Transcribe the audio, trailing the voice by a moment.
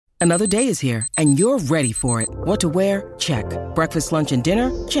Another day is here, and you're ready for it. What to wear? Check. Breakfast, lunch, and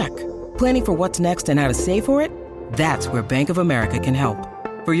dinner? Check. Planning for what's next and how to save for it? That's where Bank of America can help.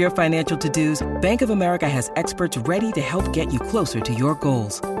 For your financial to-dos, Bank of America has experts ready to help get you closer to your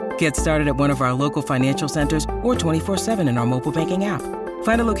goals. Get started at one of our local financial centers or 24/7 in our mobile banking app.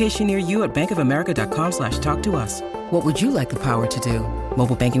 Find a location near you at bankofamerica.com/talktous. What would you like the power to do?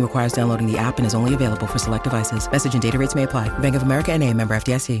 Mobile banking requires downloading the app and is only available for select devices. Message and data rates may apply. Bank of America N.A., member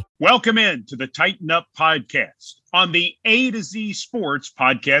FDIC. Welcome in to the Tighten Up Podcast on the A to Z Sports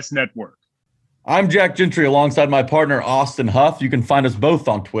Podcast Network. I'm Jack Gentry alongside my partner, Austin Huff. You can find us both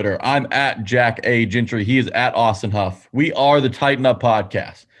on Twitter. I'm at Jack A. Gentry. He is at Austin Huff. We are the Tighten Up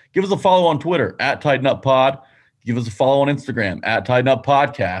Podcast. Give us a follow on Twitter, at Tighten Up Pod. Give us a follow on Instagram, at Tighten Up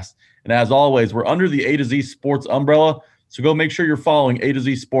Podcast. And as always, we're under the A to Z Sports umbrella, so go make sure you're following A to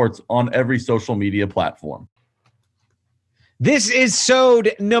Z Sports on every social media platform. This is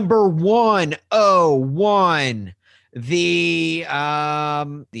Sode number 101. The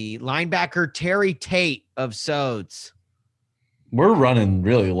linebacker Terry Tate of Sodes. We're running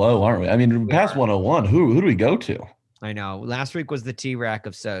really low, aren't we? I mean, past 101, who do we go to? I know. Last week was the T-Rack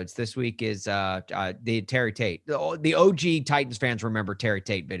of Sodes. This week is the Terry Tate. The OG Titans fans remember Terry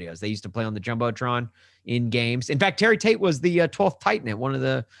Tate videos. They used to play on the Jumbotron in games. In fact, Terry Tate was the 12th Titan at one of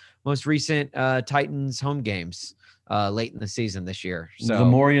the most recent Titans home games late in the season this year. So the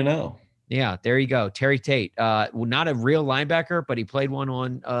more you know. Yeah, there you go. Terry Tate, not a real linebacker, but he played one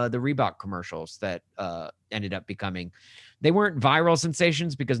on the Reebok commercials that ended up becoming. They weren't viral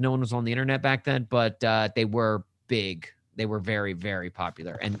sensations because no one was on the internet back then, but they were big. They were very, very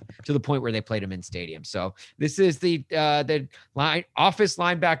popular, and to the point where they played them in stadiums. So this is the office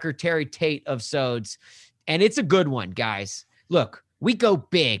linebacker Terry Tate of Sodes, and it's a good one, guys. Look, we go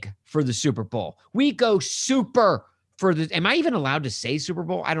big for the Super Bowl. We go super for the. Am I even allowed to say Super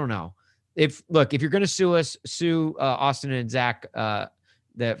Bowl? I don't know. If you're going to sue us, sue Austin and Zach that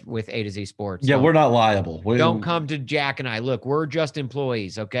with A to Z Sports. Yeah, we're not liable. Don't come to Jack and I. Look, we're just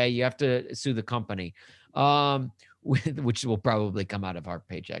employees, okay? You have to sue the company, which will probably come out of our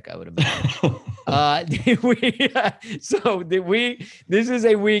paycheck, I would imagine. This is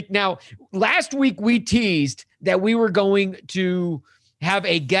a week. Now, last week we teased that we were going to have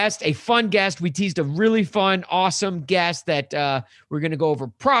a guest, a fun guest. We teased a really fun, awesome guest that we're going to go over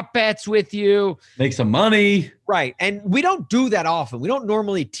prop bets with you. Make some money. Right. And we don't do that often. We don't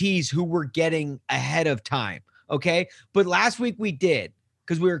normally tease who we're getting ahead of time. Okay. But last week we did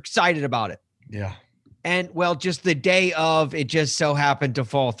because we were excited about it. Yeah. And well, just the day of, it just so happened to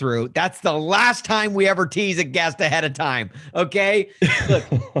fall through. That's the last time we ever tease a guest ahead of time. Okay.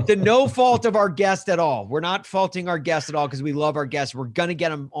 Look, to no fault of our guest at all. We're not faulting our guest at all because we love our guests. We're going to get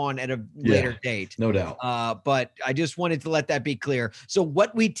them on at a later date. No doubt. But I just wanted to let that be clear. So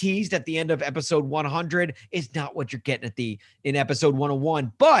what we teased at the end of episode 100 is not what you're getting in episode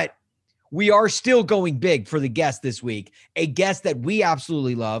 101, but we are still going big for the guest this week, a guest that we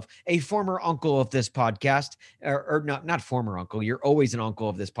absolutely love, a former uncle of this podcast, or not former uncle. You're always an uncle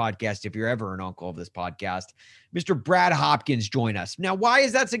of this podcast if you're ever an uncle of this podcast. Mr. Brad Hopkins join us. Now, why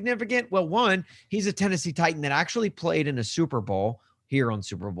is that significant? Well, one, he's a Tennessee Titan that actually played in a Super Bowl here on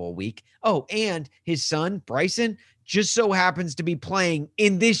Super Bowl week. Oh, and his son, Bryson, just so happens to be playing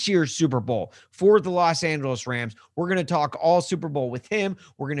in this year's Super Bowl for the Los Angeles Rams. We're going to talk all Super Bowl with him.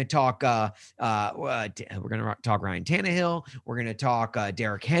 We're going to talk Ryan Tannehill. We're going to talk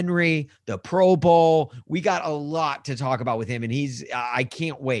Derrick Henry, the Pro Bowl. We got a lot to talk about with him, and I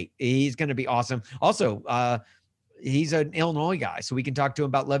can't wait. He's going to be awesome. Also, he's an Illinois guy, so we can talk to him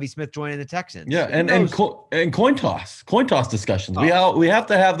about Lovie Smith joining the Texans. Yeah, and coin toss discussions. Oh. We have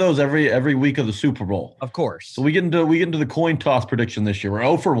to have those every week of the Super Bowl, of course. So we get into the coin toss prediction this year. We're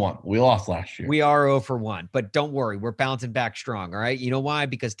 0 for 1. We lost last year. We are 0 for 1, but don't worry, we're bouncing back strong. All right, you know why?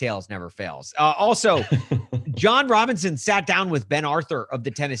 Because tails never fails. Also, John Robinson sat down with Ben Arthur of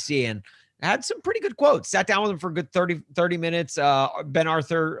the Tennessean. Had some pretty good quotes. Sat down with him for a good 30 minutes. Ben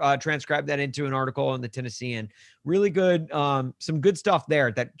Arthur transcribed that into an article in the Tennessean. Really good. Some good stuff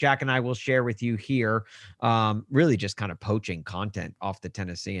there that Jack and I will share with you here. Really just kind of poaching content off the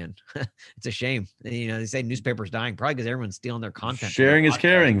Tennessean. It's a shame. They say newspapers dying probably because everyone's stealing their content. Sharing is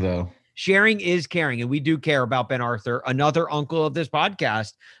caring, though. Sharing is caring, and we do care about Ben Arthur, another uncle of this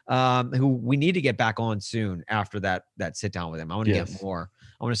podcast, who we need to get back on soon after that sit down with him. I want to get more.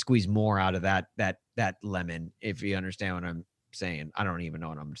 I want to squeeze more out of that lemon, if you understand what I'm saying. I don't even know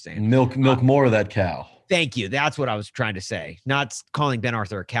what I'm saying. Milk more of that cow. Thank you. That's what I was trying to say. Not calling Ben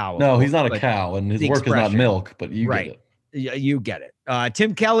Arthur a cow. No, he's not a cow, and his work is not milk, but you right. get it. You get it.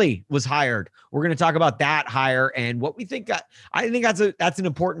 Tim Kelly was hired. We're going to talk about that hire and what we think. I think that's an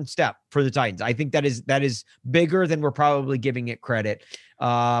important step for the Titans. I think that is bigger than we're probably giving it credit.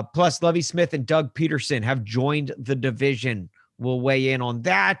 Plus, Lovie Smith and Doug Peterson have joined the division. We'll weigh in on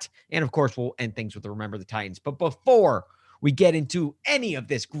that. And of course, we'll end things with the Remember the Titans. But before we get into any of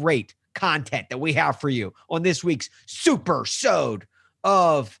this great content that we have for you on this week's Super Sode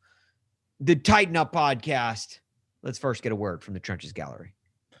of the Tighten Up podcast, let's first get a word from the Trenches Gallery.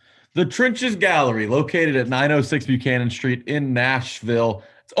 The Trenches Gallery, located at 906 Buchanan Street in Nashville.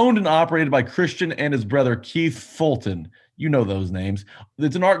 It's owned and operated by Christian and his brother Keith Fulton. You know those names.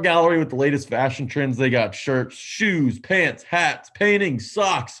 It's an art gallery with the latest fashion trends. They got shirts, shoes, pants, hats, paintings,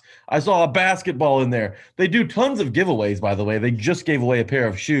 socks. I saw a basketball in there. They do tons of giveaways, by the way. They just gave away a pair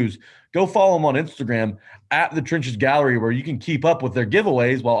of shoes. Go follow them on Instagram at the Trenches Gallery, where you can keep up with their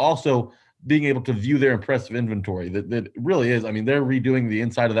giveaways while also being able to view their impressive inventory. That really is. I mean, they're redoing the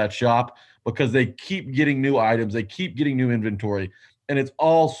inside of that shop because they keep getting new items. They keep getting new inventory, and it's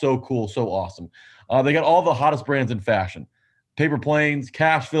all so cool, so awesome. They got all the hottest brands in fashion. Paper Planes,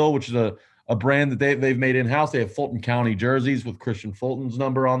 Cashville, which is a brand that they've made in-house. They have Fulton County jerseys with Christian Fulton's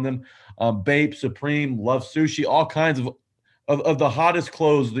number on them. Bape, Supreme, Love Sushi, all kinds of the hottest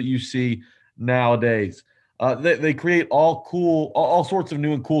clothes that you see nowadays. They create all sorts of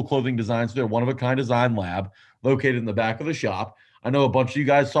new and cool clothing designs. They're one-of-a-kind design lab located in the back of the shop. I know a bunch of you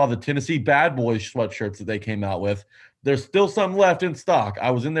guys saw the Tennessee Bad Boys sweatshirts that they came out with. There's still some left in stock. I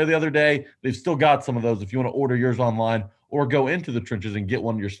was in there the other day. They've still got some of those if you want to order yours online or go into the Trenches and get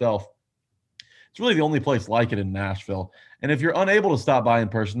one yourself. It's really the only place like it in Nashville. And if you're unable to stop by in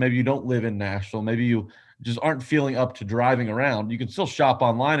person, maybe you don't live in Nashville, maybe you just aren't feeling up to driving around, you can still shop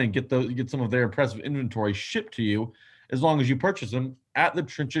online and get some of their impressive inventory shipped to you as long as you purchase them at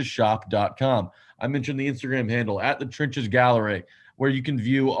thetrenchesshop.com. I mentioned the Instagram handle at the Trenches Gallery, where you can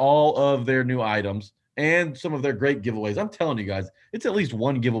view all of their new items and some of their great giveaways. I'm telling you guys, it's at least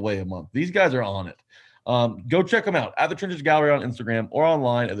one giveaway a month. These guys are on it. Go check them out at the Trenches Gallery on Instagram or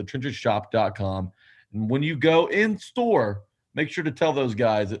online at thetrenchesshop.com. And when you go in store, make sure to tell those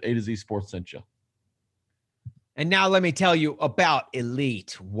guys at A to Z Sports sent you. And now let me tell you about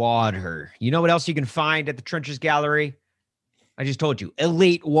Elite Water. You know what else you can find at the Trenches Gallery? I just told you,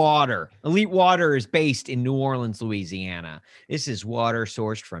 Elite Water. Elite Water is based in New Orleans, Louisiana. This is water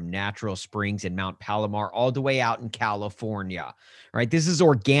sourced from natural springs in Mount Palomar all the way out in California. All right, this is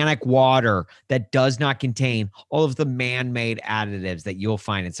organic water that does not contain all of the man-made additives that you'll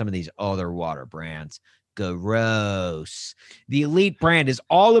find in some of these other water brands. Gross. The Elite brand is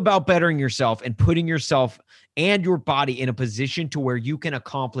all about bettering yourself and putting yourself and your body in a position to where you can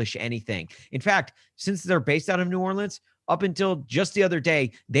accomplish anything. In fact, since they're based out of New Orleans, up until just the other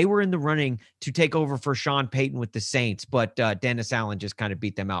day, they were in the running to take over for Sean Payton with the Saints, but Dennis Allen just kind of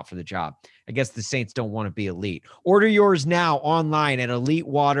beat them out for the job. I guess the Saints don't want to be elite. Order yours now online at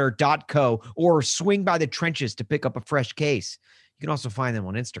elitewater.co or swing by the Trenches to pick up a fresh case. You can also find them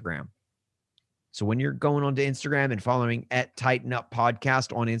on Instagram. So when you're going onto Instagram and following at Tighten Up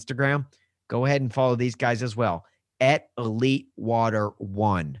Podcast on Instagram, go ahead and follow these guys as well at Elite Water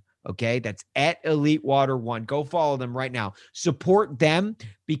 1. Okay, that's at Elite Water 1. Go follow them right now. Support them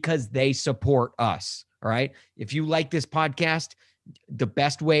because they support us. All right. If you like this podcast, the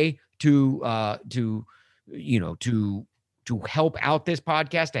best way to help out this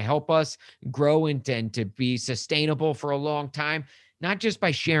podcast, to help us grow and to be sustainable for a long time, not just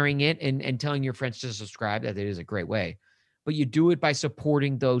by sharing it and telling your friends to subscribe, that it is a great way, but you do it by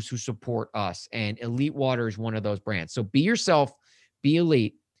supporting those who support us. And Elite Water is one of those brands. So be yourself, be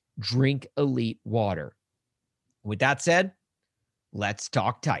elite, drink Elite Water. With that said, let's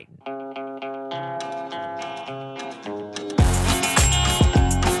talk Titan.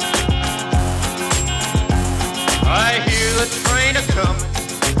 I hear the train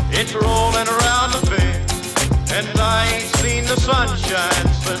a-comin', it's rolling around the bend, and I ain't seen the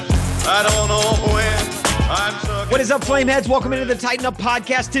sunshine since I don't know when. What is up, Flameheads? Welcome into the Tighten Up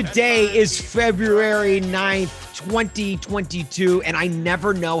Podcast. Today is February 9th, 2022, and I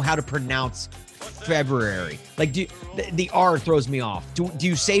never know how to pronounce February. Like, the R throws me off. Do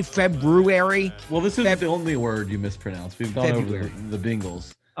you say February? Well, this is the only word you mispronounce. We've gone over the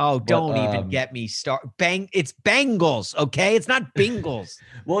Bengals. Oh, don't even get me started. It's Bengals, okay? It's not Bengals.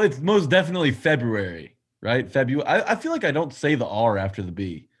 Well, it's most definitely February, right? February. I feel like I don't say the R after the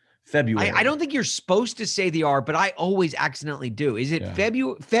B. February. I don't think you're supposed to say the R, but I always accidentally do. Is it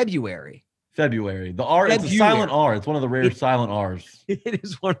February? February. The R, it's a silent R. It's one of the rare silent R's. It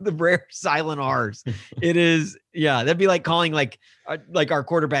is one of the rare silent R's. It is, yeah. That'd be like calling like our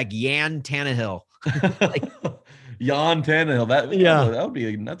quarterback Yan Tannehill. Jan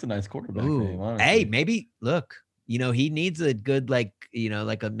Tannehill. That's a nice quarterback name. Honestly. Hey, maybe look. He needs a good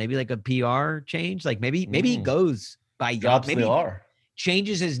maybe like a PR change. Like maybe he goes by Jan. Maybe he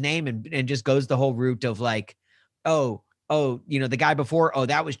changes his name and just goes the whole route of like, the guy before,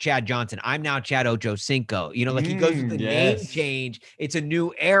 that was Chad Johnson. I'm now Chad Ochocinco. He goes with the name change. It's a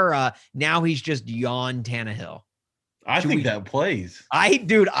new era. Now he's just Jan Tannehill. I think that plays.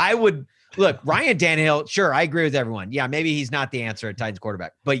 I would look, Ryan Tannehill. Sure, I agree with everyone. Yeah, maybe he's not the answer at Titans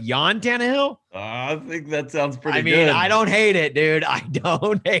quarterback, but Jan Tannehill. I think that sounds pretty good. I don't hate it, dude. I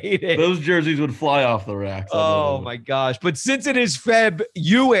don't hate it. Those jerseys would fly off the racks. Oh my gosh! But since it is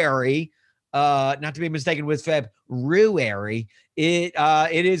February, not to be mistaken with February,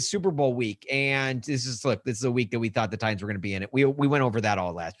 it is Super Bowl week, and this is a week that we thought the Titans were going to be in it. We went over that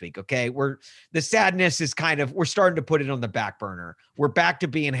all last week. Okay, the sadness is we're starting to put it on the back burner. We're back to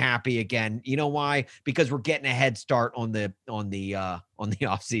being happy again. You know why? Because we're getting a head start on the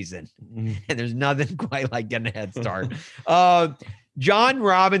off season, and there's nothing quite like getting a head start. John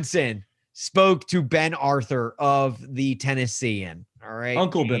Robinson spoke to Ben Arthur of the Tennessean. All right,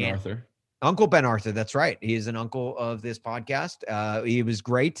 Uncle Ben Arthur. Uncle Ben Arthur, that's right. He is an uncle of this podcast. He was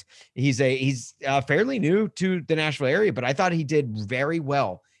great. He's fairly new to the Nashville area, but I thought he did very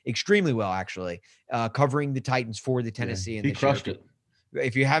well, extremely well actually, covering the Titans for the Tennessee. He crushed it.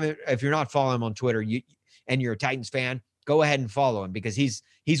 If you're not following him on Twitter, and you're a Titans fan, go ahead and follow him because he's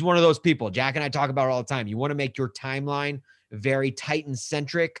one of those people. Jack and I talk about it all the time. You want to make your timeline very Titans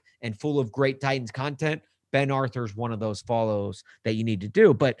centric and full of great Titans content. Ben Arthur's one of those follows that you need to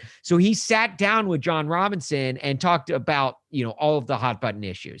do. But so he sat down with John Robinson and talked about, all of the hot button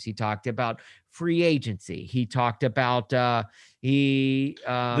issues. He talked about free agency. He talked about the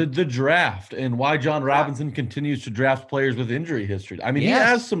draft and why John Robinson continues to draft players with injury history. I mean, He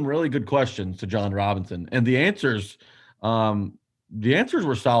has some really good questions to John Robinson, and the answers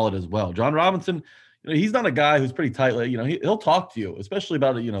were solid as well. John Robinson, he's not a guy who's pretty tight. He'll talk to you, especially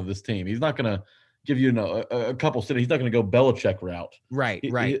about this team. He's not going to give you a couple cities. He's not going to go Belichick route. Right.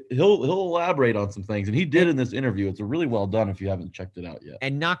 He'll elaborate on some things, and he did in this interview. It's really well done if you haven't checked it out yet.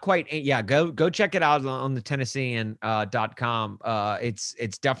 And not quite. Yeah, go check it out on the Tennessean.com.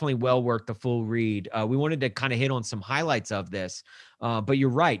 It's definitely well worth the full read. We wanted to kind of hit on some highlights of this, but you're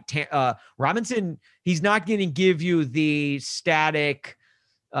right. Robinson, he's not going to give you the static,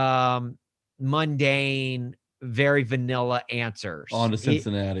 mundane, very vanilla answers on to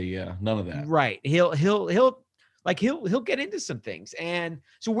Cincinnati. None of that. Right. He'll get into some things. And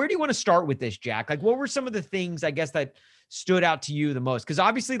so where do you want to start with this, Jack? Like, what were some of the things, I guess, that stood out to you the most? Because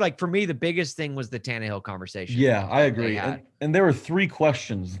obviously, for me, the biggest thing was the Tannehill conversation. Yeah, I agree. And there were 3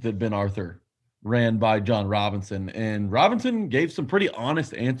 questions that Ben Arthur ran by John Robinson, and Robinson gave some pretty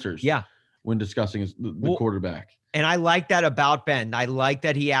honest answers. Yeah. When discussing the quarterback. And I like that about Ben. I like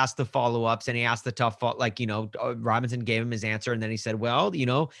that he asked the follow-ups and he asked the tough, Robinson gave him his answer. And then he said, well,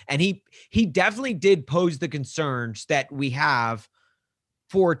 and he definitely did pose the concerns that we have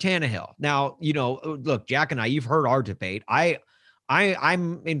for Tannehill. Now, look, Jack and I, you've heard our debate.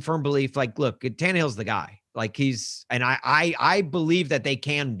 I'm in firm belief, look, Tannehill's the guy. I believe that they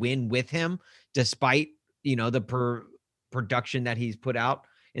can win with him despite, the production that he's put out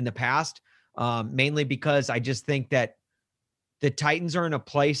in the past. Mainly because I just think that the Titans are in a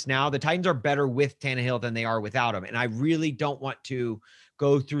place now. The Titans are better with Tannehill than they are without him. And I really don't want to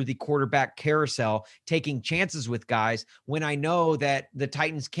go through the quarterback carousel, taking chances with guys when I know that the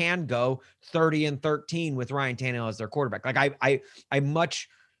Titans can go 30-13 with Ryan Tannehill as their quarterback. I much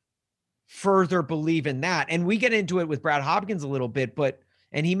further believe in that. And we get into it with Brad Hopkins a little bit,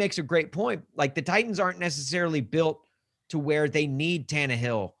 and he makes a great point. The Titans aren't necessarily built to where they need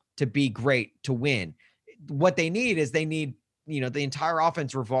Tannehill to be great to win. What they need is the entire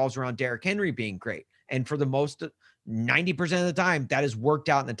offense revolves around Derrick Henry being great. And for the most 90% of the time, that has worked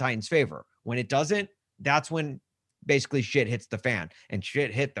out in the Titans' favor. When it doesn't, that's when basically shit hits the fan, and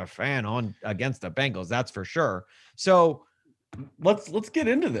shit hit the fan against the Bengals. That's for sure. So let's get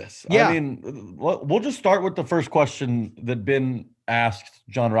into this. Yeah. I mean, we'll just start with the first question that Ben asked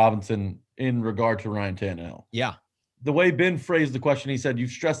John Robinson in regard to Ryan Tannehill. Yeah. The way Ben phrased the question, he said, you've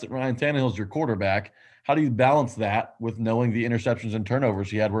stressed that Ryan Tannehill is your quarterback. How do you balance that with knowing the interceptions and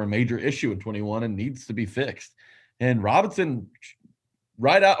turnovers he had were a major issue in 21 and needs to be fixed? And Robinson,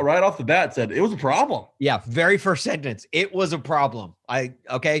 right off the bat, said it was a problem. Yeah, very first sentence. It was a problem.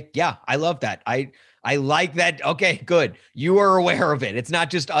 Yeah, I love that. I like that. Okay, good. You are aware of it. It's not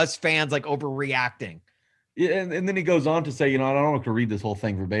just us fans overreacting. Yeah, and then he goes on to say, I don't have to read this whole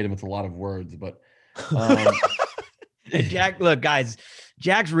thing verbatim. It's a lot of words, but Jack, look, guys,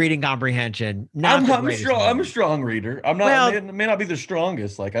 Jack's reading comprehension. I'm a strong reader. I'm not. Well, it may not be the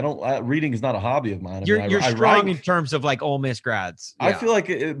strongest. Like reading is not a hobby of mine. You're I strong write. in terms of like Ole Miss grads. I feel like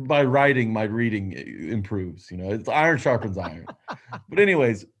by writing, my reading improves. It's iron sharpens iron. But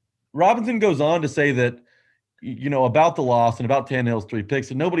anyways, Robinson goes on to say that, about the loss and about Tannehill's 3 picks,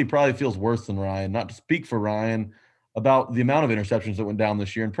 and nobody probably feels worse than Ryan. Not to speak for Ryan about the amount of interceptions that went down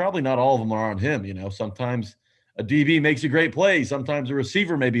this year, and probably not all of them are on him. Sometimes a DB makes a great play. Sometimes a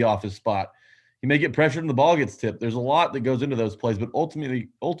receiver may be off his spot. He may get pressured and the ball gets tipped. There's a lot that goes into those plays, but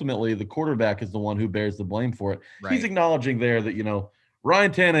ultimately, the quarterback is the one who bears the blame for it. Right. He's acknowledging there that,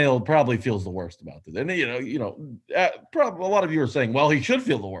 Ryan Tannehill probably feels the worst about this. And, probably a lot of you are saying, well, he should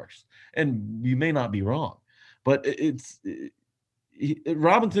feel the worst. And you may not be wrong. But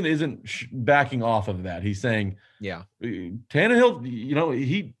Robinson isn't backing off of that. He's saying, yeah,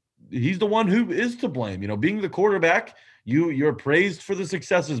 Tannehill, he's the one who is to blame. Being the quarterback, you're praised for the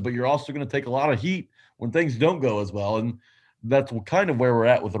successes, but you're also going to take a lot of heat when things don't go as well. And that's kind of where we're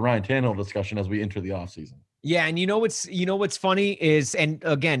at with the Ryan Tannehill discussion as we enter the offseason. Yeah, and what's funny is, and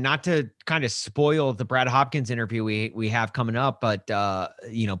again, not to kind of spoil the Brad Hopkins interview we have coming up, but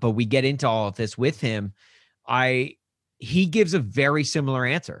but we get into all of this with him. He gives a very similar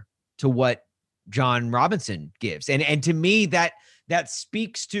answer to what John Robinson gives, and to me that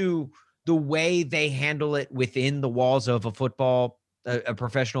speaks to the way they handle it within the walls of a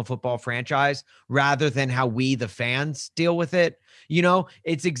professional football franchise, rather than how we, the fans, deal with it.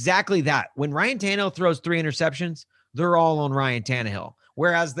 It's exactly that. When Ryan Tannehill throws 3 interceptions, they're all on Ryan Tannehill.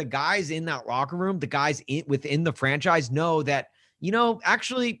 Whereas the guys in that locker room, the guys within the franchise know that,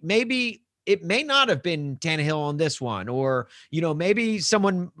 actually maybe it may not have been Tannehill on this one, or, maybe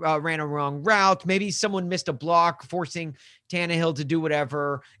someone ran a wrong route. Maybe someone missed a block, forcing Tannehill to do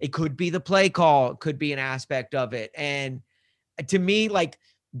whatever. It could be the play call. It could be an aspect of it. And to me, like,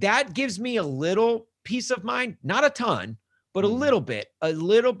 that gives me a little peace of mind, not a ton, but a little bit,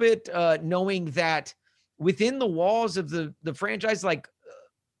 knowing that within the walls of the franchise, like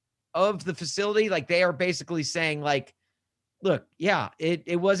of the facility, like they are basically saying, like, look, yeah,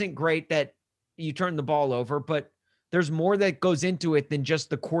 it wasn't great that you turned the ball over, but there's more that goes into it than just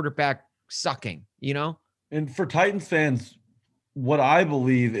the quarterback sucking, And for Titans fans, what I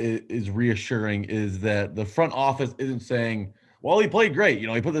believe is reassuring is that the front office isn't saying, well, he played great.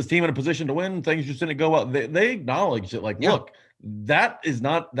 He put this team in a position to win. Things just didn't go well. They acknowledged it. Like, look, that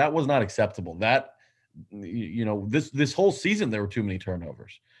was not acceptable. That, this whole season, there were too many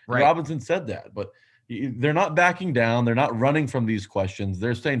turnovers. Right. Robinson said that, but they're not backing down. They're not running from these questions.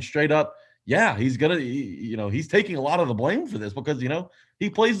 They're saying straight up, yeah, he's he's taking a lot of the blame for this because, he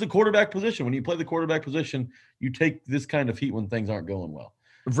plays the quarterback position. When you play the quarterback position, you take this kind of heat when things aren't going well.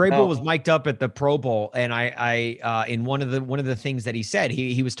 Vrabel was mic'd up at the Pro Bowl, and I in one of the things that he said,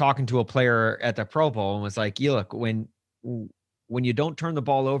 he was talking to a player at the Pro Bowl and was like, "You look, when you don't turn the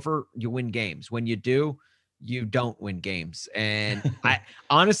ball over, you win games. When you do, you don't win games." And I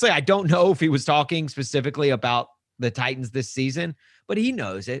honestly don't know if he was talking specifically about the Titans this season, but he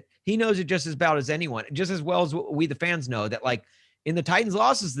knows it. He knows it just as about as anyone, just as well as we, the fans, know that, like, in the Titans'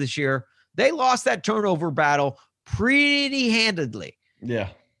 losses this year, they lost that turnover battle pretty handedly. Yeah,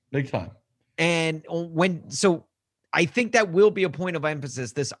 big time. And so I think that will be a point of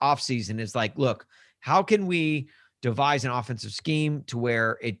emphasis this offseason is like, look, how can we devise an offensive scheme to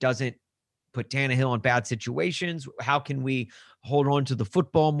where it doesn't put Tannehill in bad situations? How can we hold on to the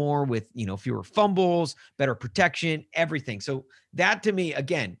football more with, fewer fumbles, better protection, everything? So that, to me,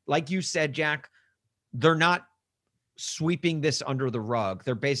 again, like you said, Jack, they're not sweeping this under the rug.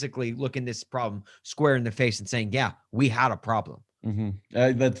 They're basically looking this problem square in the face and saying, yeah, we had a problem.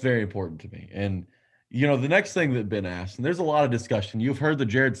 Mm-hmm. That's very important to me. And, the next thing that been asked, and there's a lot of discussion. You've heard the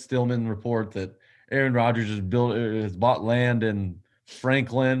Jared Stillman report that Aaron Rodgers has bought land in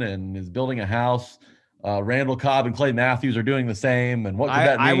Franklin and is building a house. Randall Cobb and Clay Matthews are doing the same. And what could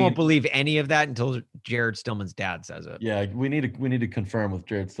that mean? I won't believe any of that until Jared Stillman's dad says it. Yeah, we need to confirm with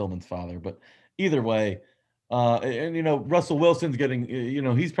Jared Stillman's father. But either way, Russell Wilson's getting,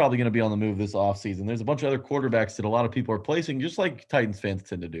 he's probably going to be on the move this offseason. There's a bunch of other quarterbacks that a lot of people are placing, just like Titans fans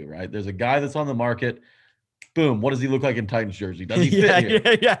tend to do, right? There's a guy that's on the market. Boom. What does he look like in Titans jersey? Does he fit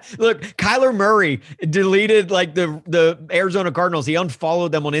here? Yeah. Look, Kyler Murray deleted the Arizona Cardinals. He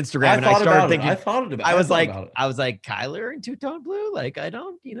unfollowed them on Instagram. And I started thinking, I was like, Kyler in two-tone blue? Like, I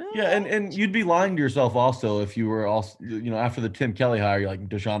don't, Yeah. And you'd be lying to yourself also if you were also, after the Tim Kelly hire, you're like,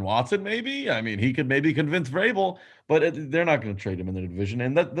 Deshaun Watson, maybe. I mean, he could maybe convince Vrabel, but they're not going to trade him in the division.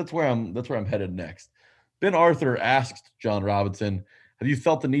 And that's where I'm headed next. Ben Arthur asked John Robinson, have you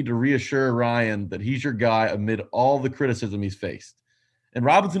felt the need to reassure Ryan that he's your guy amid all the criticism he's faced? And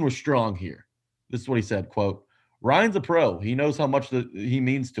Robinson was strong here. This is what he said, quote, Ryan's a pro. He knows how much he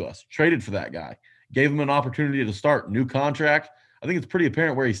means to us. Traded for that guy. Gave him an opportunity to start. New contract. I think it's pretty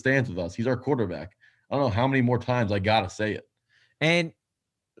apparent where he stands with us. He's our quarterback. I don't know how many more times I got to say it. And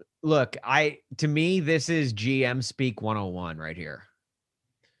look, to me, this is GM speak 101 right here.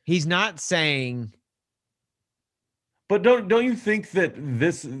 He's not saying. But don't you think that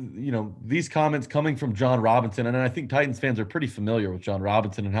this, these comments coming from John Robinson, and I think Titans fans are pretty familiar with John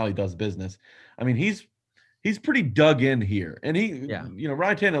Robinson and how he does business. I mean, he's pretty dug in here, and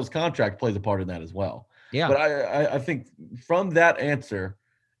Ryan Tannehill's contract plays a part in that as well. Yeah. But I think from that answer,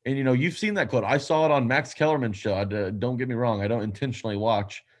 and you've seen that quote. I saw it on Max Kellerman's show. Don't get me wrong. I don't intentionally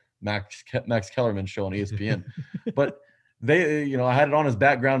watch Max Kellerman's show on ESPN, but they, I had it on as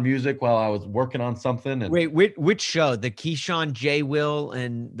background music while I was working on something. And wait, which show? The Keyshawn J. Will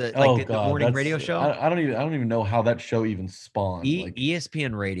and the morning radio show? I don't even know how that show even spawned.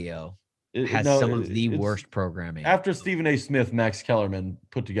 ESPN Radio has some of the worst programming. After Stephen A. Smith, Max Kellerman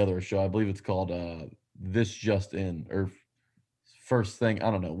put together a show. I believe it's called This Just In, or First Thing. I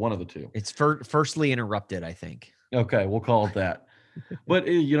don't know, one of the two. It's Firstly Interrupted, I think. Okay, we'll call it that. But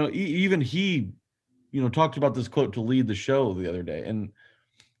even he, talked about this quote to lead the show the other day, and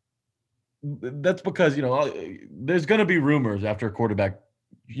that's because there's going to be rumors after a quarterback,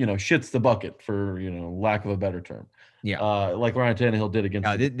 shits the bucket, for lack of a better term. Yeah, like Ryan Tannehill did against.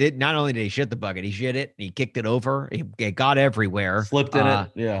 Not only did he shit the bucket, he shit it. He kicked it over. It got everywhere. Slipped in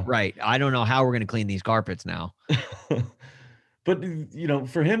it. Yeah, right. I don't know how we're going to clean these carpets now. But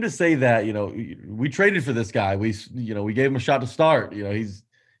for him to say that, we traded for this guy. We gave him a shot to start.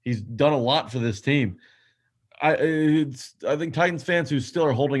 He's done a lot for this team. I think Titans fans who still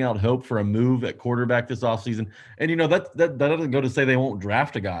are holding out hope for a move at quarterback this offseason. And that doesn't go to say they won't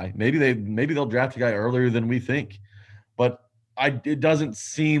draft a guy. Maybe they'll draft a guy earlier than we think. But it doesn't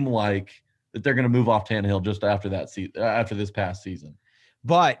seem like that they're going to move off Tannehill just after after this past season.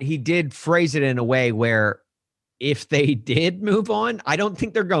 But he did phrase it in a way where if they did move on, I don't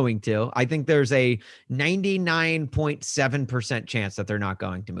think they're going to. I think there's a 99.7% chance that they're not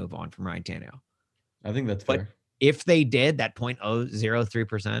going to move on from Ryan Tannehill. I think that's fair. If they did, that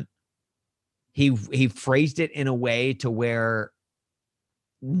 0.003%, he phrased it in a way to where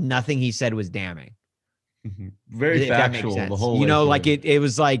nothing he said was damning. Very factual the whole way. Like it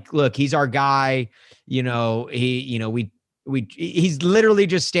was like, look, he's our guy. He's literally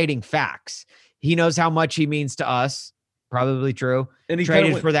just stating facts. He knows how much he means to us. Probably true. And he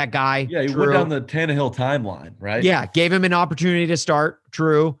traded for that guy. Yeah, he went down the Tannehill timeline, right? Yeah, gave him an opportunity to start.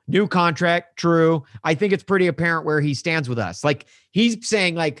 True. New contract. True. I think it's pretty apparent where he stands with us. Like he's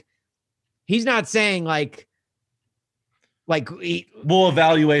saying, he's not saying we'll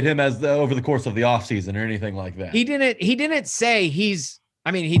evaluate him over the course of the offseason or anything like that. He didn't say he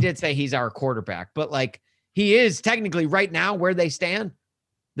did say he's our quarterback, but he is technically right now where they stand.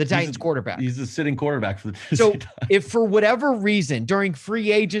 The Titans quarterback. He's a sitting quarterback for the Tennessee Titans. If for whatever reason during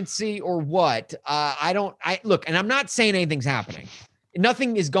free agency or what, look, and I'm not saying anything's happening.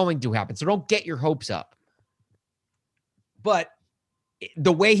 Nothing is going to happen. So don't get your hopes up. But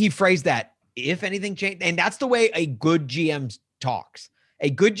the way he phrased that, if anything changed, and that's the way a good GM talks. A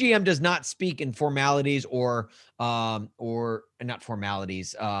good GM does not speak in formalities or not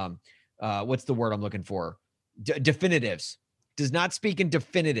formalities. What's the word I'm looking for? Definitives. Does not speak in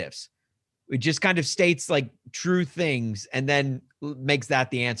definitives. It just kind of states true things and then makes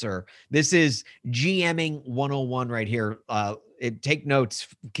that the answer. This is GMing 101 right here. Take notes,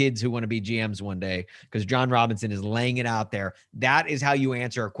 kids who want to be GMs one day, because John Robinson is laying it out there. That is how you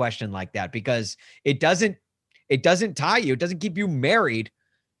answer a question like that, because it doesn't tie you. It doesn't keep you married.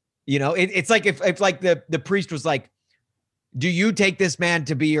 It's like if the priest was like, do you take this man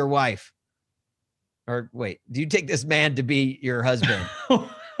to be your wife? Or wait, do you take this man to be your husband?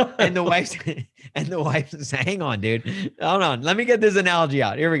 and the wife says, hang on, dude. Hold on. Let me get this analogy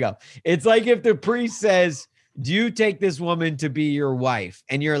out. Here we go. It's like if the priest says, do you take this woman to be your wife?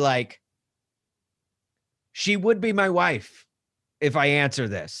 And you're like, she would be my wife if I answer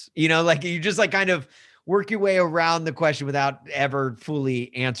this. You just kind of work your way around the question without ever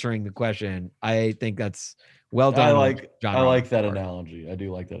fully answering the question. I think that's well done. I like that analogy. I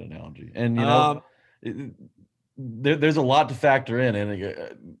do like that analogy. And, there's a lot to factor in,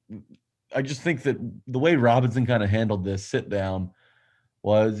 and I just think that the way Robinson kind of handled this sit down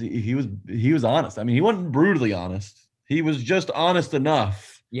was he was honest. I mean, he wasn't brutally honest. He was just honest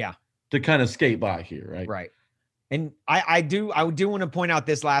enough, to kind of skate by here, right? Right. And I do want to point out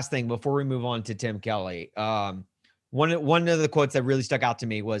this last thing before we move on to Tim Kelly. One of the quotes that really stuck out to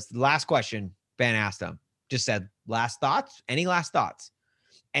me was the last question Ben asked him. Just said, "Last thoughts? Any last thoughts?"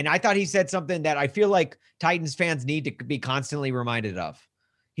 And I thought he said something that I feel like Titans fans need to be constantly reminded of.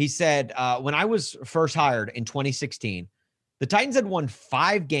 He said, when I was first hired in 2016, the Titans had won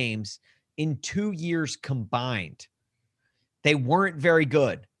 5 games in 2 years combined. They weren't very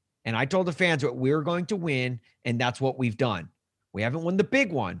good. And I told the fans what we were going to win, and that's what we've done. We haven't won the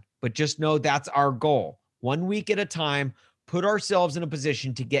big one, but just know that's our goal. 1 week at a time, put ourselves in a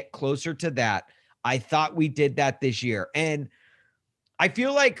position to get closer to that. I thought we did that this year. And I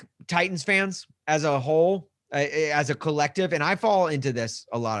feel like Titans fans as a whole, as a collective, and I fall into this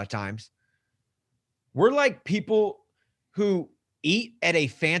a lot of times, we're like people who eat at a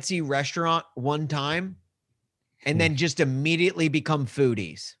fancy restaurant one time and then just immediately become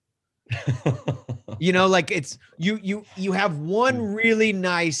foodies. You know, like it's you have one really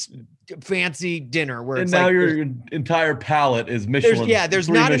nice fancy dinner where it's now like your entire palate is Michelin. There's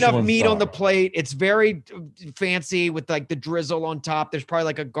not enough meat on the plate. It's very fancy with like the drizzle on top. There's probably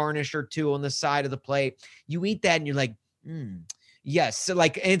like a garnish or two on the side of the plate. You eat that and you're like, yes. So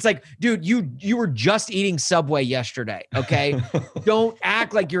like, and it's like, dude, you were just eating Subway yesterday. Okay. Don't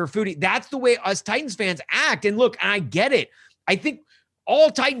act like you're a foodie. That's the way us Titans fans act. And look, I get it. I think all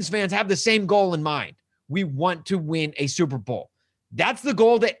Titans fans have the same goal in mind. We want to win a Super Bowl. That's the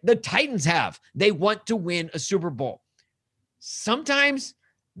goal that the Titans have. They want to win a Super Bowl. Sometimes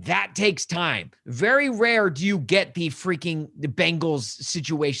that takes time. Very rare do you get the Bengals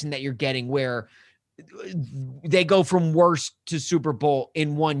situation that you're getting where they go from worst to Super Bowl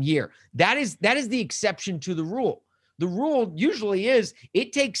in 1 year. That is the exception to the rule. The rule usually is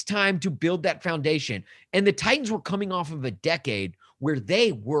it takes time to build that foundation. And the Titans were coming off of a decade where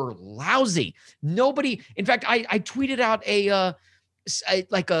they were lousy. Nobody, in fact, I tweeted out a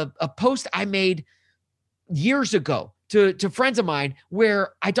post I made years ago to friends of mine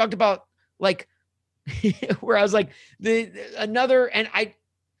where I talked about like where I was like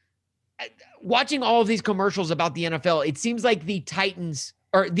watching all of these commercials about the NFL, it seems like the Titans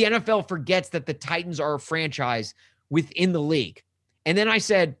or the NFL forgets that the Titans are a franchise within the league. And then I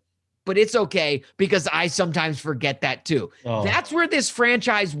said, but it's okay because I sometimes forget that too. Oh. That's where this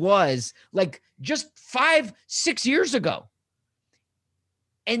franchise was like just 5-6 years ago.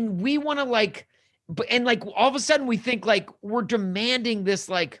 And we want to all of a sudden we think like we're demanding this,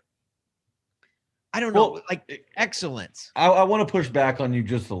 like, I don't know, like excellence. I want to push back on you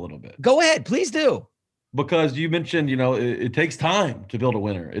just a little bit. Go ahead, please do. Because you mentioned, it takes time to build a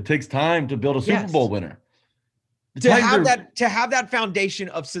winner. It takes time to build a Super Bowl winner. To have that foundation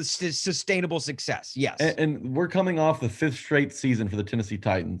of sustainable success. Yes. And we're coming off the 5th straight season for the Tennessee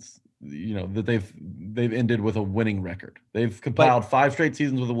Titans, that they've ended with a winning record. They've compiled 5 straight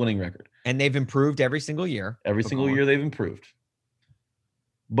seasons with a winning record. And they've improved every single year. Every single year they've improved.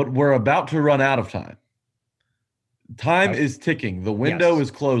 But we're about to run out of time. Time is ticking. The window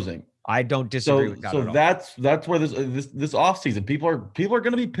is closing. I don't disagree with that at all. That's where this offseason, people are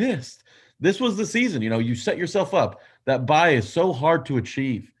going to be pissed. This was the season. You set yourself up. That bye is so hard to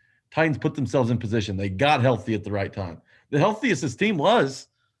achieve. Titans put themselves in position. They got healthy at the right time. The healthiest this team was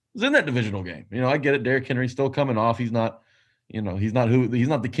in that divisional game. I get it. Derrick Henry's still coming off. He's not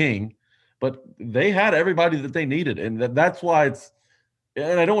the king, but they had everybody that they needed. And that's why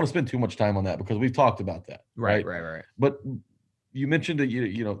and I don't want to spend too much time on that because we've talked about that. Right. But you mentioned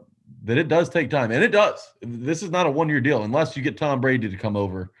that, that it does take time, and it does. This is not a 1-year deal unless you get Tom Brady to come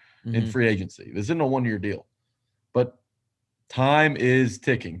over in free agency. This isn't a 1-year deal, but time is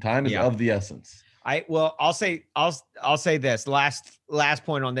ticking. Time is of the essence. I'll say this last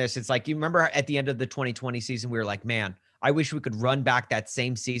point on this. It's like, you remember at the end of the 2020 season, we were like, man, I wish we could run back that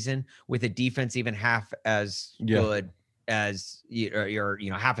same season with a defense even half as good as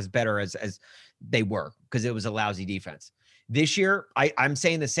half as better as they were, because it was a lousy defense. This year, I'm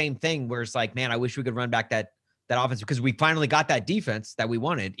saying the same thing where it's like, man, I wish we could run back that offense because we finally got that defense that we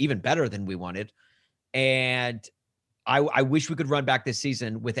wanted, even better than we wanted. And I wish we could run back this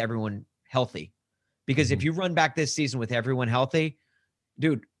season with everyone healthy, because if you run back this season with everyone healthy,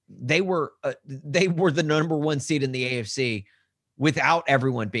 dude, they were the number 1 seed in the AFC without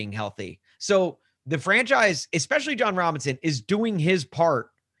everyone being healthy. So the franchise, especially John Robinson, is doing his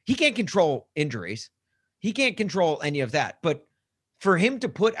part. He can't control injuries. He can't control any of that. But for him to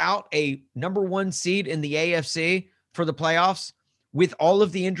put out a number 1 seed in the AFC for the playoffs with all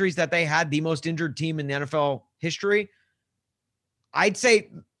of the injuries that they had, the most injured team in the NFL history, I'd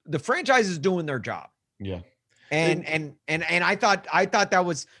say the franchise is doing their job. Yeah. And I thought that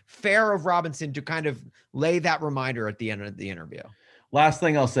was fair of Robinson to kind of lay that reminder at the end of the interview. Last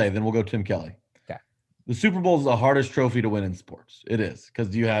thing I'll say, then we'll go Tim Kelly. Okay. The Super Bowl is the hardest trophy to win in sports. It is,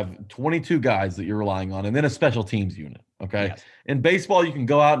 because you have 22 guys that you're relying on and then a special teams unit. Okay. Yes. In baseball, you can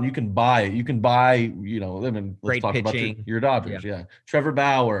go out and you can buy it. You can buy, let's Great talk pitching. about your Dodgers. Yeah. Trevor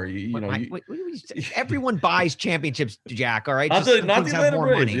Bauer, everyone buys championships, Jack. All right. Not the Atlanta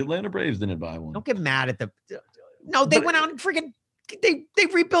Braves. Money. The Atlanta Braves didn't buy one. Don't get mad at they went out and freaking they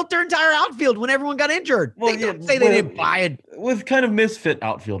rebuilt their entire outfield when everyone got injured. Well, they didn't buy it with kind of misfit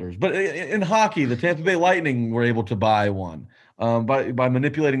outfielders. But in hockey, the Tampa Bay Lightning were able to buy one by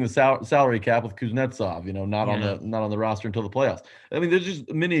manipulating the salary cap with Kuznetsov. Not on the roster until the playoffs. I mean, there's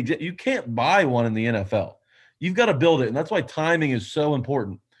just many examples. You can't buy one in the NFL. You've got to build it, and that's why timing is so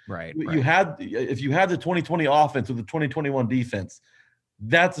important. Right. If you had the 2020 offense with the 2021 defense,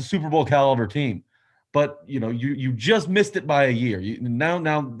 that's a Super Bowl caliber team. But you just missed it by a year. Now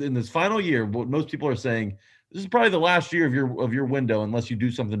in this final year, what most people are saying, this is probably the last year of your window, unless you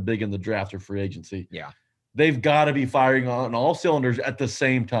do something big in the draft or free agency. Yeah, they've got to be firing on all cylinders at the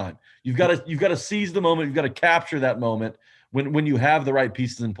same time. You've got to seize the moment. You've got to capture that moment when you have the right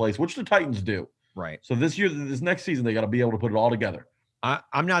pieces in place, which the Titans do. Right. So this next season, they got to be able to put it all together.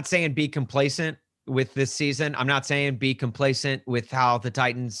 I'm not saying be complacent with this season. I'm not saying be complacent with how the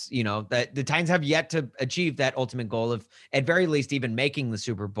Titans, that the Titans have yet to achieve that ultimate goal of, at very least, even making the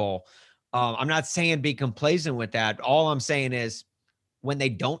Super Bowl. I'm not saying be complacent with that. All I'm saying is when they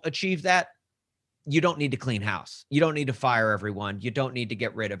don't achieve that, you don't need to clean house. You don't need to fire everyone. You don't need to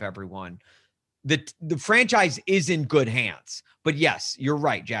get rid of everyone. The franchise is in good hands. But yes, you're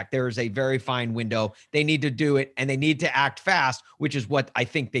right, Jack. There is a very fine window. They need to do it, and they need to act fast, which is what I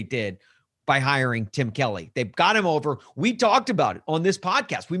think they did by hiring Tim Kelly. They've got him over. We talked about it on this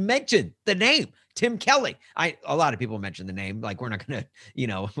podcast. We mentioned the name Tim Kelly. A lot of people mentioned the name. Like, we're not going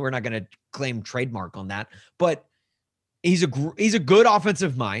to claim trademark on that, but he's a good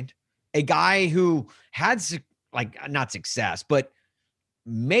offensive mind, a guy who had not success, but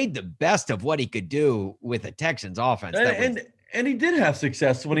made the best of what he could do with the Texans offense. And he did have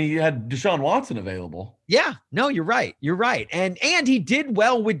success when he had Deshaun Watson available. Yeah, no, you're right. You're right. And he did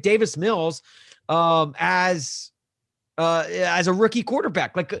well with Davis Mills as a rookie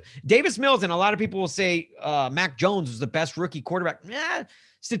quarterback. Like Davis Mills, and a lot of people will say Mac Jones was the best rookie quarterback.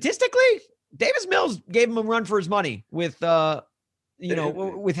 Statistically, Davis Mills gave him a run for his money with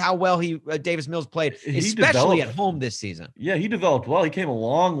with how well Davis Mills played, especially at home this season. Yeah, he developed well. He came a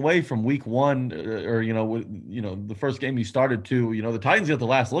long way from week one, the first game he started to. The Titans got the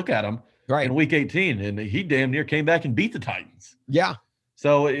last look at him in week 18, and he damn near came back and beat the Titans. Yeah.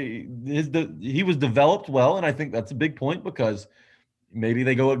 So he was developed well, and I think that's a big point because maybe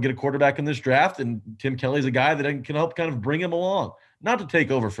they go and get a quarterback in this draft, and Tim Kelly's a guy that can help kind of bring him along. Not to take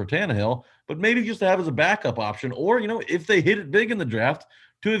over for Tannehill, but maybe just to have as a backup option, or, if they hit it big in the draft,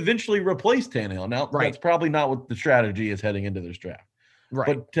 to eventually replace Tannehill. Now, That's probably not what the strategy is heading into this draft. Right.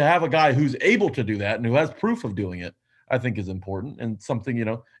 But to have a guy who's able to do that and who has proof of doing it, I think is important and something,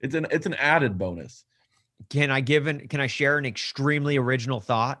 it's an added bonus. Can I share an extremely original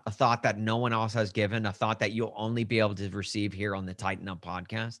thought, a thought that no one else has given, a thought that you'll only be able to receive here on the Tighten Up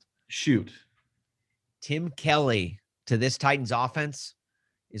podcast? Shoot. Tim Kelly to this Titans offense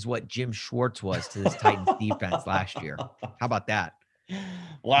is what Jim Schwartz was to this Titans defense last year. How about that?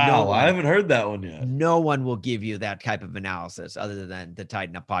 Wow. I haven't heard that one yet. No one will give you that type of analysis other than the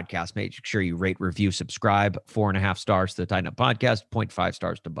Tighten Up podcast. Make sure you rate, review, subscribe. 4.5 stars to the Tighten Up podcast, 0.5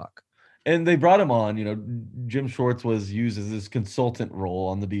 stars to Buck. And they brought him on. Jim Schwartz was used as this consultant role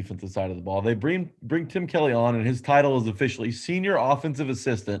on the defensive side of the ball. They bring Tim Kelly on, and his title is officially Senior Offensive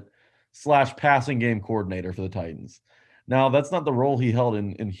Assistant / Passing Game Coordinator for the Titans. Now, that's not the role he held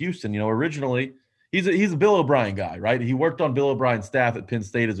in Houston. Originally, he's a Bill O'Brien guy, right? He worked on Bill O'Brien's staff at Penn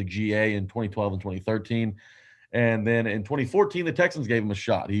State as a GA in 2012 and 2013. And then in 2014, the Texans gave him a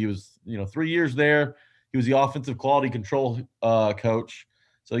shot. He was, 3 years there. He was the offensive quality control coach.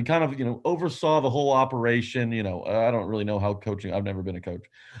 So he kind of, oversaw the whole operation. I don't really know how coaching. I've never been a coach.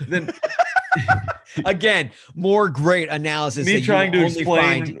 Then again, more great analysis. Me trying to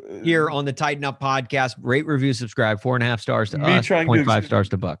explain here on the Tighten Up podcast. Rate, review, subscribe. 4.5 stars to us. 0.5 stars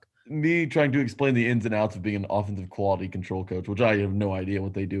to Buck. Me trying to explain the ins and outs of being an offensive quality control coach, which I have no idea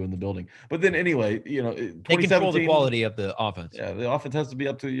what they do in the building. But then anyway, they control the quality of the offense. Yeah, the offense has to be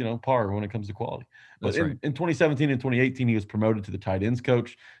up to, par when it comes to quality. But in 2017 and 2018, he was promoted to the tight ends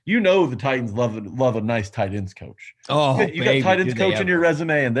coach. The Titans love a nice tight ends coach. Oh, you got tight ends coach in your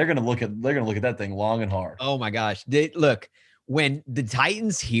resume, and they're gonna look at that thing long and hard. Oh my gosh! Look, when the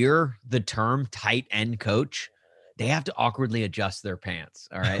Titans hear the term tight end coach, they have to awkwardly adjust their pants.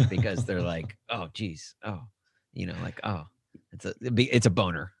 All right, because they're like, oh, geez, oh, It's a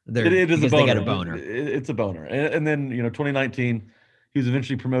boner. It is a because boner. They got a boner. It's a boner. And then 2019, he was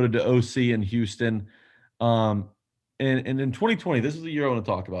eventually promoted to OC in Houston. And in 2020, this is the year I want to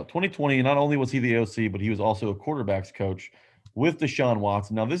talk about. 2020, not only was he the OC, but he was also a quarterbacks coach with Deshaun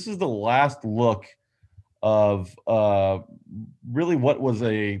Watson. Now, this is the last look of really what was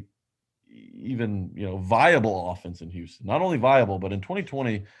a even viable offense in Houston. Not only viable, but in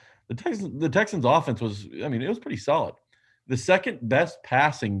 2020, the Texans offense was, it was pretty solid. The second best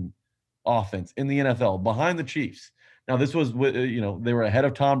passing offense in the NFL behind the Chiefs. Now, this was, they were ahead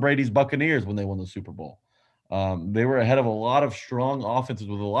of Tom Brady's Buccaneers when they won the Super Bowl. They were ahead of a lot of strong offenses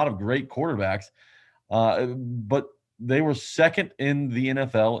with a lot of great quarterbacks, but they were second in the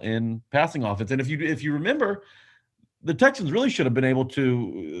NFL in passing offense. And if you remember, the Texans really should have been able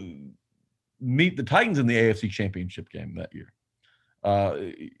to meet the Titans in the AFC Championship game that year.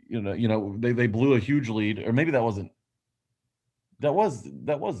 They blew a huge lead, or maybe that wasn't. That was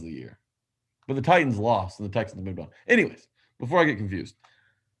the year, but the Titans lost and the Texans moved on. Anyways, before I get confused,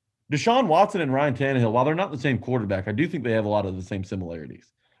 Deshaun Watson and Ryan Tannehill, while they're not the same quarterback, I do think they have a lot of the same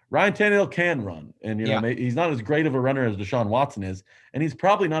similarities. Ryan Tannehill can run, and he's not as great of a runner as Deshaun Watson is, and he's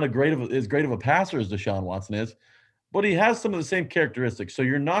probably not as great of a passer as Deshaun Watson is, but he has some of the same characteristics. So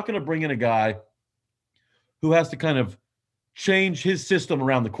you're not going to bring in a guy who has to kind of change his system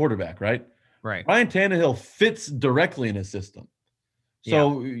around the quarterback, right? Right. Ryan Tannehill fits directly in his system.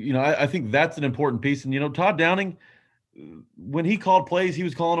 So, I think that's an important piece. And, Todd Downing, when he called plays, he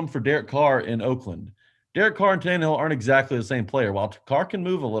was calling them for Derek Carr in Oakland. Derek Carr and Tannehill aren't exactly the same player. While Carr can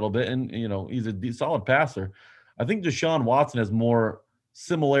move a little bit and, he's a solid passer, I think Deshaun Watson has more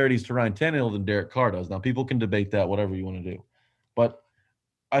similarities to Ryan Tannehill than Derek Carr does. Now, people can debate that, whatever you want to do. But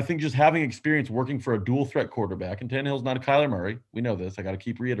I think just having experience working for a dual threat quarterback, and Tannehill's not a Kyler Murray. We know this. I got to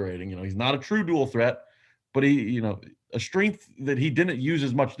keep reiterating. He's not a true dual threat, but he, a strength that he didn't use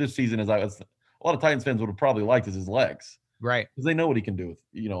as much this season as a lot of Titans fans would have probably liked is his legs. Right. Because they know what he can do with,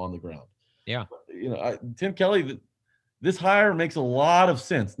 on the ground. Yeah. But, Tim Kelly, this hire makes a lot of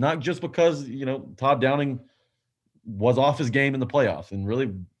sense, not just because, Todd Downing was off his game in the playoffs and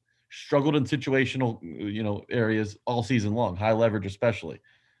really struggled in situational, areas all season long, high leverage especially.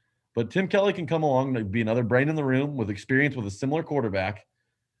 But Tim Kelly can come along and be another brain in the room with experience with a similar quarterback,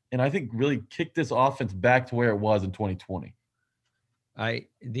 and I think really kick this offense back to where it was in 2020.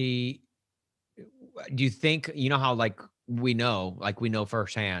 Do you think, how we know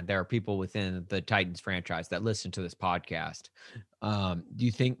firsthand, there are people within the Titans franchise that listen to this podcast. Do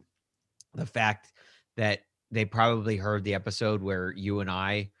you think the fact that they probably heard the episode where you and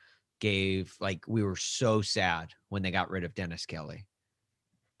I gave, we were so sad when they got rid of Dennis Kelly,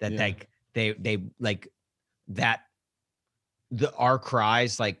 that our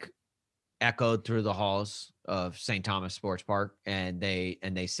cries echoed through the halls of St. Thomas Sports Park, and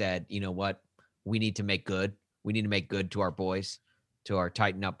they said, you know what, we need to make good. We need to make good to our boys, to our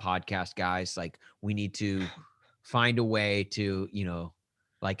Tighten Up podcast guys. We need to find a way to,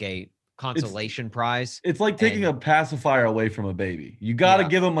 a consolation prize. It's like taking a pacifier away from a baby. You got to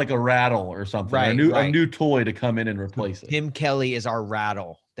give them a rattle or something, a new toy to come in and replace it. Tim Kelly is our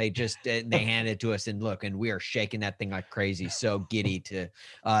rattle. They hand it to us, and we are shaking that thing like crazy. So giddy to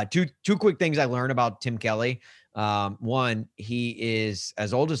two quick things I learned about Tim Kelly. One, he is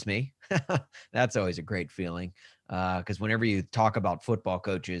as old as me. That's always a great feeling. Because whenever you talk about football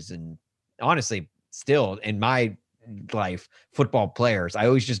coaches, and honestly, still in my life, football players, I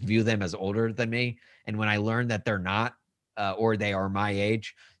always just view them as older than me. And when I learn that they're not, or they are my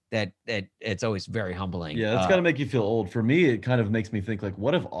age, that it's always very humbling. Yeah, that's got to make you feel old. For me, it kind of makes me think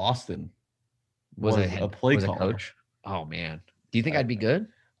what if Austin was a play caller? Coach? Oh man, do you think I'd be good?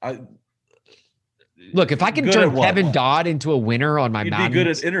 Look, if I can turn Kevin Dodd into a winner on my mountains, you'd be good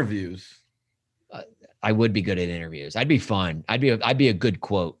at interviews. I would be good at interviews. I'd be fun. I'd be a good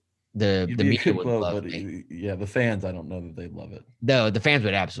quote. The media would love me. Yeah, the fans, I don't know that they'd love it. No, the fans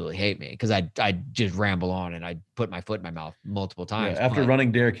would absolutely hate me because I'd just ramble on and I'd put my foot in my mouth multiple times. Yeah, after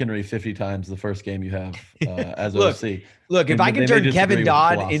running Derrick Henry 50 times the first game you have as OC. Look, if I can turn Kevin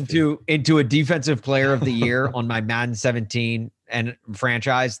Dodd into a defensive player of the year on my Madden 17 and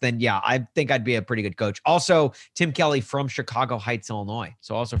franchise, then yeah, I think I'd be a pretty good coach. Also, Tim Kelly from Chicago Heights, Illinois.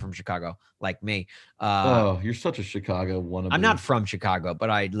 So also from Chicago, like me. You're such a Chicago wannabe. I'm not from Chicago, but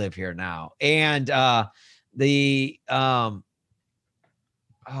I live here now. And I was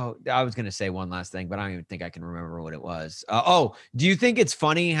going to say one last thing, but I don't even think I can remember what it was. Do you think it's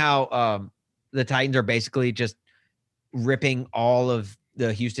funny how the Titans are basically just ripping all of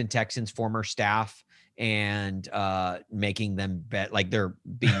the Houston Texans former staff and making them like they're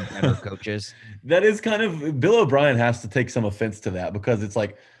being better coaches. That is kind of Bill O'Brien has to take some offense to that because it's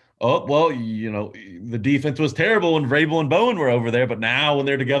like, oh, well, the defense was terrible when Vrabel and Bowen were over there, but now when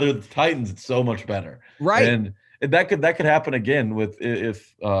they're together with the Titans, it's so much better. Right. And that could happen again with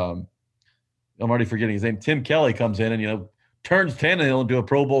if I'm already forgetting his name. Tim Kelly comes in and, turns Tannehill into a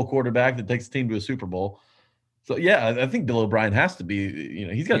Pro Bowl quarterback that takes the team to a Super Bowl. So, yeah, I think Bill O'Brien has to be,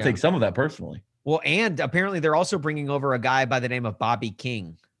 he's got to take some of that personally. Well, and apparently they're also bringing over a guy by the name of Bobby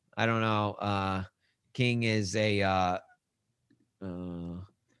King. I don't know. King is a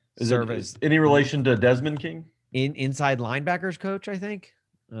Is any relation to Desmond King? Inside linebackers coach, I think.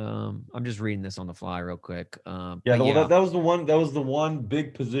 I'm just reading this on the fly real quick. That was the one. That was the one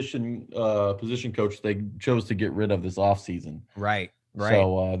big position coach they chose to get rid of this offseason. Right.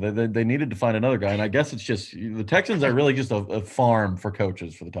 So they needed to find another guy, and I guess it's just the Texans are really just a farm for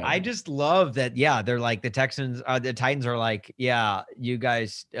coaches for the Titans. I just love that. Yeah, they're like the Texans. The Titans are like, yeah, you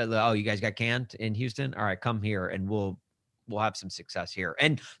guys. You guys got canned in Houston. All right, come here, and we'll have some success here.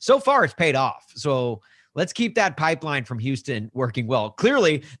 And so far, it's paid off. So let's keep that pipeline from Houston working well.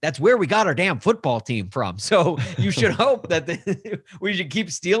 Clearly, that's where we got our damn football team from. So you should hope that we should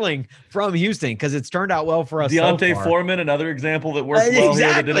keep stealing from Houston because it's turned out well for us. Deontay Foreman, another example that worked well here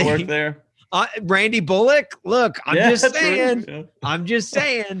that didn't work there. Randy Bullock. Look, I'm just saying. Yeah. I'm just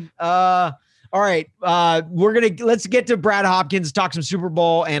saying. All right. Let's get to Brad Hopkins, talk some Super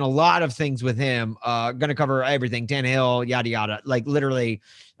Bowl and a lot of things with him. Gonna cover everything. Tannehill, yada, yada. Like literally,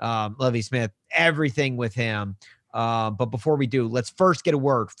 Lovie Smith, everything with him. But before we do, let's first get a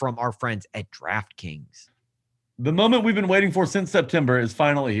word from our friends at DraftKings. The moment we've been waiting for since September is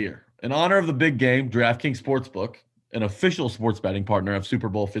finally here. In honor of the big game, DraftKings Sportsbook, an official sports betting partner of Super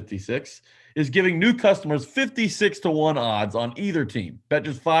Bowl 56, is giving new customers 56-1 odds on either team. Bet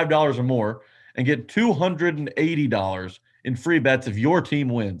just $5 or more and get $280 in free bets if your team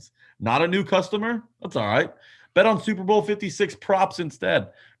wins. Not a new customer? That's all right. Bet on Super Bowl 56 props instead.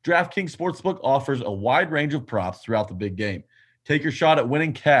 DraftKings Sportsbook offers a wide range of props throughout the big game. Take your shot at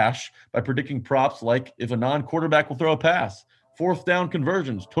winning cash by predicting props like if a non-quarterback will throw a pass, fourth down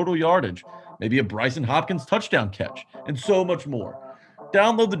conversions, total yardage, maybe a Bryson Hopkins touchdown catch, and so much more.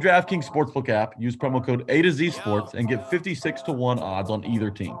 Download the DraftKings Sportsbook app, use promo code A2Z and get 56-1 odds on either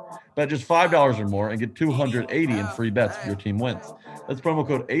team. Bet just $5 or more and get $280 in free bets if your team wins. That's promo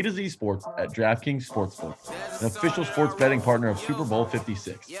code A2Z at DraftKings Sportsbook, an official sports betting partner of Super Bowl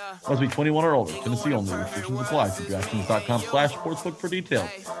 56. Must be 21 or older. Tennessee only. Restrictions apply. See DraftKings.com/sportsbook for details.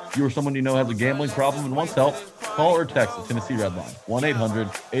 If you or someone you know has a gambling problem and wants help, call or text the Tennessee Red Line,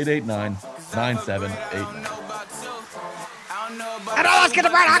 1-800-889-9789. And let's get to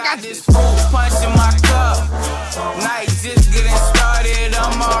Brad Hopkins. This punch in my cup. Night just getting started.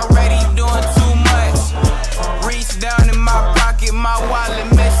 I'm already doing too much. Reach down in my pocket, my wallet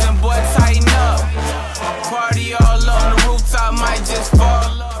missing, boy, tighten up. Party all on the rooftop, might just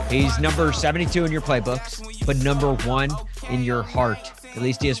fall up. He's number 72 in your playbooks, but number 1 in your heart. At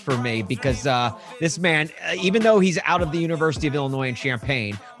least he is for me, because this man, even though he's out of the University of Illinois in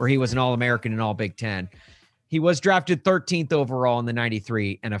Champaign, where he was an All-American and All-Big Ten, he was drafted 13th overall in the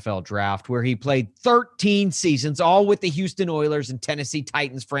 93 NFL draft, where he played 13 seasons, all with the Houston Oilers and Tennessee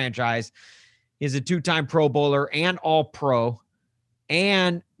Titans franchise. He's a 2-time Pro Bowler and All-Pro,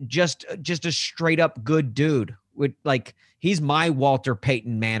 and just a straight-up good dude. He's my Walter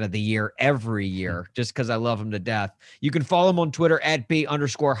Payton Man of the Year every year, just because I love him to death. You can follow him on Twitter at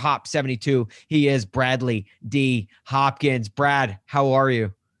 @B_Hop72. He is Bradley D. Hopkins. Brad, how are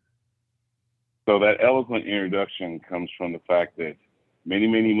you? So that eloquent introduction comes from the fact that many,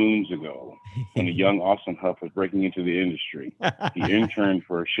 many moons ago, when a young Austin Huff was breaking into the industry, he interned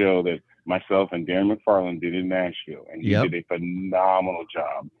for a show that myself and Darren McFarland did in Nashville, and he did a phenomenal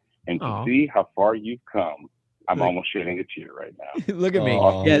job. And to see how far you've come, I'm almost shedding a tear right now. Look at me.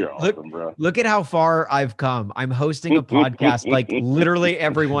 You're awesome, bro. Look at how far I've come. I'm hosting a podcast like literally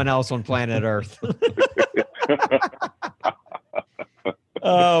everyone else on planet Earth.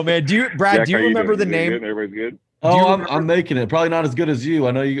 Oh man, Brad, Jack, do you remember the name? Good? Everybody's good. Oh, I'm making it. Probably not as good as you.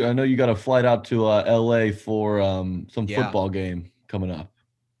 I know you got a flight out to LA for some football game coming up.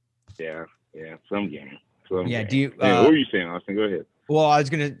 Yeah, some game. Do you? What were you saying, Austin? Go ahead. Well, I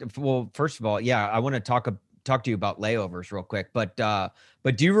was gonna. Well, first of all, I want to talk to you about layovers real quick. But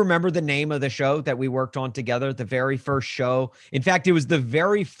do you remember the name of the show that we worked on together? The very first show. In fact, it was the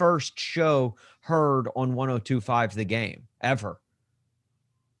very first show heard on 102.5 The Game ever.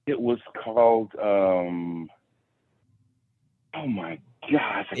 It was called. Oh my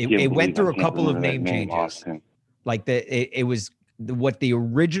gosh! It went through a couple of name changes. Austin. Like it was what the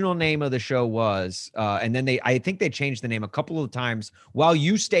original name of the show was, and then I think they changed the name a couple of times while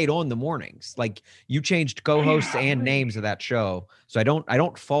you stayed on the mornings. Like you changed co-hosts and names of that show, so I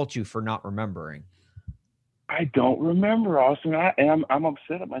don't fault you for not remembering. I don't remember, Austin. I'm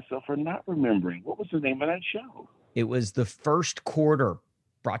upset at myself for not remembering. What was the name of that show? It was The First Quarter,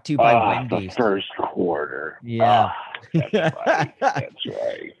 brought to you by Wendy's. The First Quarter. Yeah. That's right. That's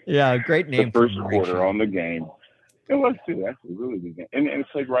right. Yeah, great name. The First Quarter on the game. It was too. That's a really good game, and it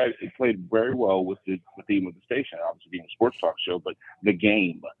played right. It played very well with the theme of the station, obviously being a sports talk show, but the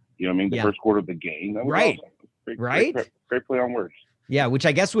game. You know what I mean? The first quarter of the game. That was right. Awesome. Great play on words. Yeah, which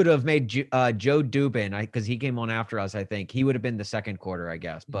I guess would have made Joe Dubin, because he came on after us. I think he would have been the second quarter, I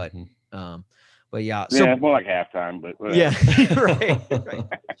guess. But, but yeah, so it's more like halftime. But whatever. Yeah, right.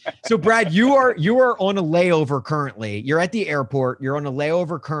 So Brad, you are on a layover currently. You're at the airport. You're on a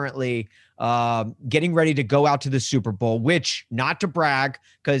layover currently, getting ready to go out to the Super Bowl. Which, not to brag,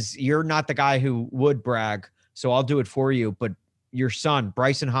 because you're not the guy who would brag, so I'll do it for you. But your son,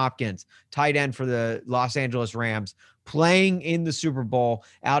 Bryson Hopkins, tight end for the Los Angeles Rams, playing in the Super Bowl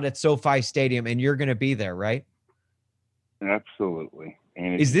out at SoFi Stadium, and you're going to be there, right? Absolutely.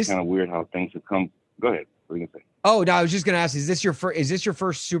 And it's kind of weird how things have come. Go ahead. What are you going to say? Oh, no, I was just going to ask, is this your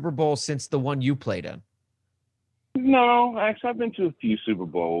first Super Bowl since the one you played in? No, actually, I've been to a few Super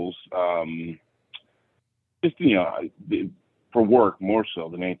Bowls. Just, for work more so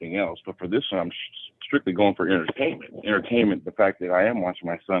than anything else. But for this one, I'm strictly going for entertainment. Entertainment, the fact that I am watching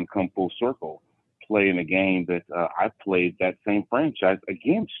my son come full circle, play in a game that I played that same franchise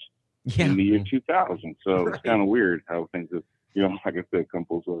against in the year 2000. So It's kind of weird how things have, like I said, come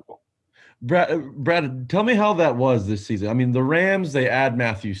full circle. Brad, tell me how that was this season. I mean, the Rams, they add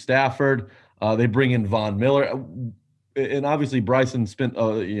Matthew Stafford. They bring in Von Miller. And obviously Bryson spent,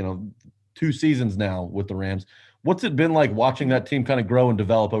 2 seasons now with the Rams. What's it been like watching that team kind of grow and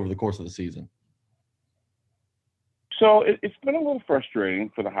develop over the course of the season? So it's been a little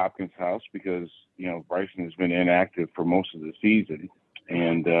frustrating for the Hopkins house because, Bryson has been inactive for most of the season,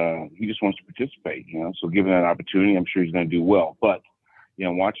 and he just wants to participate, So given that opportunity, I'm sure he's going to do well. But,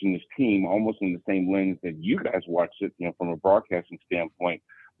 watching this team almost in the same lens that you guys watched it, from a broadcasting standpoint,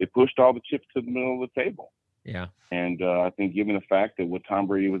 they pushed all the chips to the middle of the table. Yeah. And I think given the fact that what Tom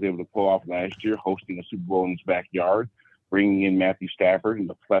Brady was able to pull off last year, hosting a Super Bowl in his backyard, bringing in Matthew Stafford and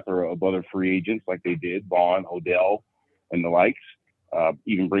the plethora of other free agents like they did, Vaughn, Odell, and the likes,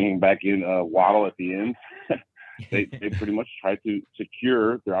 even bringing back in Waddle at the end, they pretty much tried to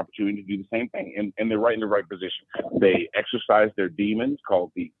secure their opportunity to do the same thing. And they're right in the right position. They exercised their demons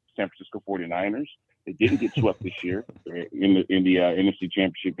called the San Francisco 49ers. They didn't get swept this year in the NFC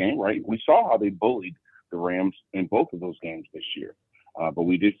Championship game, right? We saw how they bullied the Rams in both of those games this year. But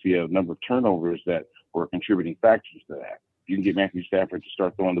we did see a number of turnovers that were contributing factors to that. If you can get Matthew Stafford to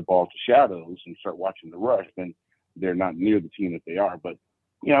start throwing the ball to shadows and start watching the rush, then they're not near the team that they are. But,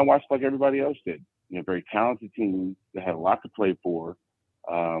 I watched like everybody else did. Very talented team that had a lot to play for.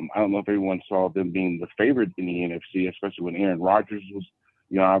 I don't know if everyone saw them being the favorite in the NFC, especially when Aaron Rodgers was,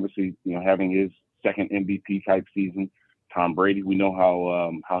 obviously, having his second MVP type season. Tom Brady, we know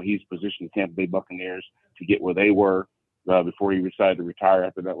how he's positioned the Tampa Bay Buccaneers to get where they were before he decided to retire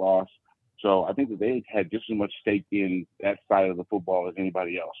after that loss. So I think that they had just as much stake in that side of the football as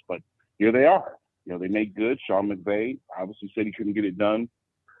anybody else. But here they are. They made good. Sean McVay obviously said he couldn't get it done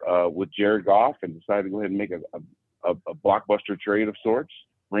with Jared Goff and decided to go ahead and make a blockbuster trade of sorts,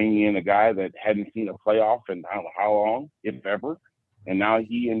 bringing in a guy that hadn't seen a playoff in I don't know how long, if ever. And now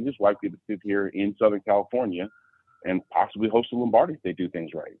he and his wife get to sit here in Southern California and possibly host a Lombardi if they do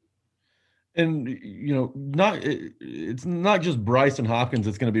things right. And, it's not just Bryson Hopkins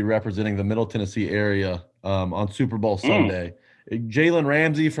that's going to be representing the Middle Tennessee area on Super Bowl Sunday. Jalen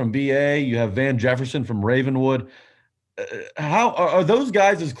Ramsey from BA, you have Van Jefferson from Ravenwood. How are those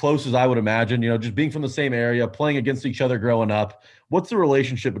guys as close as I would imagine, just being from the same area, playing against each other growing up? What's the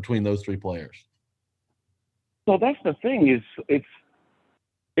relationship between those 3 players? So that's the thing is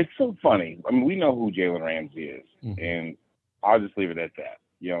it's so funny. I mean, we know who Jalen Ramsey is, and I'll just leave it at that.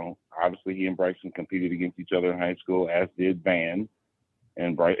 Obviously he and Bryson competed against each other in high school, as did Van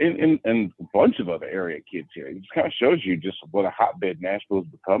and Bryson and a bunch of other area kids here. It just kind of shows you just what a hotbed Nashville is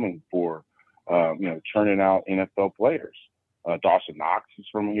becoming for, churning out NFL players. Dawson Knox is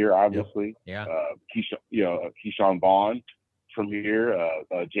from here, obviously. Yep. Yeah. Keyshawn Vaughn from here.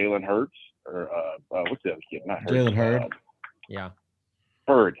 Jalen Hurts or what's the other kid? Not Hurts. Jalen Hurd. Yeah.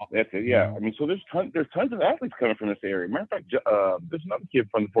 Hurd. That's it. Yeah. I mean, so there's tons of athletes coming from this area. Matter of fact, there's another kid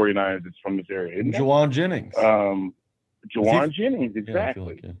from the 49ers that's from this area. Juwan Jennings. Juwan Jennings,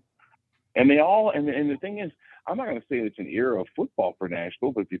 exactly. Yeah, And they all, and the thing is, I'm not going to say it's an era of football for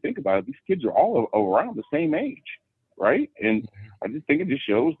Nashville, but if you think about it, these kids are all around the same age, right? And I just think it just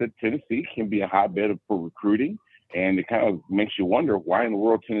shows that Tennessee can be a hotbed for recruiting, and it kind of makes you wonder why in the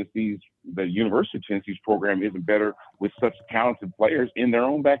world the University of Tennessee's program isn't better with such talented players in their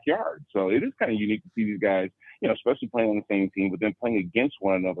own backyard. So it is kind of unique to see these guys, especially playing on the same team, but then playing against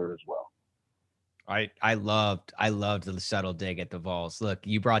one another as well. I loved the subtle dig at the Vols. Look,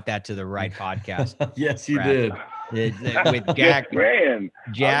 you brought that to the right podcast. Yes, you Brad. did. With Jack.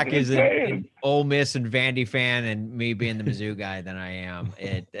 Jack is an Ole Miss and Vandy fan, and me being the Mizzou guy that I am,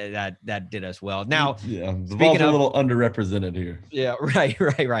 that did us well. Now, yeah, the Vols are a little underrepresented here. Yeah,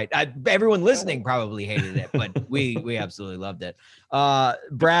 right. Everyone listening probably hated it, but we absolutely loved it.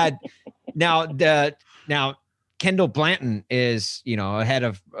 Brad, now Kendall Blanton is, ahead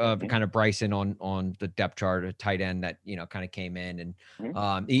of kind of Bryson on the depth chart, a tight end that, kind of came in,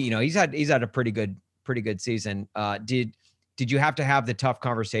 and he's had a pretty good season. Did you have to have the tough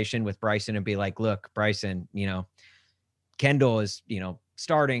conversation with Bryson and be like, look, Bryson, Kendall is,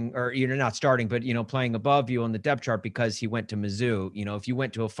 starting, or you're not starting, but, playing above you on the depth chart because he went to Mizzou. If you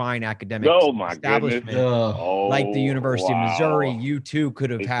went to a fine academic establishment like the University of Missouri, you too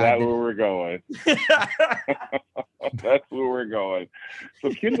could have had. That's where we're going. That's where we're going.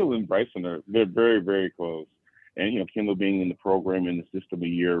 So Kendall and Bryson they're very, very close. And, Kendall being in the program in the system a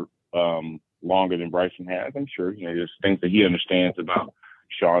year longer than Bryson has, I'm sure, there's things that he understands about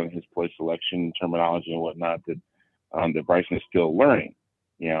Sean and his play selection, terminology and whatnot that Bryson is still learning.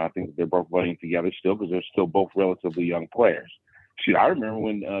 I think they're both running together still because they're still both relatively young players. Shoot, I remember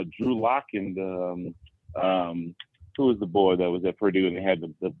when Drew Lock and who was the boy that was at Purdue and they had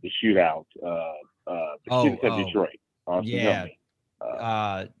the shootout? Kids at Detroit. Yeah.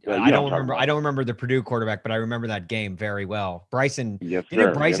 I don't remember the Purdue quarterback, but I remember that game very well. Bryson,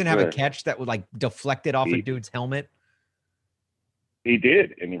 didn't Bryson have a catch that was like deflected off a dude's helmet? He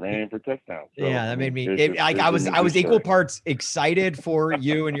did, and he ran in for touchdown. So, yeah, that made me. I was equal parts excited for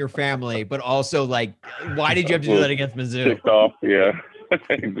you and your family, but also like, why did you have to do that against Mizzou? Ticked off, yeah,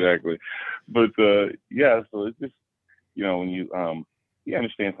 exactly. But so it's just when you he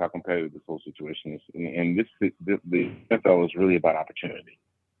understands how competitive this whole situation is, and the NFL is really about opportunity,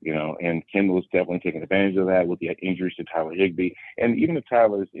 and Kendall is definitely taking advantage of that with the injuries to Tyler Higbee, and even if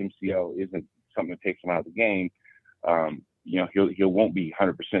Tyler's MCL isn't something that takes him out of the game. He won't be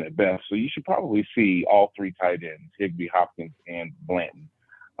 100% at best. So you should probably see all three tight ends, Higbee, Hopkins, and Blanton,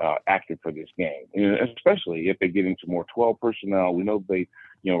 active for this game. And especially if they get into more 12 personnel. We know they,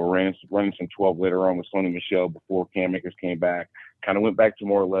 were running some 12 later on with Sony Michel before Cam Akers came back. Kind of went back to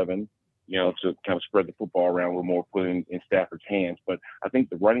more 11, to kind of spread the football around a little more, put in Stafford's hands. But I think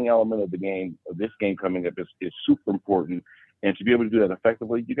the running element of this game coming up is super important. And to be able to do that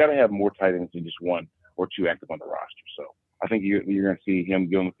effectively, you got to have more tight ends than just one or two active on the roster. So I think you're going to see him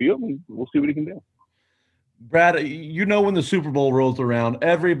go on the field, and we'll see what he can do. Brad, when the Super Bowl rolls around,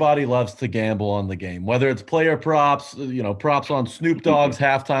 everybody loves to gamble on the game, whether it's player props, props on Snoop Dogg's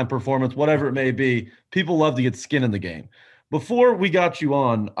halftime performance, whatever it may be. People love to get skin in the game. Before we got you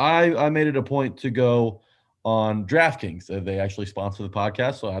on, I made it a point to go on DraftKings. They actually sponsor the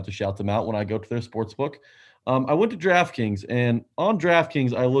podcast, so I have to shout them out when I go to their sports book. I went to DraftKings, and on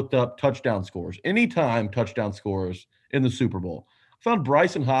DraftKings, I looked up touchdown scores, anytime touchdown scores in the Super Bowl. I found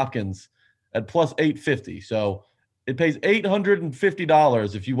Bryson Hopkins at plus 850. So it pays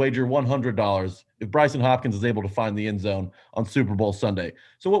 $850 if you wager $100 if Bryson Hopkins is able to find the end zone on Super Bowl Sunday.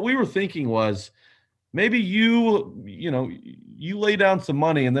 So what we were thinking was maybe you lay down some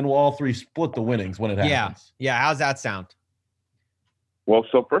money and then we'll all three split the winnings when it happens. Yeah. How's that sound? Well,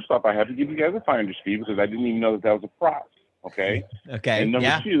 so first off, I have to give you guys a finder's fee because I didn't even know that was a prop. Okay. Okay. And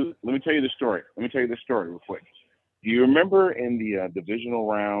number two, let me tell you the story. Real quick. Do you remember in the divisional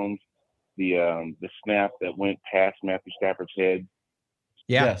round, the snap that went past Matthew Stafford's head?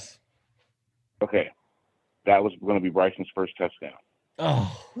 Yeah. Yes. Okay. That was going to be Bryson's first touchdown.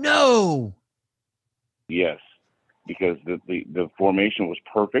 Oh, no. Yes. Because the formation was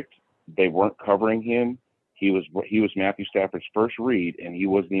perfect. They weren't covering him. He was Matthew Stafford's first read, and he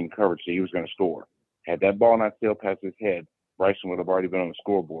wasn't even covered, so he was going to score. Had that ball not sailed past his head, Bryson would have already been on the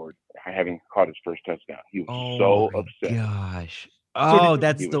scoreboard, having caught his first touchdown. He was so upset. Gosh. Oh,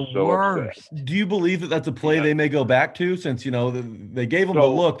 that's the worst. Upset. Do you believe that that's a play they may go back to since, they gave him the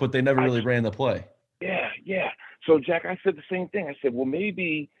look, but they never really ran the play? Yeah. So, Jack, I said the same thing. I said, well,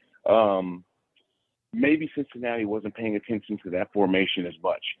 maybe Cincinnati wasn't paying attention to that formation as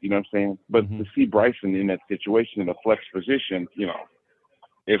much. You know what I'm saying? But to see Bryson in that situation in a flex position, it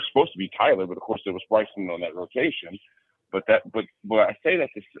was supposed to be Tyler, but of course there was Bryson on that rotation. But I said that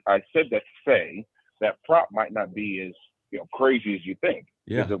to say that prop might not be as crazy as you think.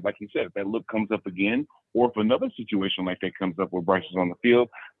 Yeah. Because like you said, if that look comes up again, or if another situation like that comes up where Bryce is on the field,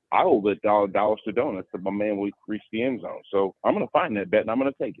 I will bet dollars to donuts that my man will reach the end zone. So I'm going to find that bet and I'm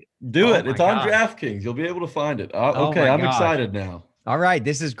going to take it. Do it. It's on DraftKings. You'll be able to find it. Okay, I'm excited now. All right,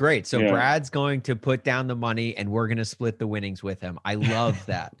 this is great. So Brad's going to put down the money, and we're going to split the winnings with him. I love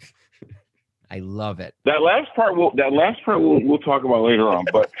that. I love it. That last part we'll talk about later on,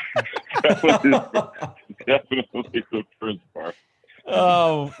 but that was definitely the first part.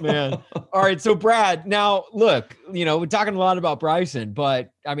 Oh man. All right. So Brad, now look, we're talking a lot about Bryson,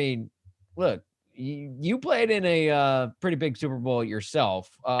 but I mean, look, you played in a pretty big Super Bowl yourself.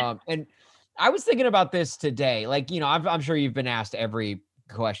 And I was thinking about this today. Like, I'm sure you've been asked every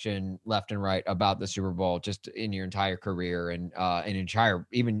question left and right about the Super Bowl just in your entire career and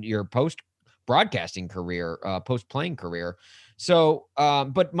even your post broadcasting career, post playing career. So,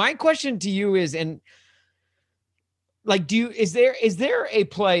 but my question to you is, is there a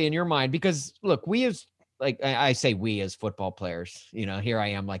play in your mind? Because look, I say we as football players, here I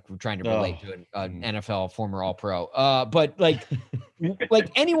am like trying to relate to an NFL former All-Pro. But like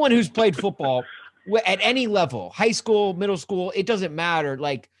anyone who's played football at any level, high school, middle school, it doesn't matter.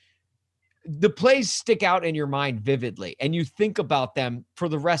 Like the plays stick out in your mind vividly and you think about them for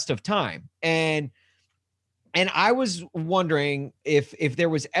the rest of time. And I was wondering if there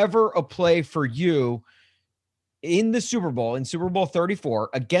was ever a play for you in the Super Bowl, in Super Bowl 34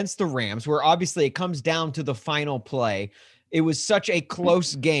 against the Rams, where obviously it comes down to the final play. It was such a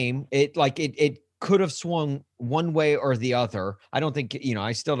close game. It could have swung one way or the other. I don't think,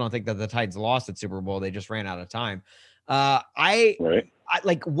 I still don't think that the Titans lost at Super Bowl. They just ran out of time. Was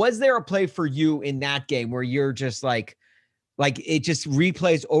there a play for you in that game where you're just like it just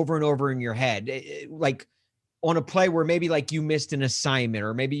replays over and over in your head? On a play where maybe like you missed an assignment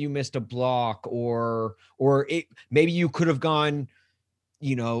or maybe you missed a block or maybe you could have gone,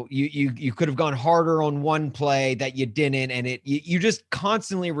 you could have gone harder on one play that you didn't, and you just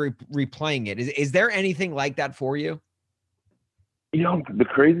constantly replaying it. Is there anything like that for you? The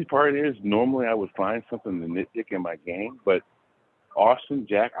crazy part is normally I would find something to nitpick in my game, but Austin,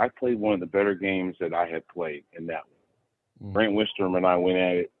 Jack, I played one of the better games that I had played in that one. Brent Wistrom and I went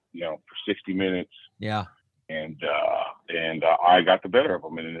at it, for 60 minutes. Yeah. And I got the better of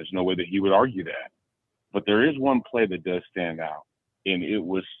him, and there's no way that he would argue that. But there is one play that does stand out, and it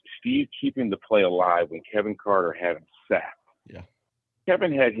was Steve keeping the play alive when Kevin Carter had him sacked. Yeah.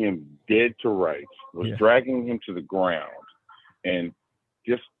 Kevin had him dead to rights, was dragging him to the ground, and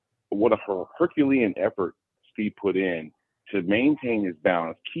just what a Herculean effort Steve put in to maintain his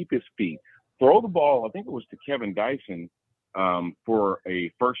balance, keep his feet, throw the ball. I think it was to Kevin Dyson for a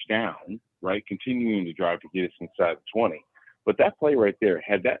first down. Right, continuing to drive to get us inside the 20. But that play right there,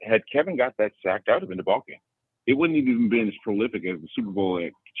 had Kevin got that sack, that would have been the ball game. It wouldn't have even been as prolific as the Super Bowl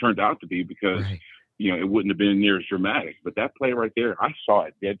it turned out to be because, it wouldn't have been near as dramatic. But that play right there, I saw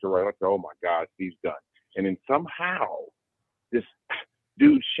it dead to right. I thought, oh my God, Steve's done. And then somehow this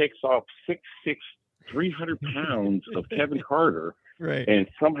dude shakes off 6'6", 300 pounds of Kevin Carter, and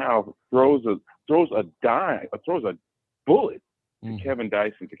somehow throws a bullet to Kevin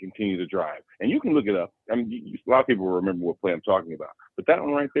Dyson to continue to drive. And you can look it up. I mean, a lot of people will remember what play I'm talking about. But that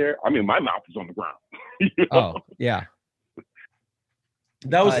one right there, I mean, my mouth is on the ground. Oh, yeah.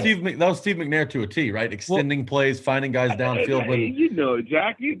 That was Steve McNair to a T, right? Extending plays, finding guys downfield.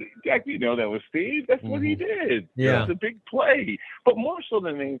 Jack, that was Steve. That's what he did. Yeah. It's a big play. But more so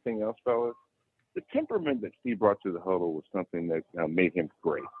than anything else, fellas, the temperament that Steve brought to the huddle was something that made him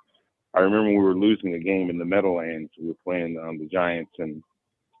great. I remember we were losing a game in the Meadowlands. We were playing the Giants, and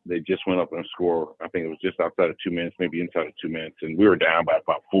they just went up and scored. I think it was just outside of 2 minutes, maybe inside of 2 minutes, and we were down by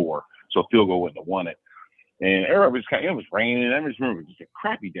about 4, so field goal wouldn't have won it. And everybody it was raining. I just remember it was just a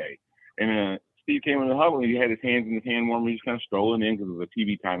crappy day. And Steve came in the huddle, and he had his hands in his hand warmer. He just kind of strolling in because it was a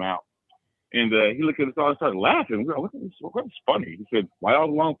TV timeout. And he looked at us all and started laughing. We were like, what's funny? He said, why all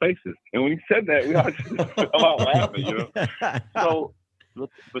the long faces? And when he said that, we all just fell out laughing, So,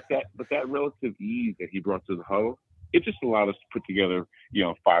 but that relative ease that he brought to the huddle, it just allowed us to put together,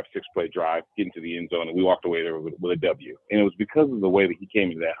 5-6 play drive, get into the end zone, and we walked away there with a W. And it was because of the way that he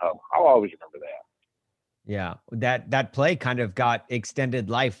came into that huddle. I'll always remember that. Yeah, that play kind of got extended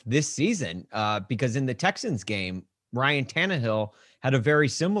life this season because in the Texans game, Ryan Tannehill had a very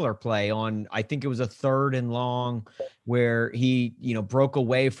similar play on, I think it was a 3rd and long where he, broke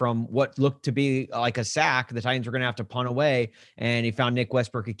away from what looked to be like a sack. The Titans were going to have to punt away, and he found Nick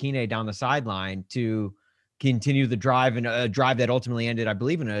Westbrook-Akine down the sideline to continue the drive, and a drive that ultimately ended, I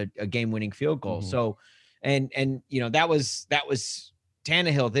believe, in a game-winning field goal. So And that was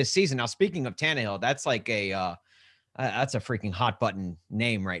Tannehill this season. Now, speaking of Tannehill, that's like that's a freaking hot button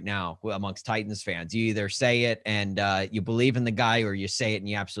name right now amongst Titans fans. You either say it and you believe in the guy, or you say it and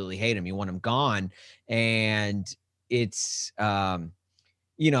you absolutely hate him. You want him gone. And it's, I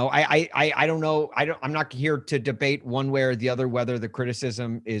don't know. I'm not here to debate one way or the other whether the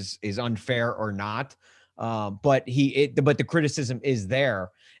criticism is unfair or not. But the criticism is there.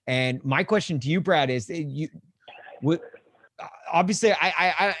 And my question to you, Brad, is obviously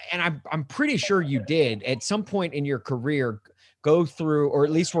I'm pretty sure you did at some point in your career go through, or at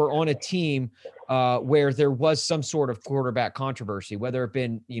least were on a team where there was some sort of quarterback controversy, whether it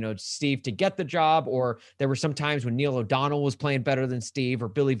been, Steve to get the job, or there were some times when Neil O'Donnell was playing better than Steve, or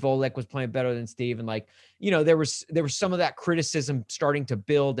Billy Volek was playing better than Steve. And there was some of that criticism starting to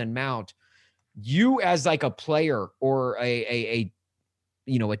build and mount. You as like a player or a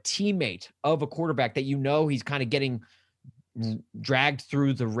teammate of a quarterback that he's kind of getting dragged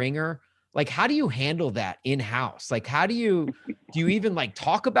through the ringer, like how do you handle that in-house? Like how do you even like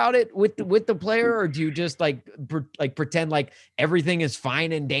talk about it with the player, or do you just like pretend like everything is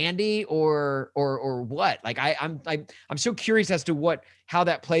fine and dandy, or what? Like I'm so curious as to how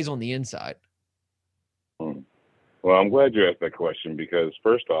that plays on the inside. Well, I'm glad you asked that question, because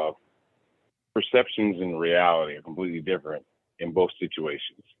first off, perceptions and reality are completely different in both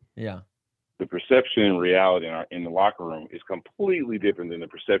situations. Yeah. The perception and reality in the locker room is completely different than the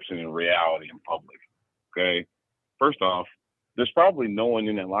perception and reality in public. Okay. First off, there's probably no one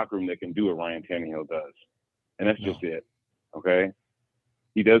in that locker room that can do what Ryan Tannehill does. And that's just it. Okay.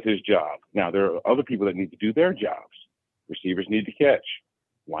 He does his job. Now, there are other people that need to do their jobs. Receivers need to catch.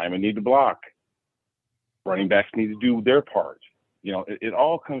 Linemen need to block. Running backs need to do their part. It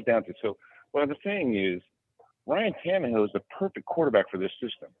all comes down to, so what I'm saying is Ryan Tannehill is the perfect quarterback for this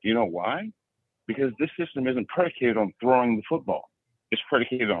system. Do you know why? Because this system isn't predicated on throwing the football. It's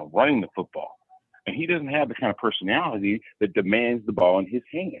predicated on running the football. And he doesn't have the kind of personality that demands the ball in his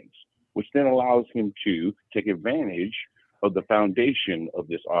hands, which then allows him to take advantage of the foundation of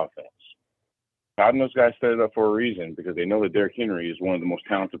this offense. God knows guys set it up for a reason, because they know that Derrick Henry is one of the most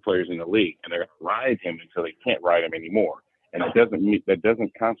talented players in the league, and they're going to ride him until they can't ride him anymore. And that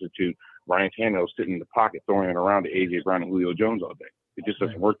doesn't constitute Ryan Tannehill sitting in the pocket throwing it around to A.J. Brown and Julio Jones all day. It just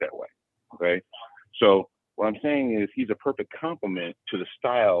doesn't work that way. Okay, so what I'm saying is he's a perfect complement to the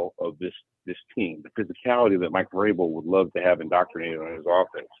style of this team, the physicality that Mike Vrabel would love to have indoctrinated on his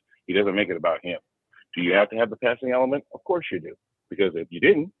offense. He doesn't make it about him. Do you have to have the passing element? Of course you do, because if you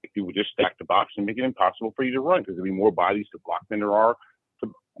didn't, if you would just stack the box and make it impossible for you to run, because there'd be more bodies to block than there are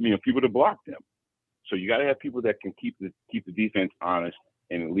people to block them. So you got to have people that can keep the defense honest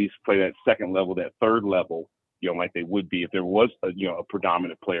and at least play that second level, that third level, like they would be if there was a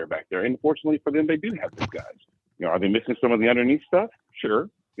predominant player back there. And fortunately for them, they do have those guys. Are they missing some of the underneath stuff? Sure.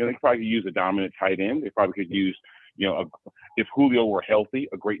 They could probably use a dominant tight end. They probably could use, if Julio were healthy,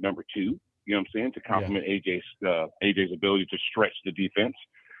 a great number two, to complement AJ's ability to stretch the defense.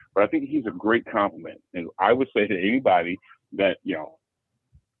 But I think he's a great compliment. And I would say to anybody that,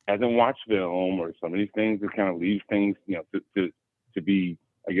 hasn't watched film or some of these things that kind of leave things, to be,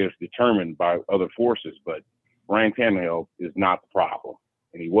 I guess, determined by other forces. But Ryan Tannehill is not the problem,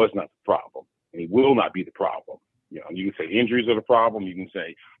 and he was not the problem, and he will not be the problem. You can say injuries are the problem. You can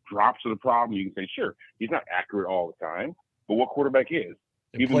say drops are the problem. You can say, sure, he's not accurate all the time, but what quarterback is?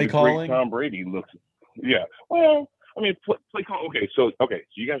 And even play the calling? great Tom Brady looks. Yeah. Well, I mean, play call. Okay, so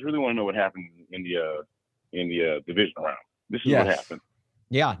you guys really want to know what happened in the division round? This is what happened.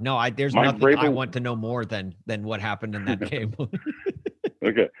 Yeah, no, there's Mike nothing Vrabel, I want to know more than what happened in that game.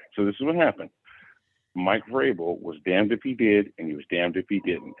 Okay, so this is what happened. Mike Vrabel was damned if he did, and he was damned if he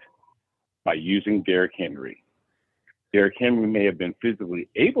didn't, by using Derrick Henry. Derrick Henry may have been physically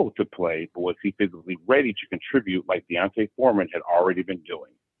able to play, but was he physically ready to contribute like D'Onta Foreman had already been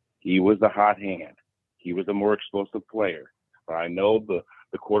doing? He was the hot hand. He was the more explosive player. But I know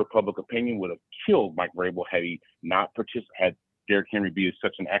the court of public opinion would have killed Mike Vrabel had he not had Derrick Henry be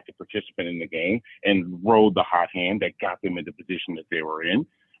such an active participant in the game and rode the hot hand that got them in the position that they were in.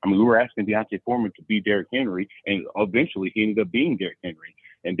 I mean, we were asking D'Onta Foreman to be Derrick Henry, and eventually he ended up being Derrick Henry.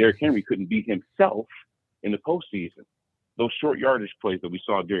 And Derrick Henry couldn't be himself in the postseason. Those short yardage plays that we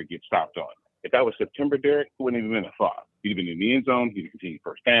saw Derrick get stopped on. If that was September Derrick, it wouldn't even been a thought. He'd have been in the end zone. He'd have continued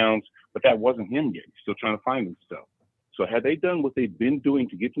first downs, but that wasn't him yet. He's still trying to find himself. So had they done what they've been doing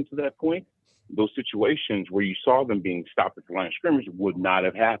to get them to that point, those situations where you saw them being stopped at the line of scrimmage would not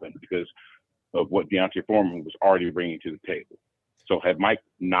have happened because of what D'Onta Foreman was already bringing to the table. So had Mike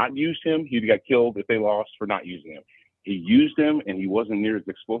not used him, he'd got killed if they lost for not using him. He used him, and he wasn't near as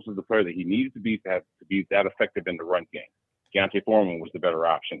explosive the player that he needed to be that effective in the run game. Deontay Foreman was the better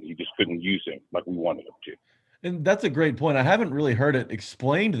option. He just couldn't use him like we wanted him to. And that's a great point. I haven't really heard it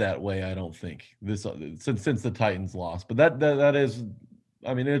explained that way, I don't think, since the Titans lost. But that is,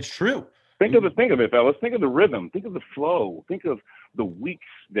 I mean, it's true. Think of it, fellas. Think of the rhythm. Think of the flow. Think of the weeks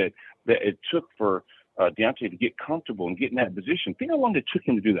that it took for Deontay to get comfortable and get in that position. Think how long it took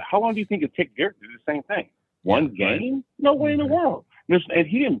him to do that. How long do you think it took Derek to do the same thing? One game? Right. No way in the world. And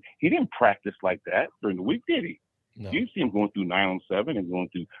he didn't practice like that during the week, did he? No. You see him going through 9-on-7 and going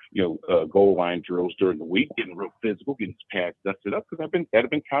through goal line drills during the week, getting real physical, getting his pads dusted up because that had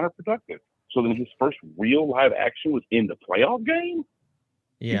been counterproductive. So then his first real live action was in the playoff game.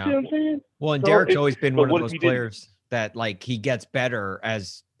 Yeah. You see what I'm saying? Well, and Derek's always been one of those players that like he gets better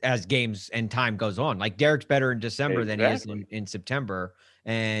as games and time goes on. Like Derek's better in December than he is in September.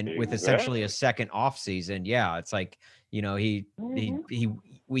 And with essentially a second off season, it's like, you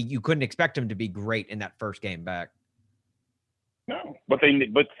couldn't expect him to be great in that first game back. No, but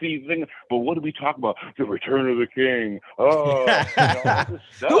what do we talk about? The return of the king. Oh,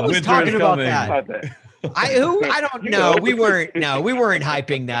 who was talking about that? I don't know. We weren't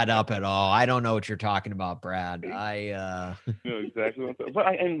hyping that up at all. I don't know what you're talking about, Brad. No, exactly.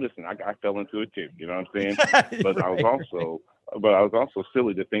 And listen, I fell into it too. You know what I'm saying? But I was also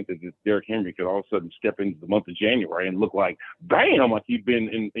silly to think that this Derrick Henry could all of a sudden step into the month of January and look like, bam, like he'd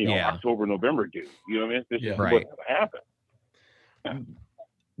been in October, November, dude. You know what I mean? This is what happened.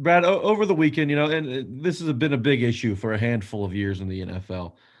 Brad, over the weekend, and this has been a big issue for a handful of years in the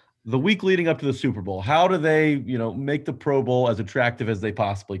NFL. The week leading up to the Super Bowl, how do they, make the Pro Bowl as attractive as they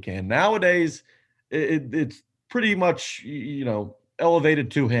possibly can? Nowadays, it's pretty much, elevated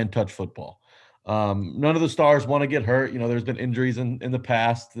two-hand touch football. None of the stars want to get hurt. There's been injuries in the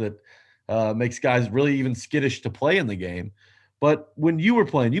past that makes guys really even skittish to play in the game. But when you were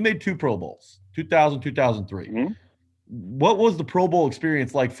playing, you made 2 Pro Bowls, 2000, 2003. Mm-hmm. What was the Pro Bowl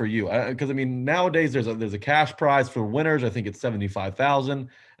experience like for you? Because nowadays there's a cash prize for winners. I think it's $75,000, and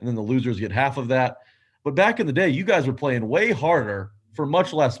then the losers get half of that. But back in the day, you guys were playing way harder for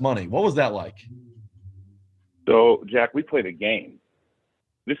much less money. What was that like? So, Jack, we played a game.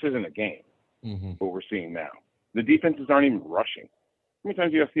 This isn't a game. Mm-hmm. What we're seeing now, the defenses aren't even rushing. How many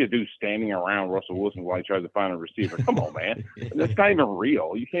times do you see a dude standing around Russell Wilson while he tries to find a receiver? Come on, man, that's not even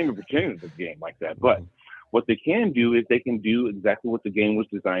real. You can't even pretend it's a game like that, but. What they can do is they can do exactly what the game was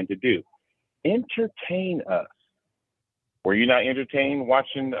designed to do. Entertain us. Were you not entertained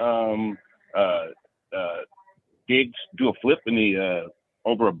watching Diggs do a flip in the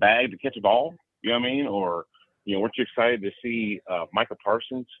over a bag to catch a ball? You know what I mean? Or, weren't you excited to see Micah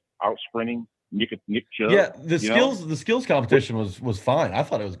Parsons out sprinting Nick Chubb? Yeah, the skills competition was fine. I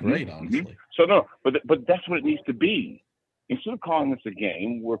thought it was great, honestly. Mm-hmm. So no, but that's what it needs to be. Instead of calling this a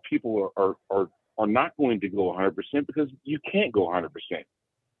game where people are not going to go 100% because you can't go 100%.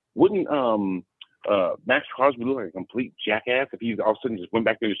 Wouldn't Max Crosby look like a complete jackass if he all of a sudden just went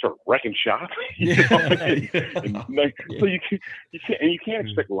back there and started wrecking shots? So you can't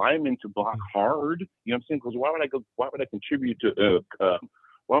expect linemen to block hard. You know what I'm saying? Because why would I contribute to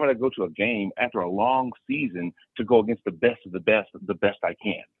why would I go to a game after a long season to go against the best of the best I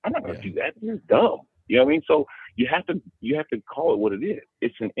can? I'm not going to do that. It's dumb. You know what I mean? So you have to call it what it is.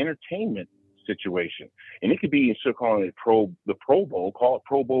 It's an entertainment situation, and it could be, instead of calling it the Pro Bowl, call it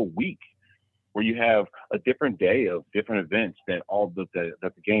Pro Bowl week, where you have a different day of different events that that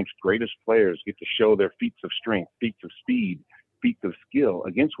the game's greatest players get to show their feats of strength, feats of speed, feats of skill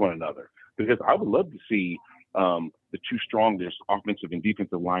against one another. Because I would love to see the 2 strongest offensive and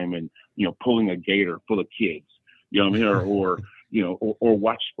defensive linemen, pulling a gator full of kids, you know what I mean, or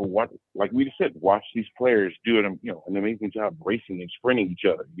watch, like we just said, watch these players do an amazing job racing and sprinting each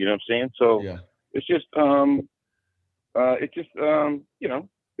other. You know what I'm saying? So it's just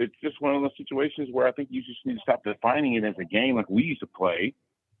it's just one of those situations where I think you just need to stop defining it as a game like we used to play.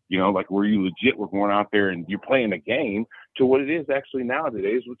 Like where you legit were going out there and you're playing a game, to what it is actually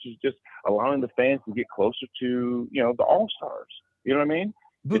nowadays, which is just allowing the fans to get closer to the all-stars. You know what I mean?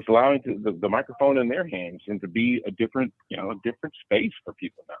 It's allowing the microphone in their hands and to be a different space for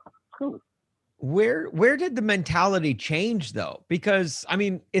people now. It's cool. Where did the mentality change though? Because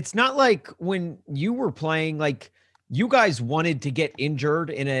it's not like when you were playing, like you guys wanted to get injured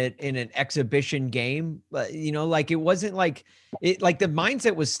in an exhibition game, like it wasn't like it, like the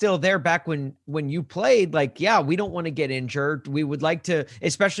mindset was still there back when you played, like, yeah, we don't want to get injured. We would like to,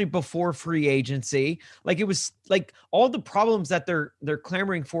 especially before free agency. Like it was like all the problems that they're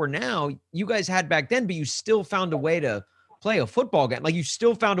clamoring for now, you guys had back then, but you still found a way to play a football game. Like you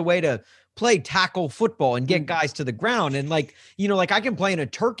still found a way to play tackle football and get guys to the ground. And like, like I can play in a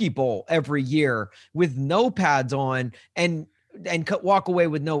turkey bowl every year with no pads on and walk away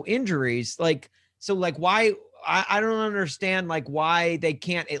with no injuries. Like, so like why I don't understand like why they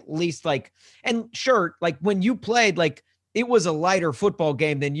can't at least like, and sure, like when you played, like it was a lighter football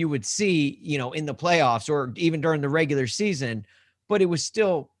game than you would see, in the playoffs or even during the regular season, but it was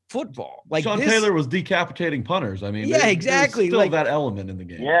still football. Like Sean Taylor was decapitating punters. I mean, yeah, exactly. Still like that element in the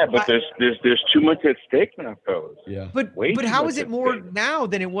game. Yeah, but there's too much at stake now, fellas. Yeah. But how is it more now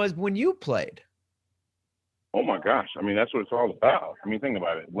than it was when you played? Oh my gosh. I mean, that's what it's all about. I mean, think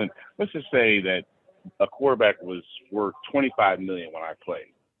about it. Let's just say that a quarterback was worth $25 million when I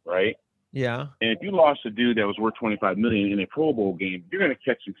played, right? Yeah. And if you lost a dude that was worth $25 million in a Pro Bowl game, you're going to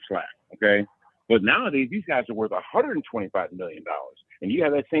catch some slack, okay? But nowadays, these guys are worth $125 million. And you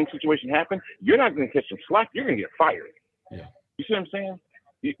have that same situation happen, you're not going to catch some slack. You're going to get fired. Yeah. You see what I'm saying?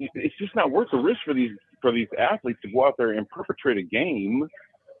 It's just not worth the risk for these athletes to go out there and perpetrate a game,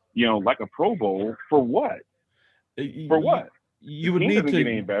 like a Pro Bowl for what? For what? You would need to get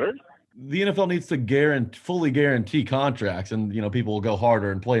any better. The NFL needs to fully guarantee contracts, and people will go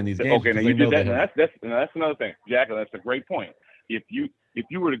harder and play in these games. Okay, now you did that. And that's another thing, Jack. That's a great point. If you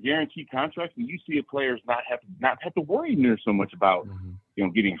were to guarantee contracts, and you see a players not have to worry near so much about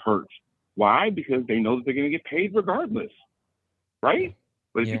getting hurt. Why? Because they know that they're going to get paid regardless, right?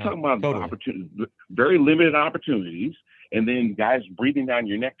 But if you're talking about very limited opportunities, and then guys breathing down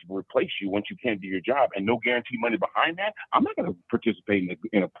your neck to replace you once you can't do your job, and no guarantee money behind that, I'm not going to participate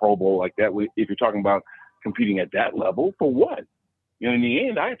in a Pro Bowl like that. If you're talking about competing at that level, for what? In the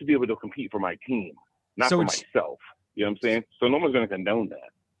end, I have to be able to compete for my team, not for myself. You know what I'm saying? So no one's going to condone that.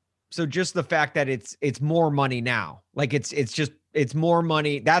 So just the fact that it's more money now, like it's more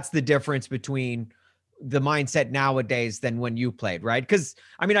money. That's the difference between the mindset nowadays than when you played, right? Because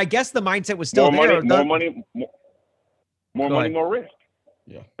I mean, I guess the mindset was still more there. Money, more risk.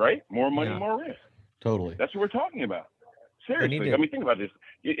 Yeah. Right? More money, more risk. Totally. That's what we're talking about. Seriously. I mean, think about this.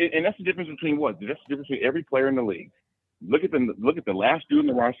 And that's the difference between what? That's the difference between every player in the league. Look at the last dude in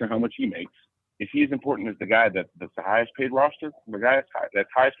the roster, how much he makes. Is he as important as the guy that's the highest paid roster? The guy that's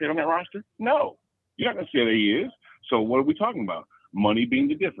highest paid on that roster? No. You're not going to say that he is. So what are we talking about? Money being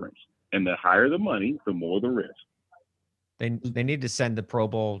the difference. And the higher the money, the more the risk. They need to send the Pro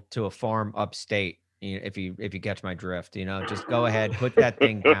Bowl to a farm upstate. If you catch my drift, just go ahead, put that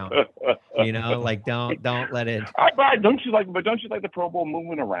thing down. Like don't let it. Don't you like the Pro Bowl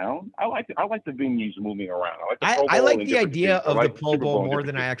moving around? I like the venues moving around. I like the idea of the Pro Bowl more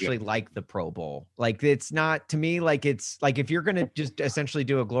than I actually like the Pro Bowl. Like it's not to me like it's like if you're gonna just essentially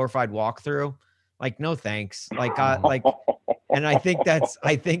do a glorified walkthrough, like no thanks. And I think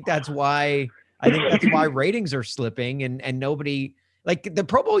that's why ratings are slipping and nobody like the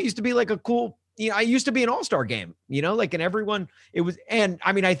Pro Bowl used to be like a cool. I used to be an all-star game, and everyone it was. And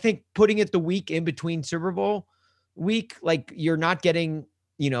I mean, I think putting it the week in between Super Bowl week, like you're not getting,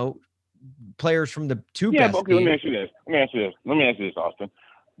 players from the two best. Okay. Let me ask you this, Austin.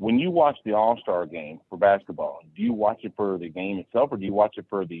 When you watch the all-star game for basketball, do you watch it for the game itself or do you watch it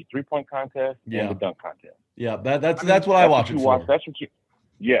for the 3-point contest and the dunk contest? Yeah, that's what I watch it for.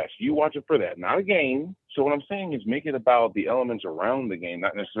 Yes, you watch it for that, not a game. So what I'm saying is make it about the elements around the game,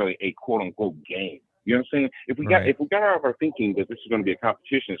 not necessarily a quote unquote game. You know what I'm saying? If we got out of our thinking that this is going to be a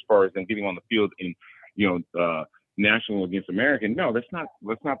competition as far as them getting on the field in, national against American, no, that's not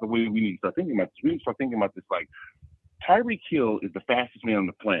the way we need to start thinking about this. We need to start thinking about this like Tyreek Hill is the fastest man on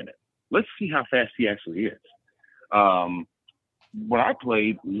the planet. Let's see how fast he actually is. When I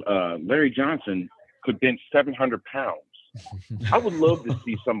played, Larry Johnson could bench 700 pounds. I would love to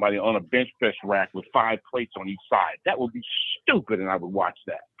see somebody on a bench press rack with 5 plates on each side. That would be stupid, and I would watch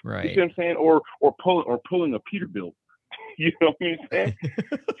that. Right. You see what I'm saying? Or pulling a Peterbilt. You know what I'm saying?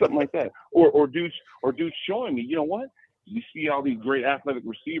 Something like that. Or dudes showing me, you know what? You see all these great athletic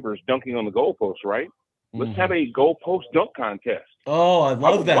receivers dunking on the goalpost, right? Let's have a goalpost dunk contest. Oh, I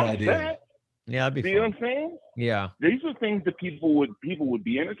love that idea. That. Yeah, that'd be fun. You know what I'm saying? Yeah. These are things that people would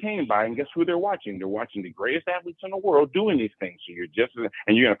be entertained by, and guess who they're watching? They're watching the greatest athletes in the world doing these things. So you're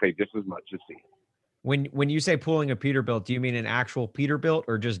gonna pay just as much to see it. When you say pulling a Peterbilt, do you mean an actual Peterbilt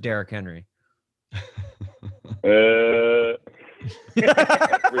or just Derrick Henry? Pretty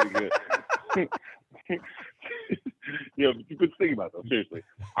good. Good thing about those. Seriously,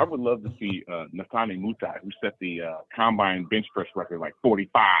 I would love to see Nathani Mutai, who set the combine bench press record like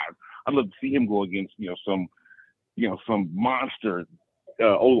 45. I'd love to see him go against some monster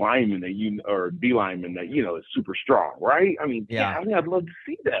O lineman or D lineman that is super strong, right? I mean, I'd love to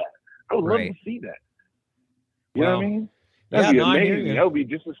see that. I would love to see that. You know what I mean? That'd be amazing. That would be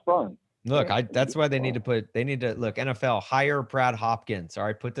just as fun. Look, that's why they need to look, NFL, hire Brad Hopkins. All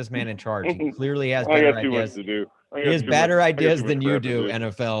right, put this man in charge. He clearly has better ideas. He has better ideas than you do,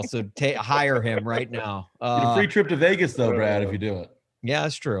 NFL. So hire him right now. Get a free trip to Vegas, though, Brad, if you do it. Yeah,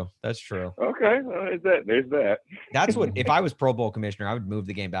 that's true. That's true. Okay, there's that. That's what, if I was Pro Bowl commissioner, I would move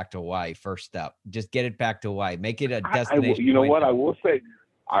the game back to Hawaii first step. Just get it back to Hawaii. Make it a destination. You know what? I will say,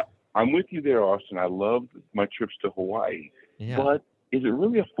 I'm with you there, Austin. I love my trips to Hawaii. Yeah. But is it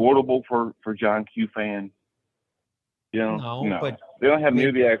really affordable for John Q fans? No, but they don't have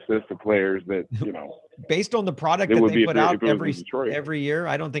near the access to players that, based on the product that they put out every year,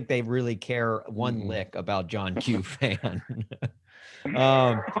 I don't think they really care one lick about John Q fan.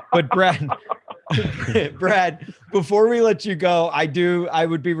 But Brad, before we let you go, I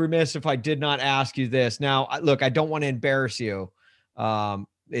would be remiss if I did not ask you this. Now, look, I don't want to embarrass you, at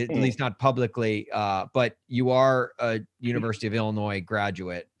least not publicly, but you are a University of Illinois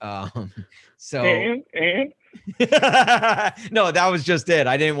graduate. So and no, that was just it.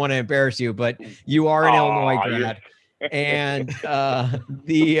 I didn't want to embarrass you, but you are an Illinois grad. And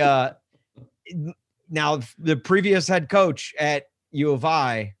now the previous head coach at U of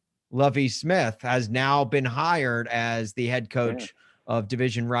I, Lovie Smith, has now been hired as the head coach of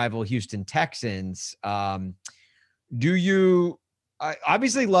division rival Houston Texans. Obviously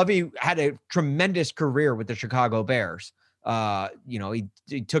Lovie had a tremendous career with the Chicago Bears.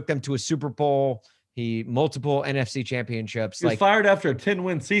 He took them to a Super Bowl, multiple NFC championships. He was fired after a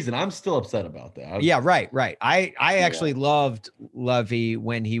 10-win season. I'm still upset about that. Yeah, right. I actually loved Lovie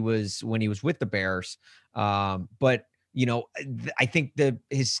when he was with the Bears. But I think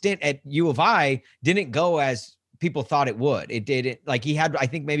his stint at U of I didn't go as people thought it would. It did it like he had, I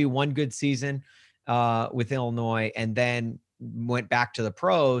think, maybe one good season with Illinois, and then went back to the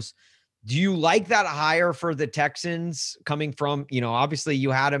pros. Do you like that hire for the Texans coming from, obviously you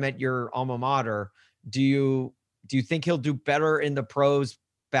had him at your alma mater. Do you think he'll do better in the pros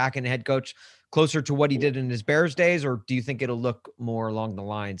back in head coach, closer to what he did in his Bears days? Or do you think it'll look more along the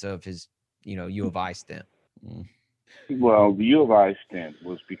lines of his, U of I stint? Well, the U of I stint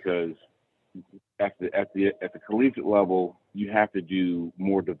was because at the collegiate level, you have to do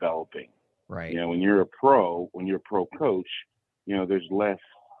more developing. Right. When you're a pro coach, there's less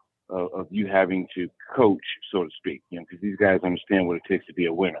of you having to coach, so to speak, because these guys understand what it takes to be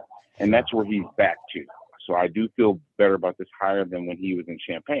a winner. And that's where he's back to. So I do feel better about this hire than when he was in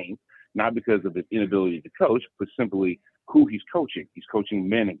Champaign, not because of his inability to coach, but simply who he's coaching. He's coaching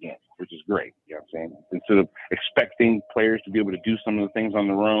men again, which is great. You know what I'm saying? Instead of expecting players to be able to do some of the things on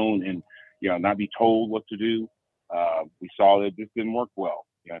their own and, not be told what to do, we saw that this didn't work well,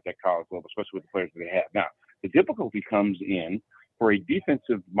 at that college level, especially with the players that they have. Now, the difficulty comes in for a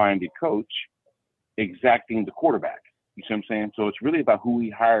defensive-minded coach exacting the quarterback. You see what I'm saying? So it's really about who he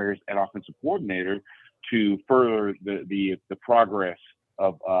hires at offensive coordinator to further the progress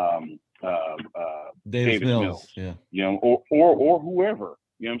of Davis Mills. Yeah. Or whoever.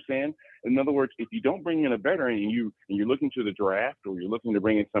 You know what I'm saying? In other words, if you don't bring in a veteran and you're looking to the draft, or you're looking to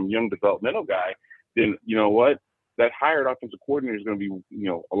bring in some young developmental guy, then you know what? That hired offensive coordinator is going to be,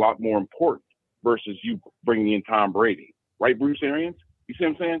 a lot more important versus you bringing in Tom Brady, right? Bruce Arians, you see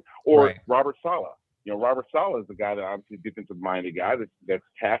what I'm saying? Or right. Robert Saleh. Robert Saleh is the guy that obviously defensive-minded guy that's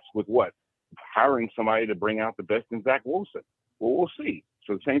tasked with what? Hiring somebody to bring out the best in Zach Wilson. Well, we'll see.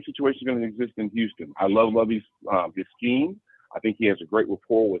 So the same situation is going to exist in Houston. I love Lovie's his scheme. I think he has a great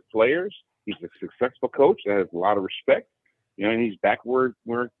rapport with players. He's a successful coach that has a lot of respect. And he's back where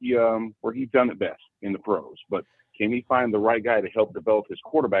he's done it best in the pros. But can he find the right guy to help develop his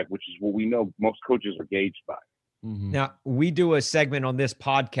quarterback, which is what we know most coaches are gauged by. Mm-hmm. Now, we do a segment on this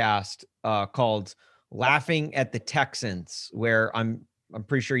podcast called Laughing at the Texans, where I'm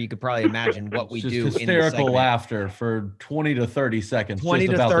pretty sure you could probably imagine what we do. Hysterical laughter for 20 to 30 seconds. 20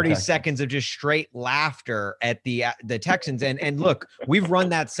 to 30 seconds of just straight laughter at the Texans. And look, we've run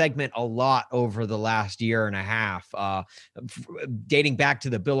that segment a lot over the last year and a half, dating back to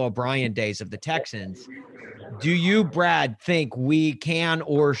the Bill O'Brien days of the Texans. Do you, Brad, think we can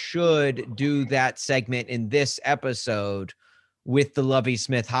or should do that segment in this episode with the Lovie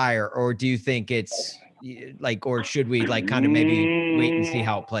Smith hire? Or do you think it's or should we kind of maybe wait and see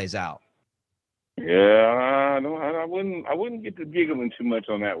how it plays out? Yeah, I wouldn't get to giggling too much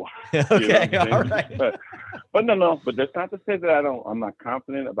on that one. Okay, all right. But no, but that's not to say that I'm not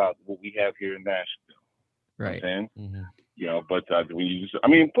confident about what we have here in Nashville. Right. You know what I'm saying? Mm-hmm. But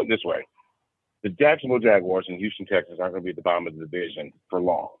when put it this way, the Jacksonville Jaguars and Houston Texans aren't going to be at the bottom of the division for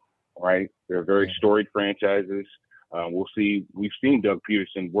long, right? They're very storied franchises. We'll see. We've seen Doug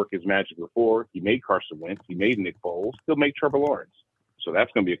Peterson work his magic before. He made Carson Wentz. He made Nick Foles. He'll make Trevor Lawrence. So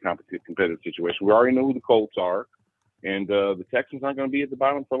that's going to be a competitive situation. We already know who the Colts are, and the Texans aren't going to be at the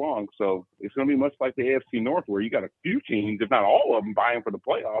bottom for long. So it's going to be much like the AFC North, where you got a few teams, if not all of them, vying for the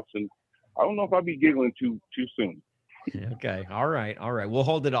playoffs. And I don't know if I'll be giggling too soon. Okay. All right. We'll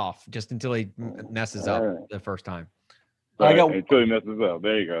hold it off just until he messes up the first time. Until he messes up.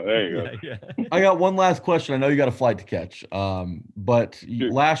 There you go. Yeah. I got one last question. I know you got a flight to catch. But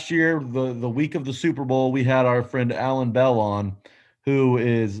last year, the week of the Super Bowl, we had our friend Alan Bell on, who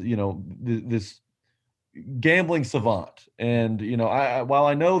is, this gambling savant. And, while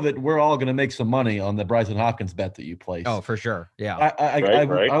I know that we're all going to make some money on the Bryson Hopkins bet that you placed. Oh, for sure. Yeah.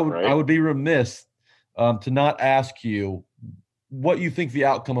 I would be remiss to not ask you what you think the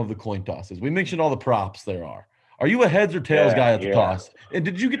outcome of the coin toss is. We mentioned all the props there are. Are you a heads or tails guy at the toss? And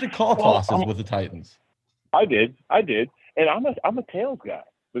did you get to call tosses with the Titans? I did. And I'm a tails guy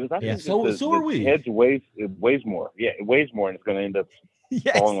because I think so are we. Heads weighs more. Yeah, it weighs more, and it's going to end up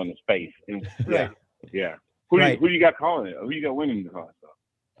falling on his face. And, yeah. Who do you got calling it? Who you got winning the toss?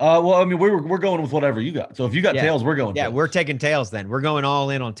 Well, I mean, we're going with whatever you got. So if you got tails, we're going. Yeah, tails. we're taking tails then. We're going all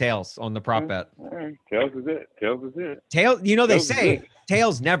in on tails on the prop bet. All right. Tails is it. They say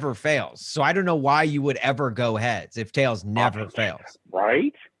tails never fails. So I don't know why you would ever go heads if tails never fails.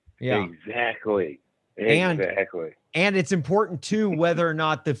 Right? Yeah. Exactly. And it's important too whether or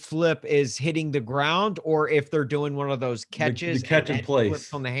not the flip is hitting the ground or if they're doing one of those catches, the catch and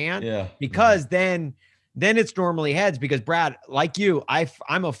place on the hand. Yeah. Because then it's normally heads, because Brad, like you,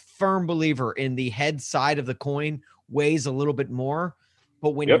 I'm a firm believer in the head side of the coin weighs a little bit more,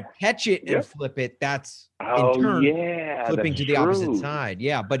 but when you catch it and flip it, that's in turn flipping to the opposite side.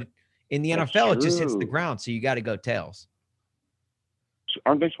 Yeah. But in the NFL, it just hits the ground. So you got to go tails. So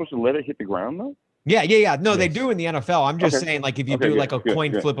aren't they supposed to let it hit the ground though? Yeah. No, they do in the NFL. I'm just saying, like, if you do like a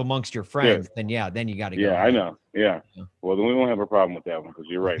coin flip amongst your friends, then you got to go. Yeah, I know. Yeah. Well, then we won't have a problem with that one because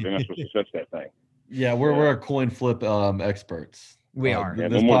you're right. They're not supposed to touch that thing. Yeah, we're coin flip experts. We are. Yeah,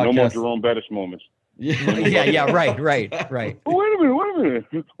 no more Jerome Bettis moments. Yeah. Right. Wait a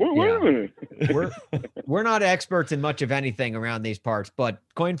minute. We're not experts in much of anything around these parts, but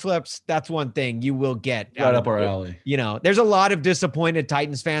coin flips, that's one thing you will get right up our alley. There's a lot of disappointed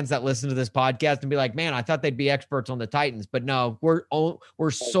Titans fans that listen to this podcast and be like, man, I thought they'd be experts on the Titans, but no,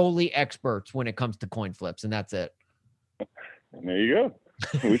 we're solely experts when it comes to coin flips, and that's it. And there you go.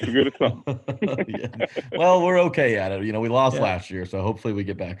 We should good at something. Well, we're okay at it. We lost last year, so hopefully we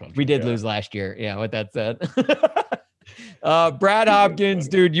get back on track. We did lose last year. Yeah, with that said. Brad Hopkins,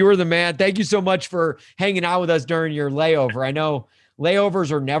 dude, you were the man. Thank you so much for hanging out with us during your layover. I know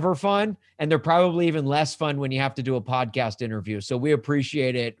layovers are never fun, and they're probably even less fun when you have to do a podcast interview. So we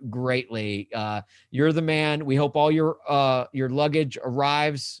appreciate it greatly. You're the man. We hope all your luggage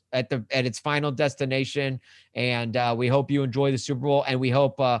arrives at its final destination, and we hope you enjoy the Super Bowl. And we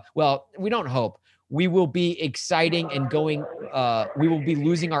hope, we don't hope. We will be exciting and going. We will be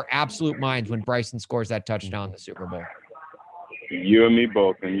losing our absolute minds when Bryson scores that touchdown in the Super Bowl. You and me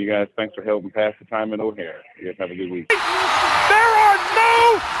both. And you guys, thanks for helping pass the time in O'Hare. You guys have a good week. There are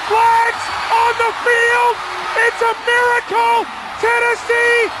no flags on the field. It's a miracle.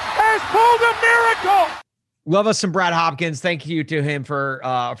 Tennessee has pulled a miracle. Love us some Brad Hopkins. Thank you to him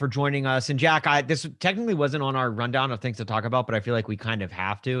for joining us. And Jack, this technically wasn't on our rundown of things to talk about, but I feel like we kind of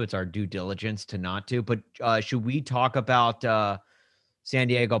have to. It's our due diligence to not to. But should we talk about San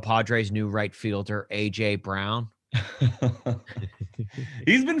Diego Padres' new right fielder, AJ Brown?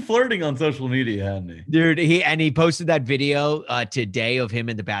 He's been flirting on social media, hasn't he? Dude, he posted that video today of him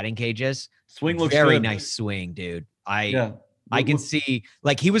in the batting cages. Swing looks very good. Nice swing, dude. I can see,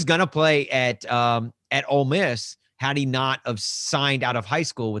 like, he was gonna play at Ole Miss had he not have signed out of high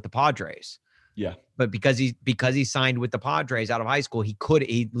school with the Padres. Yeah. But because he signed with the Padres out of high school, he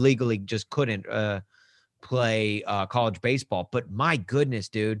legally just couldn't play college baseball. But my goodness,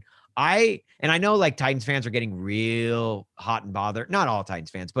 dude. I know, like, Titans fans are getting real hot and bothered. Not all Titans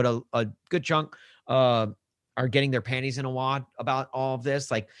fans, but a good chunk are getting their panties in a wad about all of this.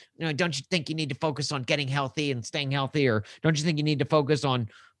 Like, don't you think you need to focus on getting healthy and staying healthy? Or don't you think you need to focus on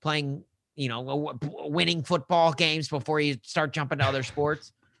playing, winning football games before you start jumping to other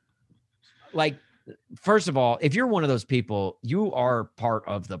sports? Like, first of all, if you're one of those people, you are part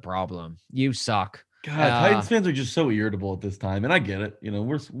of the problem. You suck. God, Titans fans are just so irritable at this time, and I get it.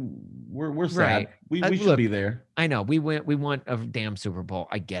 We're sad. Right. We should be there. I know we want a damn Super Bowl.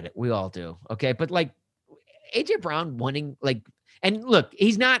 I get it. We all do. Okay, but like AJ Brown winning, like, and look,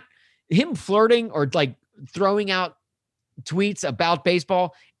 he's not him flirting or like throwing out tweets about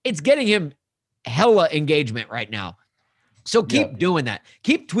baseball. It's getting him hella engagement right now. So keep doing that.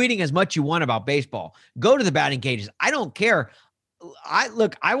 Keep tweeting as much you want about baseball. Go to the batting cages. I don't care. I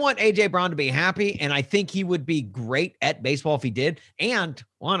want AJ Brown to be happy, and I think he would be great at baseball if he did. And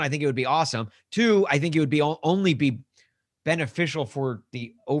one, I think it would be awesome. Two, I think it would be only be beneficial for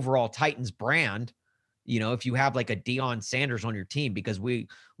the overall Titans brand. If you have like a Deion Sanders on your team, because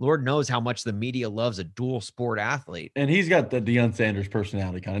Lord knows how much the media loves a dual sport athlete. And he's got the Deion Sanders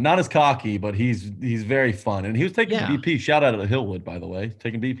personality, kind of not as cocky, but he's very fun. And he was taking BP. Shout out at Hillwood, by the way,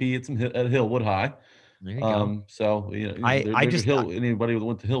 taking BP at Hillwood High. There you go. So anybody that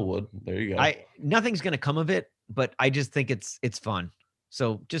went to Hillwood, there you go. Nothing's going to come of it, but I just think it's fun.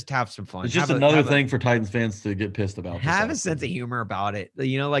 So just have some fun. It's just another thing for Titans fans to get pissed about. Have a sense of humor about it.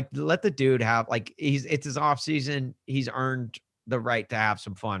 Like let the dude have, like, it's his off season. He's earned the right to have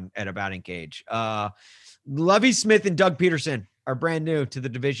some fun at a batting cage. Lovie Smith and Doug Peterson are brand new to the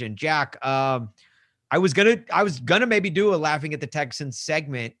division. Jack, I was gonna maybe do a laughing at the Texans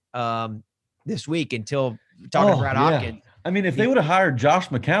segment this week until talking to Brad Hopkins. I mean, if they would have hired Josh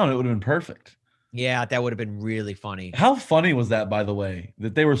McCown, it would have been perfect. Yeah, that would have been really funny. How funny was that, by the way,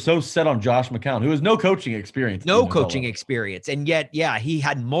 that they were so set on Josh McCown, who has no coaching experience? And yet, yeah, he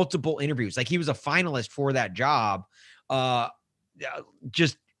had multiple interviews. Like, he was a finalist for that job.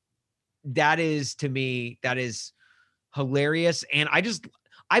 Just that is, to me, that is hilarious. And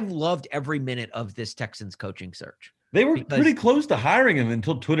I've loved every minute of this Texans coaching search. They were pretty close to hiring him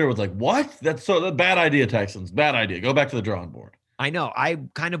until Twitter was like, what? That's a bad idea, Texans. Bad idea. Go back to the drawing board. I know. I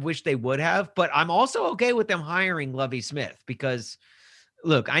kind of wish they would have, but I'm also okay with them hiring Lovie Smith because,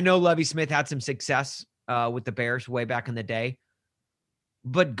 look, I know Lovie Smith had some success with the Bears way back in the day,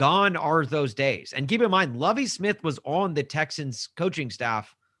 but gone are those days. And keep in mind, Lovie Smith was on the Texans coaching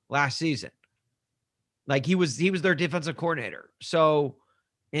staff last season. Like, he was their defensive coordinator. So,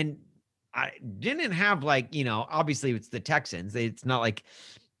 and I didn't have, like, obviously it's the Texans. It's not like,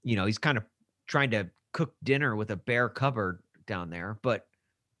 he's kind of trying to cook dinner with a bare cupboard down there. But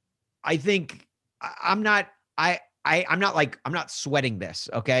I think I'm not sweating this.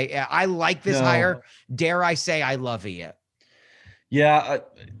 Okay. I like this hire. Dare I say I love it. Yeah.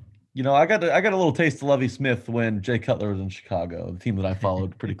 I got a little taste of Lovie Smith when Jay Cutler was in Chicago, the team that I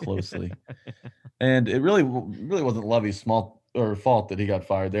followed pretty closely. And it really wasn't Lovie's fault that he got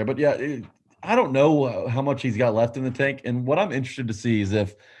fired there. But yeah, I don't know how much he's got left in the tank. And what I'm interested to see is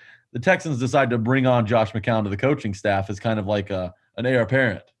if the Texans decide to bring on Josh McCown to the coaching staff as kind of like an heir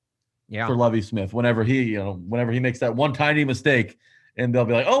apparent for Lovie Smith whenever he makes that one tiny mistake, and they'll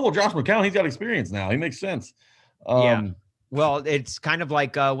be like, oh, well, Josh McCown, he's got experience now. He makes sense. Well, it's kind of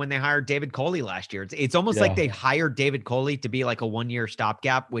like when they hired David Coley last year. It's almost like they hired David Coley to be like a 1-year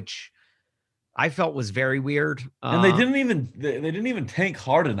stopgap, which I felt was very weird. And they didn't even tank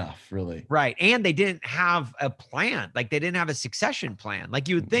hard enough, really. Right. And they didn't have a plan. Like, they didn't have a succession plan. Like,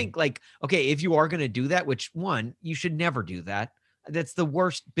 you would think, like, okay, if you are going to do that, which, one, you should never do that. That's the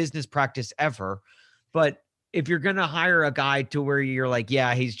worst business practice ever. But if you're going to hire a guy to where you're like,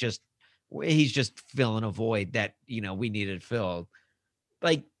 yeah, he's just filling a void that, we needed filled,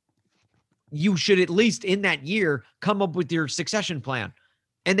 like, you should at least in that year come up with your succession plan.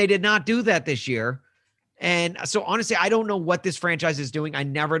 And they did not do that this year. And so, honestly, I don't know what this franchise is doing. I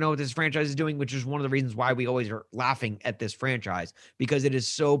never know what this franchise is doing, which is one of the reasons why we always are laughing at this franchise, because it is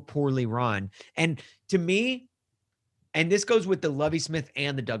so poorly run. And to me, and this goes with the Lovie Smith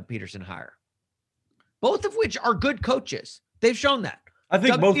and the Doug Peterson hire, both of which are good coaches. They've shown that. I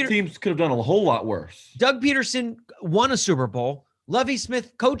think both teams could have done a whole lot worse. Doug Peterson won a Super Bowl. Lovie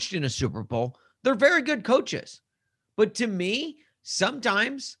Smith coached in a Super Bowl. They're very good coaches. But to me,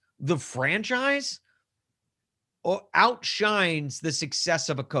 sometimes the franchise outshines the success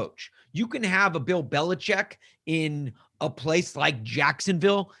of a coach. You can have a Bill Belichick in a place like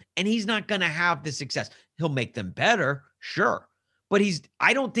Jacksonville, and he's not going to have the success. He'll make them better, sure. But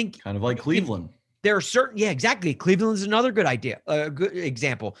I don't think. Kind of like Cleveland. There are certain, exactly. Cleveland's another good idea, a good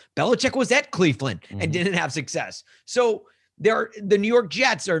example. Belichick was at Cleveland and didn't have success. So the New York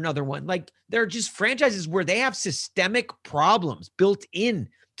Jets are another one. Like, they're just franchises where they have systemic problems built in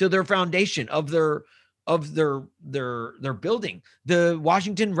to their foundation of their building. The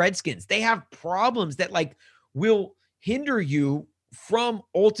Washington Redskins, they have problems that, like, will hinder you from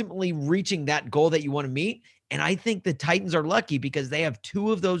ultimately reaching that goal that you want to meet. And I think the Titans are lucky because they have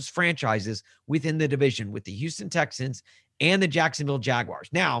two of those franchises within the division, with the Houston Texans and the Jacksonville Jaguars.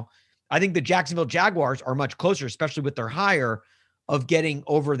 Now, I think the Jacksonville Jaguars are much closer, especially with their hire, of getting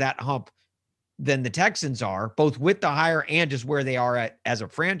over that hump than the Texans are, both with the hire and just where they are at as a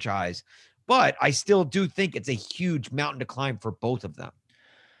franchise. But I still do think it's a huge mountain to climb for both of them.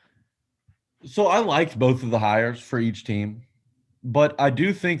 So I liked both of the hires for each team, but I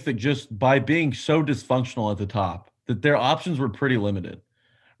do think that just by being so dysfunctional at the top, that their options were pretty limited,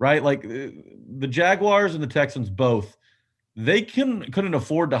 right? Like the Jaguars and the Texans both, they couldn't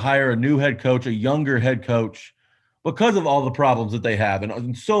afford to hire a new head coach, a younger head coach, because of all the problems that they have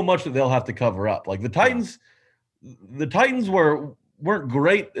and so much that they'll have to cover up. Like the Titans weren't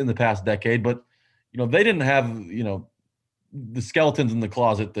great in the past decade, but they didn't have the skeletons in the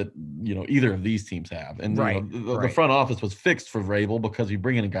closet that either of these teams have. And the front office was fixed for Vrabel because you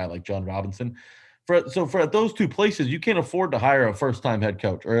bring in a guy like John Robinson. For those two places, you can't afford to hire a first-time head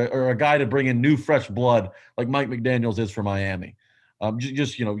coach or a guy to bring in new fresh blood like Mike McDaniels is for Miami.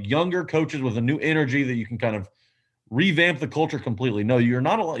 Just younger coaches with a new energy that you can kind of revamp the culture completely. No, you're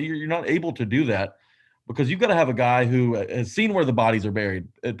not able to do that because you've got to have a guy who has seen where the bodies are buried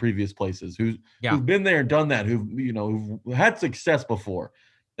at previous places, who's been there and done that, who've had success before.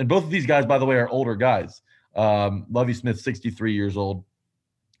 And both of these guys, by the way, are older guys. Lovie Smith, 63 years old.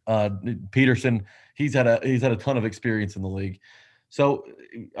 Peterson, he's had a ton of experience in the league. So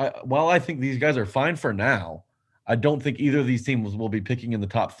while I think these guys are fine for now, I don't think either of these teams will be picking in the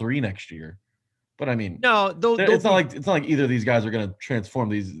top 3 next year. But I mean, no, it's not like either of these guys are going to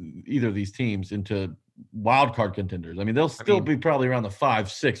transform either of these teams into wild card contenders. I mean, they'll still be probably around the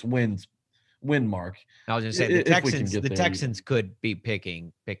 5-6 win mark. I was going to say the Texans could be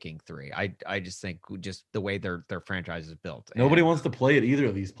picking 3. I just think just the way their franchise is built. Nobody wants to play at either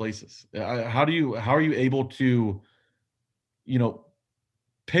of these places. How are you able to,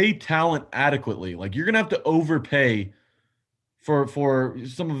 pay talent adequately? Like you're going to have to overpay for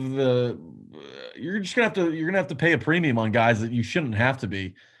some of the. You're going to have to pay a premium on guys that you shouldn't have to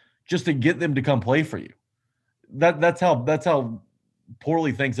be, just to get them to come play for you. That's how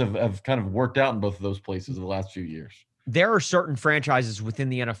poorly things have kind of worked out in both of those places in the last few years. There are certain franchises within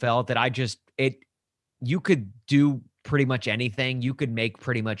the NFL that you could do pretty much anything. You could make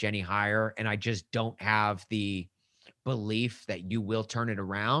pretty much any hire. And I just don't have the belief that you will turn it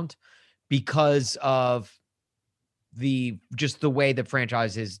around because of the way the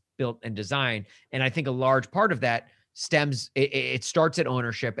franchise is built and designed. And I think a large part of that it starts at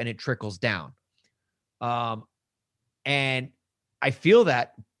ownership and it trickles down. And I feel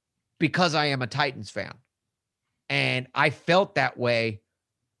that because I am a Titans fan. And I felt that way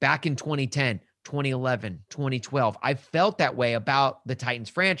back in 2010, 2011, 2012. I felt that way about the Titans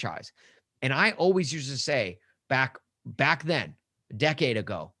franchise. And I always used to say back then, a decade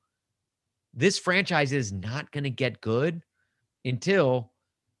ago, this franchise is not going to get good until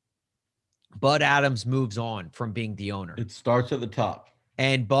Bud Adams moves on from being the owner. It starts at the top.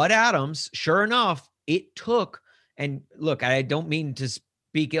 And Bud Adams, sure enough, it took, and look, I don't mean to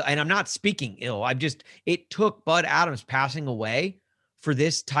speak ill, and I'm not speaking ill. It took Bud Adams passing away for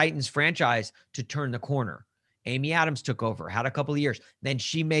this Titans franchise to turn the corner. Amy Adams took over, had a couple of years. Then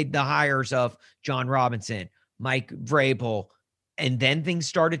she made the hires of John Robinson, Mike Vrabel, and then things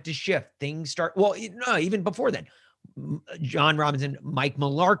started to shift. Even before then, John Robinson, Mike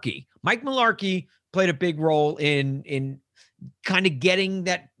Mularkey. Mike Mularkey played a big role in kind of getting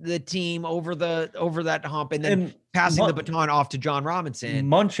the team over that hump and then passing the baton off to John Robinson.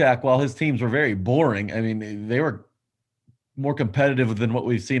 Munchak, while his teams were very boring, I mean, they were more competitive than what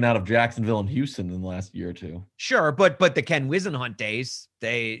we've seen out of Jacksonville and Houston in the last year or two. Sure, but the Ken Wisenhunt days,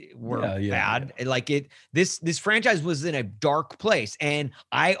 they were bad. Yeah. This franchise was in a dark place, and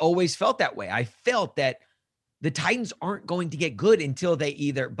I always felt that way. I felt that the Titans aren't going to get good until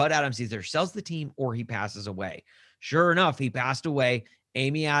Bud Adams either sells the team or he passes away. Sure enough, he passed away.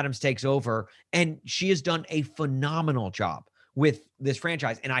 Amy Adams takes over, and she has done a phenomenal job with this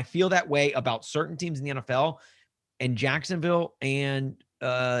franchise. And I feel that way about certain teams in the NFL. And Jacksonville and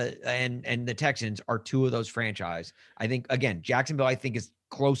the Texans are two of those franchises. I think, again, Jacksonville, I think, is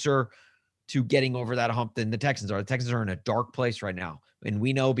closer to getting over that hump than the Texans are. The Texans are in a dark place right now. And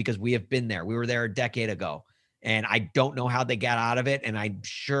we know because we have been there. We were there a decade ago. And I don't know how they got out of it. And I'm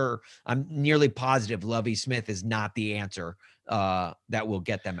nearly positive Lovie Smith is not the answer that will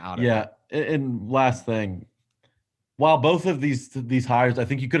get them out of it. Yeah. And last thing, while both of these hires, I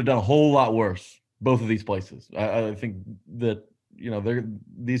think you could have done a whole lot worse. Both of these places. I think that,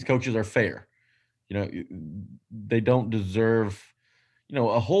 these coaches are fair. They don't deserve,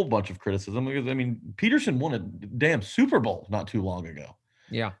 a whole bunch of criticism because, I mean, Peterson won a damn Super Bowl not too long ago.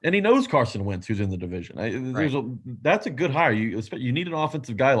 Yeah. And he knows Carson Wentz, who's in the division. That's a good hire. You need an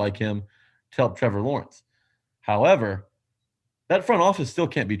offensive guy like him to help Trevor Lawrence. However, that front office still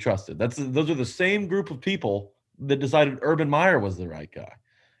can't be trusted. Those are the same group of people that decided Urban Meyer was the right guy.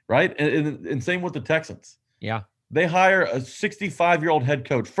 Right. And same with the Texans. Yeah. They hire a 65-year-old head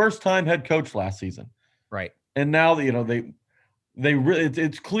coach, first-time head coach last season. Right. And now, they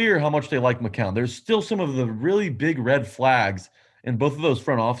it's clear how much they like McCown. There's still some of the really big red flags in both of those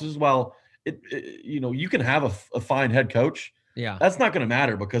front offices. While you can have a fine head coach, that's not going to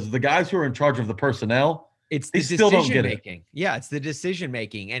matter because the guys who are in charge of the personnel, it's they the still don't decision get making. it. Yeah, it's the decision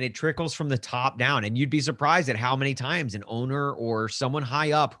making, and it trickles from the top down. And you'd be surprised at how many times an owner or someone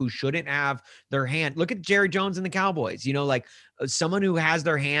high up who shouldn't have their hand. Look at Jerry Jones and the Cowboys. Like someone who has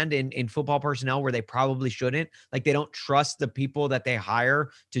their hand in football personnel where they probably shouldn't. Like they don't trust the people that they hire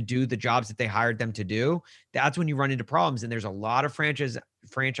to do the jobs that they hired them to do. That's when you run into problems. And there's a lot of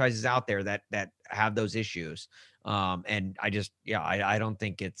franchises out there that have those issues. And I don't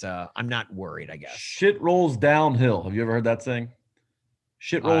think it's I'm not worried, I guess. Shit rolls downhill. Have you ever heard that saying?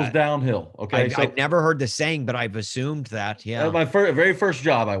 Shit rolls downhill. Okay. I've never heard the saying, but I've assumed that. Yeah. At my very first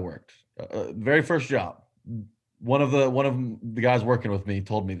job I worked, very first job, one of the guys working with me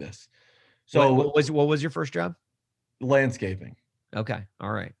told me this. So what was your first job? Landscaping. Okay.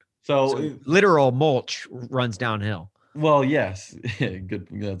 All right. So literal mulch runs downhill. Well, yes. Good.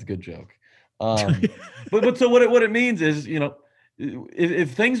 That's a good joke. But so what it means is,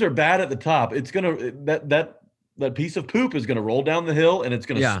 if things are bad at the top, it's gonna that piece of poop is gonna roll down the hill and it's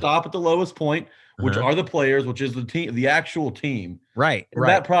gonna stop at the lowest point, which are the players, which is the team, the actual team. Right. And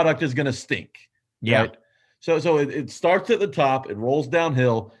that product is gonna stink. Yeah. Right? So it starts at the top, it rolls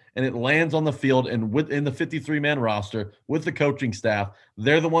downhill, and it lands on the field and within the 53-man roster with the coaching staff.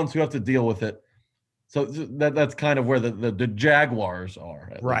 They're the ones who have to deal with it. So that's kind of where the Jaguars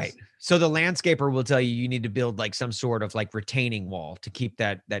are. Right. Least. So the landscaper will tell you need to build like some sort of like retaining wall to keep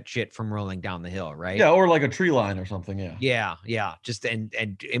that shit from rolling down the hill, right? Yeah, or like a tree line or something. Yeah. Yeah. Just and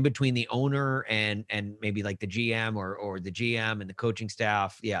in between the owner and maybe like the GM or the GM and the coaching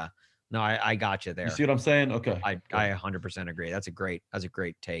staff. Yeah. No, I got you there. You see what I'm saying? Okay. I 100% agree. That's a great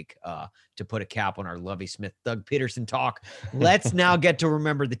take to put a cap on our Lovie Smith, Doug Peterson talk. Let's now get to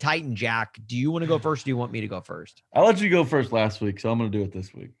remember the Titan, Jack. Do you want to go first? Or do you want me to go first? I let you go first last week, so I'm going to do it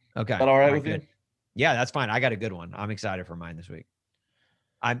this week. Okay. Is that all right with you? Yeah, that's fine. I got a good one. I'm excited for mine this week.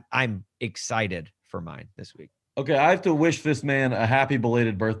 I'm excited for mine this week. Okay, I have to wish this man a happy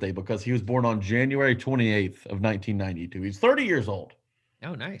belated birthday because he was born on January 28th of 1992. He's 30 years old.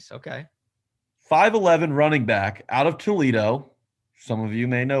 Oh, nice. Okay. 5'11" running back out of Toledo. Some of you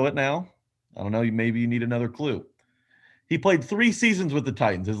may know it now. I don't know. Maybe you need another clue. He played 3 seasons with the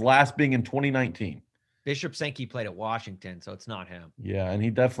Titans, his last being in 2019. Bishop Sankey played at Washington, so it's not him. Yeah, and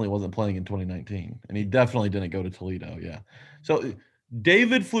he definitely wasn't playing in 2019. And he definitely didn't go to Toledo. Yeah. So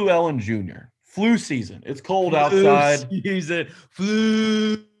David Fluellen Jr., flu season. It's cold outside.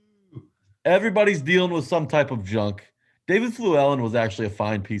 Flu. Everybody's dealing with some type of junk. David Fluellen was actually a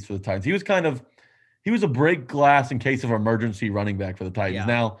fine piece for the Titans. He was a break glass in case of emergency running back for the Titans. Yeah.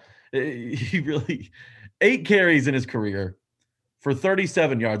 Now, he really 8 carries in his career for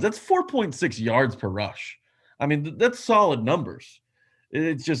 37 yards. That's 4.6 yards per rush. I mean, that's solid numbers.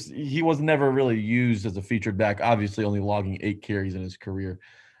 It's just he was never really used as a featured back, obviously only logging 8 carries in his career.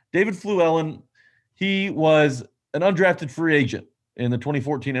 David Fluellen, he was an undrafted free agent in the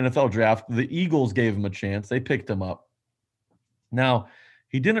 2014 NFL draft. The Eagles gave him a chance. They picked him up. Now,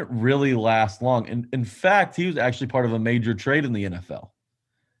 he didn't really last long. In fact, he was actually part of a major trade in the NFL.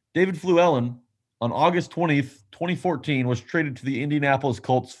 David Fluellen, on August 20th, 2014, was traded to the Indianapolis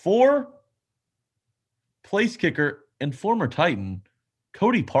Colts for place kicker and former Titan,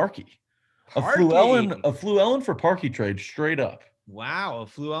 Cody Parkey. A Fluellen for Parkey trade, straight up. Wow, a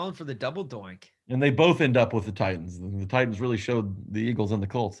Fluellen for the double doink. And they both end up with the Titans. The Titans really showed the Eagles and the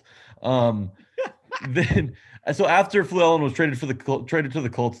Colts. So after Fluellen was traded to the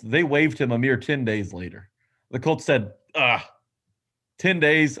Colts, they waived him a mere 10 days later. The Colts said, 10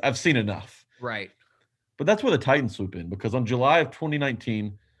 days, I've seen enough. Right. But that's where the Titans swoop in, because on July of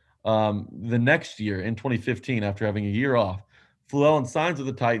 2019, the next year in 2015, after having a year off, Fluellen signs with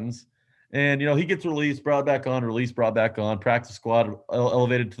the Titans. And, he gets released, brought back on, practice squad,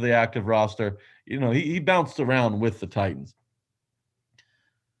 elevated to the active roster. He bounced around with the Titans.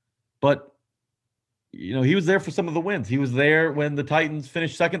 But, he was there for some of the wins. He was there when the Titans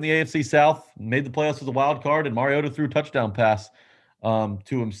finished second in the AFC South, made the playoffs as a wild card, and Mariota threw a touchdown pass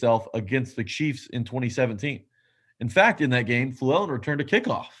to himself against the Chiefs in 2017. In fact, in that game, Fluellen returned a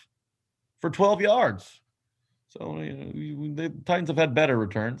kickoff for 12 yards. So the Titans have had better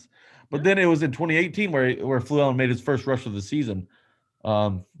returns. But then it was in 2018 where Fluellen made his first rush of the season,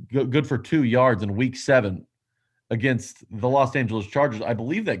 good for 2 yards in Week 7 against the Los Angeles Chargers. I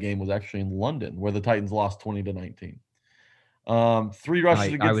believe that game was actually in London, where the Titans lost 20-19. 3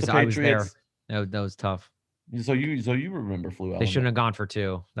 rushes against the Patriots. I was there. That was tough. So you remember Flu Allen? They shouldn't have gone for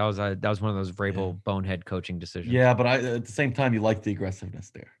 2. That was one of those Vrabel bonehead coaching decisions. Yeah, but at the same time, you like the aggressiveness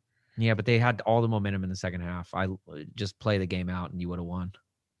there. Yeah, but they had all the momentum in the second half. I just play the game out and you would have won.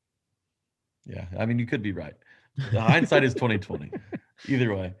 Yeah, I mean, you could be right. The hindsight is 2020.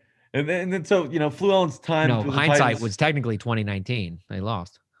 Either way. And then so, Flu Allen's time. No, hindsight Titans, was technically 2019. They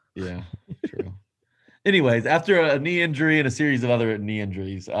lost. Yeah, true. Anyways, after a knee injury and a series of other knee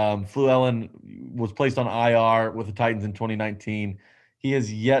injuries, Flu Allen was placed on IR with the Titans in 2019. He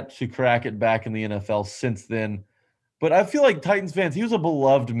has yet to crack it back in the NFL since then. But I feel like Titans fans, he was a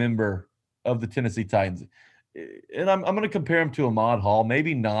beloved member of the Tennessee Titans. And I'm going to compare him to Ahmad Hall.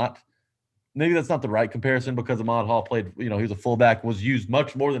 Maybe not. Maybe that's not the right comparison because Ahmad Hall played, he was a fullback, was used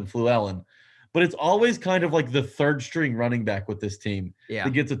much more than Flu Allen. But it's always kind of like the third string running back with this team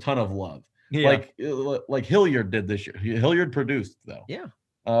that gets a ton of love. Yeah. Like Hilliard did this year. Hilliard produced, though. Yeah.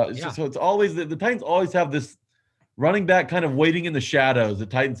 So it's always the Titans always have this running back kind of waiting in the shadows that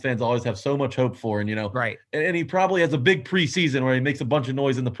Titans fans always have so much hope for. And, right. And he probably has a big preseason where he makes a bunch of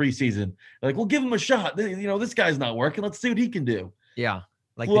noise in the preseason. Like, we'll give him a shot. This guy's not working. Let's see what he can do. Yeah.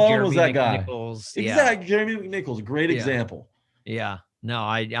 Like Flu the Allen Jeremy was that guy. McNichols. Exactly. Jeremy McNichols, great example. Yeah. No,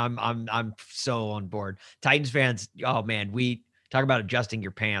 I'm so on board. Titans fans, oh man, we talk about adjusting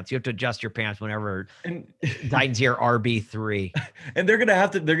your pants. You have to adjust your pants whenever Titans hear RB3. And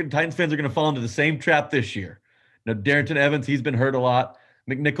Titans fans are gonna fall into the same trap this year. Darrington Evans, he's been hurt a lot.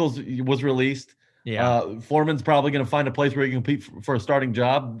 McNichols was released. Yeah. Foreman's probably gonna find a place where he can compete for a starting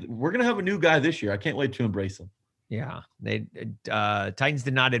job. We're gonna have a new guy this year. I can't wait to embrace him. Yeah. They Titans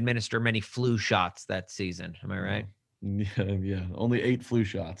did not administer many flu shots that season. Am I right? Yeah. Only 8 flu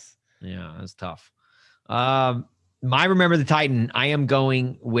shots. Yeah, that's tough. My Remember the Titan, I am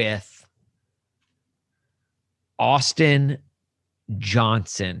going with Austin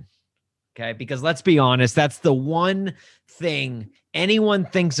Johnson. Okay, because let's be honest, that's the one thing anyone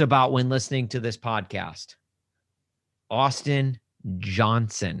thinks about when listening to this podcast. Austin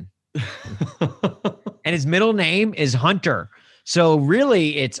Johnson. And his middle name is Hunter. So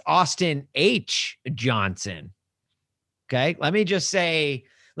really it's Austin H. Johnson. Okay. Let me just say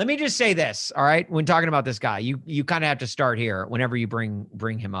this. All right. When talking about this guy, you kind of have to start here whenever you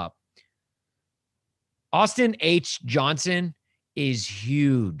bring him up. Austin H. Johnson is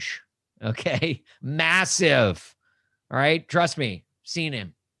huge. Okay. Massive. All right. Trust me. Seen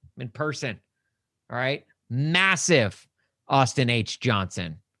him in person. All right. Massive Austin H.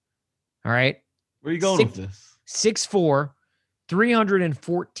 Johnson. All right. Where are you going with this? 6'4",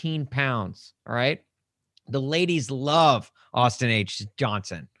 314 pounds. All right. The ladies love Austin H.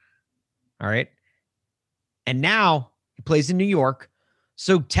 Johnson. All right. And now he plays in New York.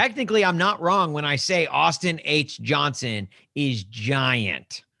 So technically, I'm not wrong when I say Austin H. Johnson is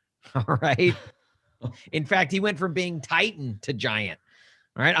giant. All right. In fact, he went from being Titan to giant.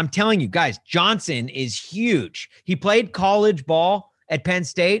 All right. I'm telling you guys, Johnson is huge. He played college ball at Penn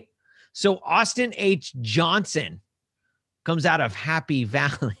State. So Austin H. Johnson comes out of Happy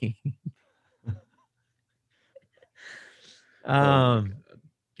Valley.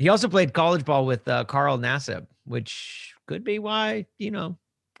 He also played college ball with Carl Nassib, which could be why,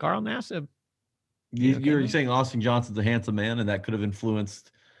 Carl Nassib. You're saying Austin Johnson's a handsome man, and that could have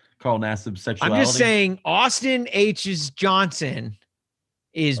influenced Carl Nassib's sexuality? I'm just saying Austin H.'s Johnson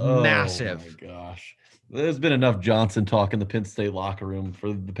is massive. Oh, my gosh. There's been enough Johnson talk in the Penn State locker room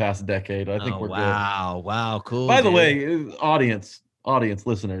for the past decade. I think we're good. Wow, cool. By the way, audience,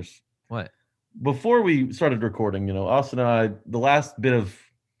 listeners. What? Before we started recording, Austin and I, the last bit of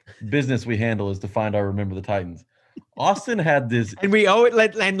business we handle is to find our Remember the Titans. Austin had this, and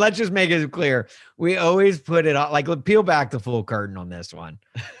let's just make it clear. We always put it on, like, peel back the full curtain on this one.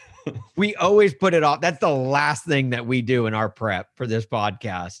 We always put it off. That's the last thing that we do in our prep for this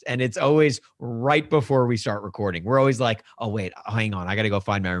podcast. And it's always right before we start recording. We're always like, oh, wait, hang on. I got to go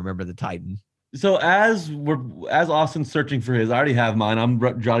find my Remember the Titan. So as Austin's searching for his, I already have mine. I'm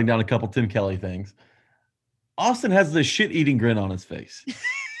jotting down a couple Tim Kelly things. Austin has this shit-eating grin on his face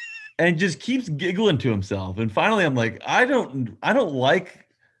and just keeps giggling to himself. And finally, I'm like, I don't like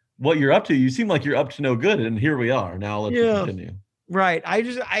what you're up to. You seem like you're up to no good. And here we are. Now let's continue. Right. I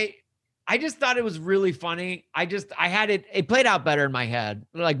just thought it was really funny. I had it played out better in my head,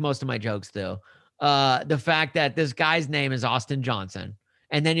 like most of my jokes do. The fact that this guy's name is Austin Johnson.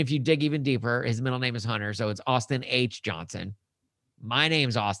 And then if you dig even deeper, his middle name is Hunter. So it's Austin H. Johnson. My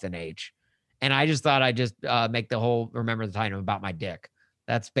name's Austin H. And I just thought I'd just make the whole Remember the Titan about my dick.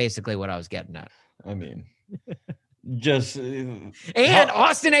 That's basically what I was getting at. I mean, just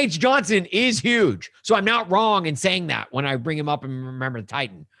Austin H. Johnson is huge. So I'm not wrong in saying that when I bring him up and Remember the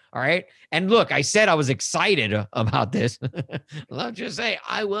Titan. All right. And look, I said I was excited about this. Let's just say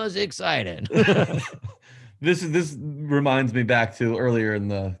I was excited. This reminds me back to earlier in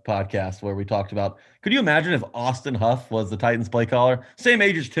the podcast where we talked about, could you imagine if Austin Huff was the Titans play caller? Same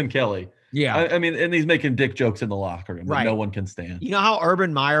age as Tim Kelly. Yeah. I mean, and he's making dick jokes in the locker room that no one can stand. You know how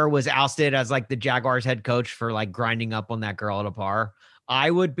Urban Meyer was ousted as like the Jaguars head coach for like grinding up on that girl at a bar? I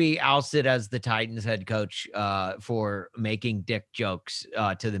would be ousted as the Titans head coach for making dick jokes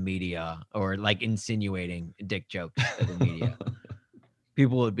to the media, or like insinuating dick jokes to the media.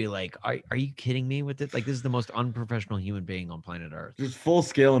 People would be like, are you kidding me with this? Like, this is the most unprofessional human being on planet Earth. Just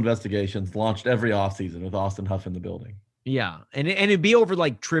full-scale investigations launched every offseason with Austin Huff in the building. Yeah. And it'd be over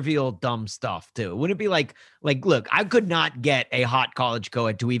like trivial, dumb stuff too. Wouldn't it be like, look, I could not get a hot college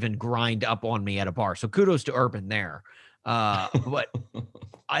co-ed to even grind up on me at a bar. So kudos to Urban there. But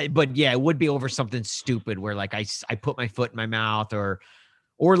yeah, it would be over something stupid where like I put my foot in my mouth, or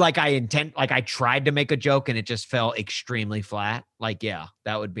like I tried to make a joke and it just fell extremely flat. Like, yeah,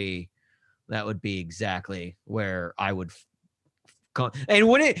 that would be exactly where I would and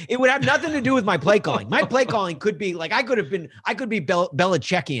it would have nothing to do with my play calling. My play calling could be like, I could be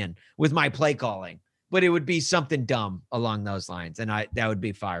Belichickian with my play calling, but it would be something dumb along those lines. And that would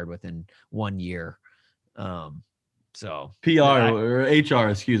be fired within 1 year. So or HR,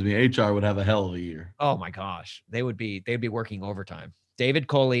 excuse me. HR would have a hell of a year. Oh my gosh. They'd be working overtime. David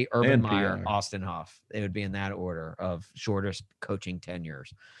Coley, Urban Meyer, Austin Huff. They would be in that order of shortest coaching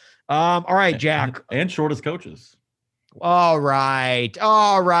tenures. All right, Jack. And shortest coaches. All right,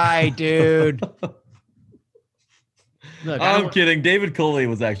 dude. Look, I'm kidding. David Coley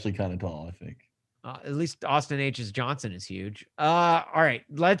was actually kind of tall, I think. At least Austin H.'s Johnson is huge. All right,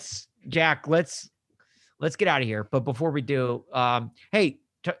 let's get out of here. But before we do, hey,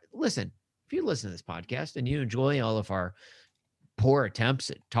 listen, if you listen to this podcast and you enjoy all of our poor attempts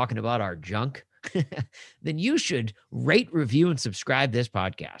at talking about our junk, then you should rate, review, and subscribe this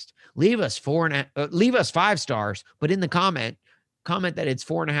podcast. Leave us 5 stars, but in the comment that it's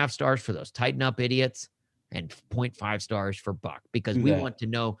 4.5 stars for those tighten up idiots and 0.5 stars for Buck, because we want to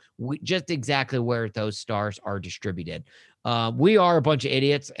know just exactly where those stars are distributed. We are a bunch of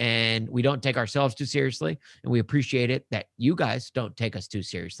idiots and we don't take ourselves too seriously. And we appreciate it that you guys don't take us too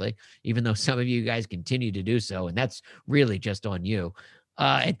seriously, even though some of you guys continue to do so. And that's really just on you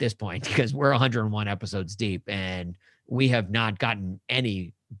at this point, because we're 101 episodes deep and we have not gotten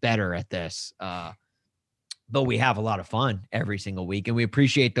any better at this. But we have a lot of fun every single week, and we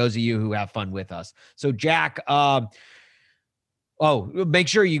appreciate those of you who have fun with us. So Jack, make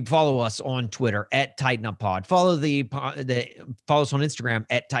sure you follow us on Twitter at Tighten Up Pod. Follow follow us on Instagram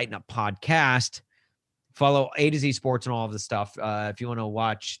at Tighten Up Podcast. Follow A to Z Sports and all of the stuff. If you want to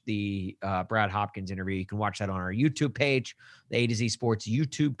watch the Brad Hopkins interview, you can watch that on our YouTube page, the A to Z Sports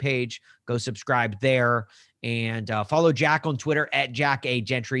YouTube page. Go subscribe there, and follow Jack on Twitter at Jack A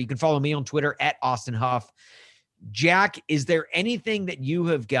Gentry. You can follow me on Twitter at Austin Huff. Jack, is there anything that you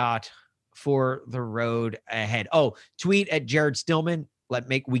have got for the road ahead? Oh, tweet at Jared Stillman.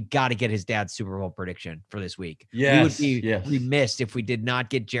 We got to get his dad's Super Bowl prediction for this week. Yes, we would be remiss if we did not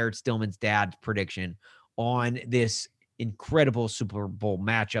get Jared Stillman's dad's prediction on this incredible Super Bowl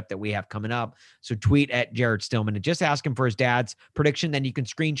matchup that we have coming up. So tweet at Jared Stillman and just ask him for his dad's prediction. Then you can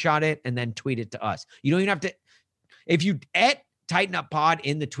screenshot it and then tweet it to us. You don't even have to, if you at Tighten Up Pod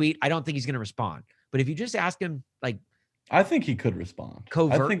in the tweet, I don't think he's going to respond. But if you just ask him, like, I think he could respond.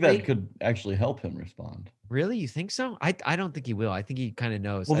 Covertly? I think that could actually help him respond. Really? You think so? I don't think he will. I think he kind of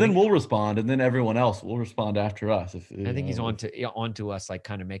knows. Well, then we'll respond, and then everyone else will respond after us. I think he's onto us, like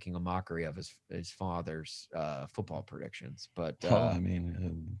kind of making a mockery of his father's football predictions. But I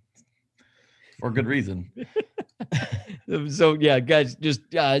mean, for good reason. So yeah, guys,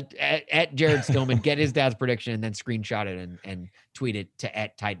 just at Jared Stillman, get his dad's prediction and then screenshot it and tweet it to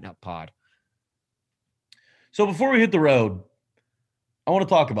at Tighten Up Pod. So before we hit the road, I want to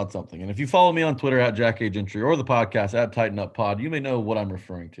talk about something. And if you follow me on Twitter at Jack A Gentry or the podcast at Tighten Up Pod, you may know what I'm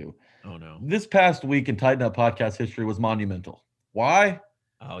referring to. Oh no. This past week in Tighten Up podcast history was monumental. Why?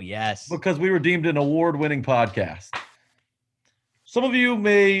 Oh yes. Because we were deemed an award-winning podcast. Some of you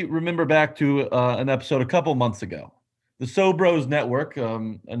may remember back to an episode a couple months ago. The So Bros Network, a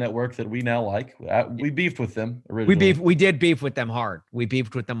network that we now like. We beefed with them originally. We did beef with them hard.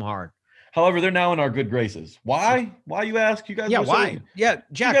 However, they're now in our good graces. Why? Why, you ask? You guys? Yeah, were why? Yeah,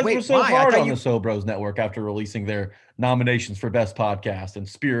 Jack. You guys were so hard on the So Bros Network after releasing their nominations for Best Podcast and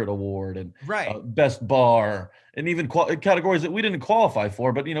Spirit Award and Best Bar and even categories that we didn't qualify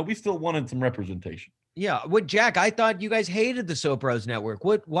for, but we still wanted some representation. Yeah, Jack? I thought you guys hated the So Bros Network.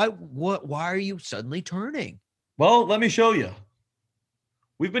 Why are you suddenly turning? Well, let me show you.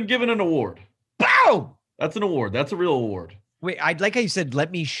 We've been given an award. Boom! That's an award. That's a real award. Wait, I'd like how you said, let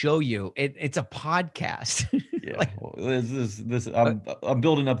me show you. It's a podcast. Yeah. Like, well, I'm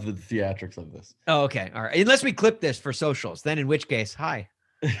building up the theatrics of this. oh, okay. All right. Unless we clip this for socials, then in which case, hi.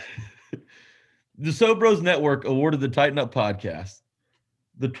 The Sode Bros Network awarded the Tighten Up podcast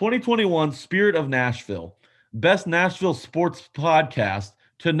the 2021 Spirit of Nashville Best Nashville Sports Podcast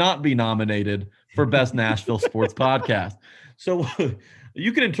to not be nominated for Best Nashville Sports Podcast. So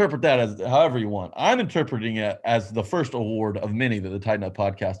you can interpret that as however you want. I'm interpreting it as the first award of many that the Tighten Up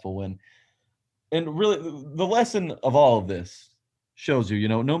podcast will win. And really, the lesson of all of this shows you,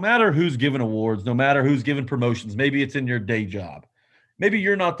 no matter who's given awards, no matter who's given promotions, maybe it's in your day job. Maybe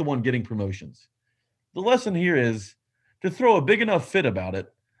you're not the one getting promotions. The lesson here is to throw a big enough fit about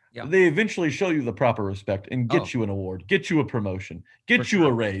it. Yeah. They eventually show you the proper respect and get you an award, get you a promotion, get you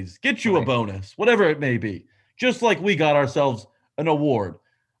a raise, get you a bonus, whatever it may be. Just like we got ourselves an award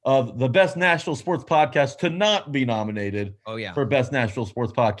of the Best Nashville Sports Podcast to not be nominated for Best Nashville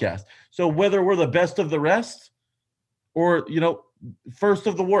Sports Podcast. So whether we're the best of the rest or, first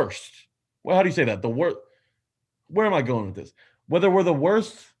of the worst. Well, how do you say that? The worst. Where am I going with this? Whether we're the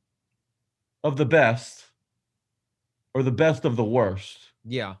worst of the best or the best of the worst.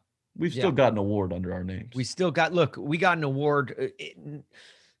 Yeah. We've still got an award under our names. We got an award.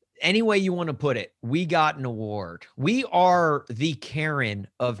 Any way you want to put it, we got an award. We are the Karen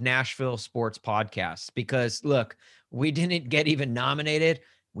of Nashville sports podcasts because look, we didn't get even nominated.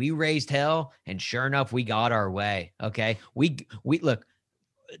 We raised hell, and sure enough, we got our way. Okay. We look,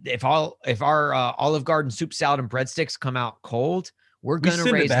 if our Olive Garden soup, salad, and breadsticks come out cold, we're going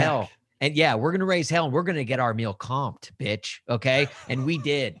to raise hell. And we're going to raise hell and we're going to get our meal comped, bitch. Okay. And we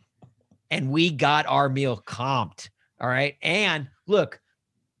did. And we got our meal comped. All right. And look,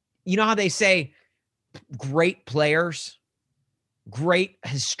 you know how they say great players, great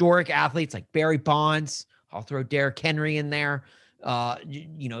historic athletes like Barry Bonds. I'll throw Derrick Henry in there.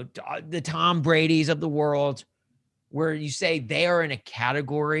 The Tom Brady's of the world, where you say they are in a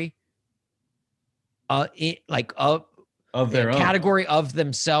category of their own category of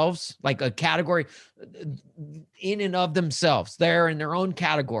themselves, like a category in and of themselves. They're in their own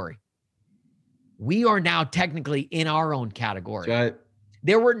category. We are now technically in our own category. Right.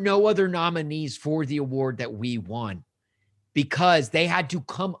 There were no other nominees for the award that we won because they had to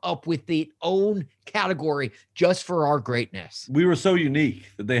come up with their own category just for our greatness. We were so unique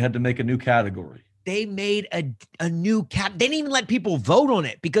that they had to make a new category. They made a new cat. They didn't even let people vote on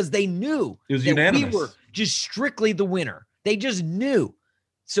it because they knew it was unanimous. We were just strictly the winner. They just knew.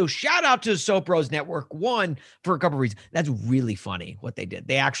 So shout out to the Sode Bros Network. One, for a couple of reasons. That's really funny what they did.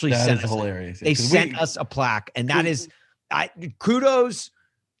 They actually sent us hilarious. They sent us a plaque, and that is kudos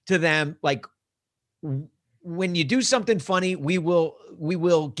to them. Like when you do something funny, we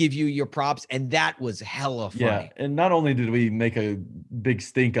will give you your props, and that was hella funny. Yeah, and not only did we make a big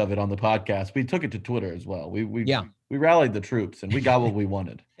stink of it on the podcast, we took it to Twitter as well. We rallied the troops, and we got what we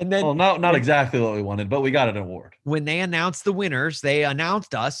wanted. And then, not exactly what we wanted, but we got an award. When they announced the winners, they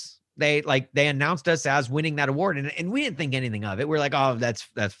announced us. They announced us as winning that award, and we didn't think anything of it. We're like, oh,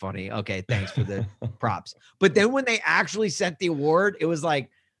 that's funny. Okay, thanks for the props. But then when they actually sent the award, it was like,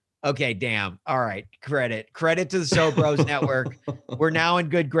 okay, damn. All right. Credit to the Sode Bros Network. We're now in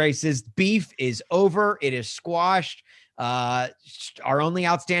good graces. Beef is over. It is squashed. Our only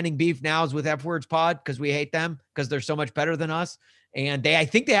outstanding beef now is with F Words Pod because we hate them because they're so much better than us. And I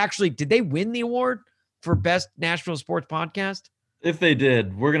think they actually, did they win the award for Best Nashville Sports Podcast? If they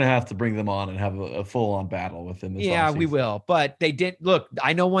did, we're going to have to bring them on and have a full-on battle with them. Yeah, we will. But they did. Look,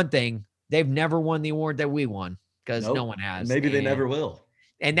 I know one thing. They've never won the award that we won because no one has. Maybe they never will.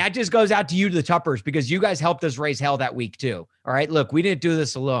 And that just goes out to you, the Tuppers, because you guys helped us raise hell that week too. All right. Look, we didn't do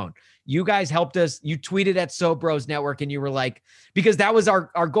this alone. You guys helped us. You tweeted at Sode Bros Network and you were like, because that was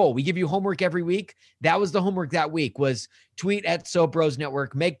our goal. We give you homework every week. That was the homework that week was tweet at Sode Bros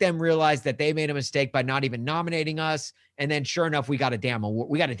Network, make them realize that they made a mistake by not even nominating us. And then sure enough, we got a damn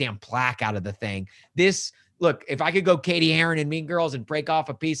plaque out of the thing. Look, if I could go Katie Heron and Mean Girls and break off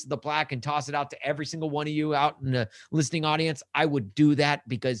a piece of the plaque and toss it out to every single one of you out in the listening audience, I would do that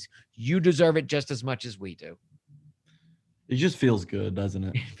because you deserve it just as much as we do. It just feels good, doesn't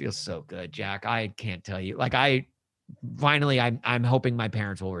it? It feels so good, Jack. I can't tell you. Like I'm hoping my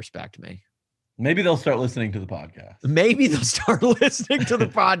parents will respect me. Maybe they'll start listening to the podcast. Maybe they'll start listening to the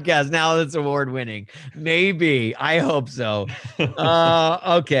podcast now that's award winning. Maybe. I hope so.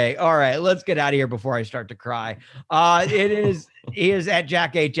 Okay. All right. Let's get out of here before I start to cry. He is at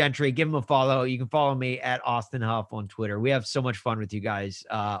Jack A. Gentry. Give him a follow. You can follow me at Austin Huff on Twitter. We have so much fun with you guys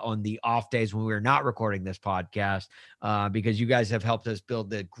on the off days when we're not recording this podcast because you guys have helped us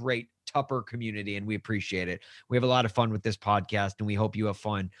build the great Tupper community, and we appreciate it. We have a lot of fun with this podcast, and we hope you have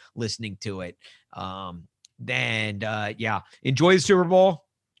fun listening to it. Enjoy the Super Bowl.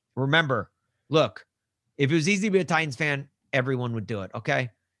 Remember, look, if it was easy to be a Titans fan, everyone would do it.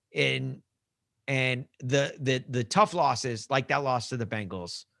 Okay. And the tough losses, like that loss to the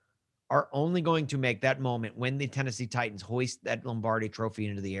Bengals, are only going to make that moment when the Tennessee Titans hoist that Lombardi trophy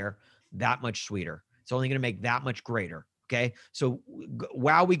into the air that much sweeter. It's only going to make that much greater. Okay. So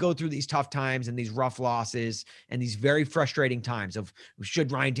while we go through these tough times and these rough losses and these very frustrating times of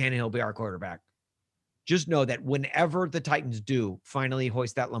should Ryan Tannehill be our quarterback, just know that whenever the Titans do finally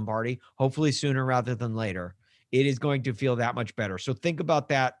hoist that Lombardi, hopefully sooner rather than later, it is going to feel that much better. So think about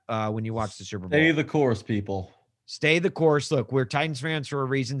that when you watch the Super Bowl. Stay the course, people. Stay the course. Look, we're Titans fans for a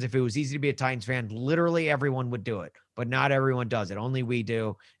reason. If it was easy to be a Titans fan, literally everyone would do it, but not everyone does it. Only we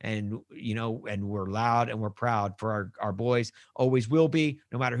do. And, and we're loud and we're proud for our boys. Always will be,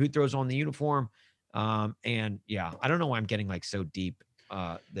 no matter who throws on the uniform. I don't know why I'm getting so deep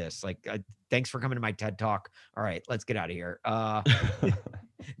thanks for coming to my TED Talk. All right, let's get out of here. All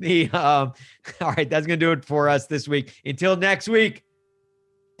right, that's going to do it for us this week. Until next week,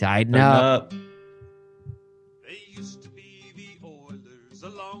 tighten up. They used to be the Oilers a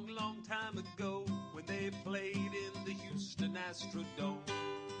long, long time ago when they played in the Houston Astrodome.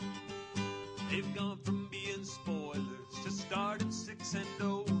 They've gone from being spoilers to starting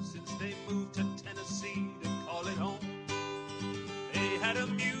 6-0 since they moved to Tennessee to call it home. They had a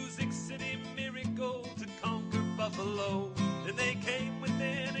Music City miracle to conquer Buffalo. Then they came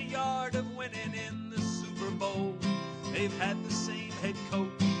within a yard of winning in the Super Bowl. They've had the same head coach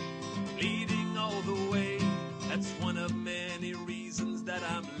leading all the way. That's one of many reasons that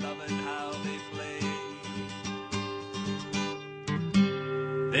I'm loving how they play.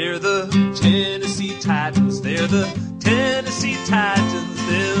 They're the Tennessee Titans. They're the Tennessee Titans.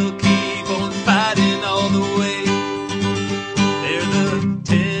 They'll keep on fighting all the way. They're the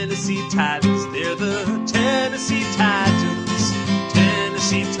Tennessee Titans. They're the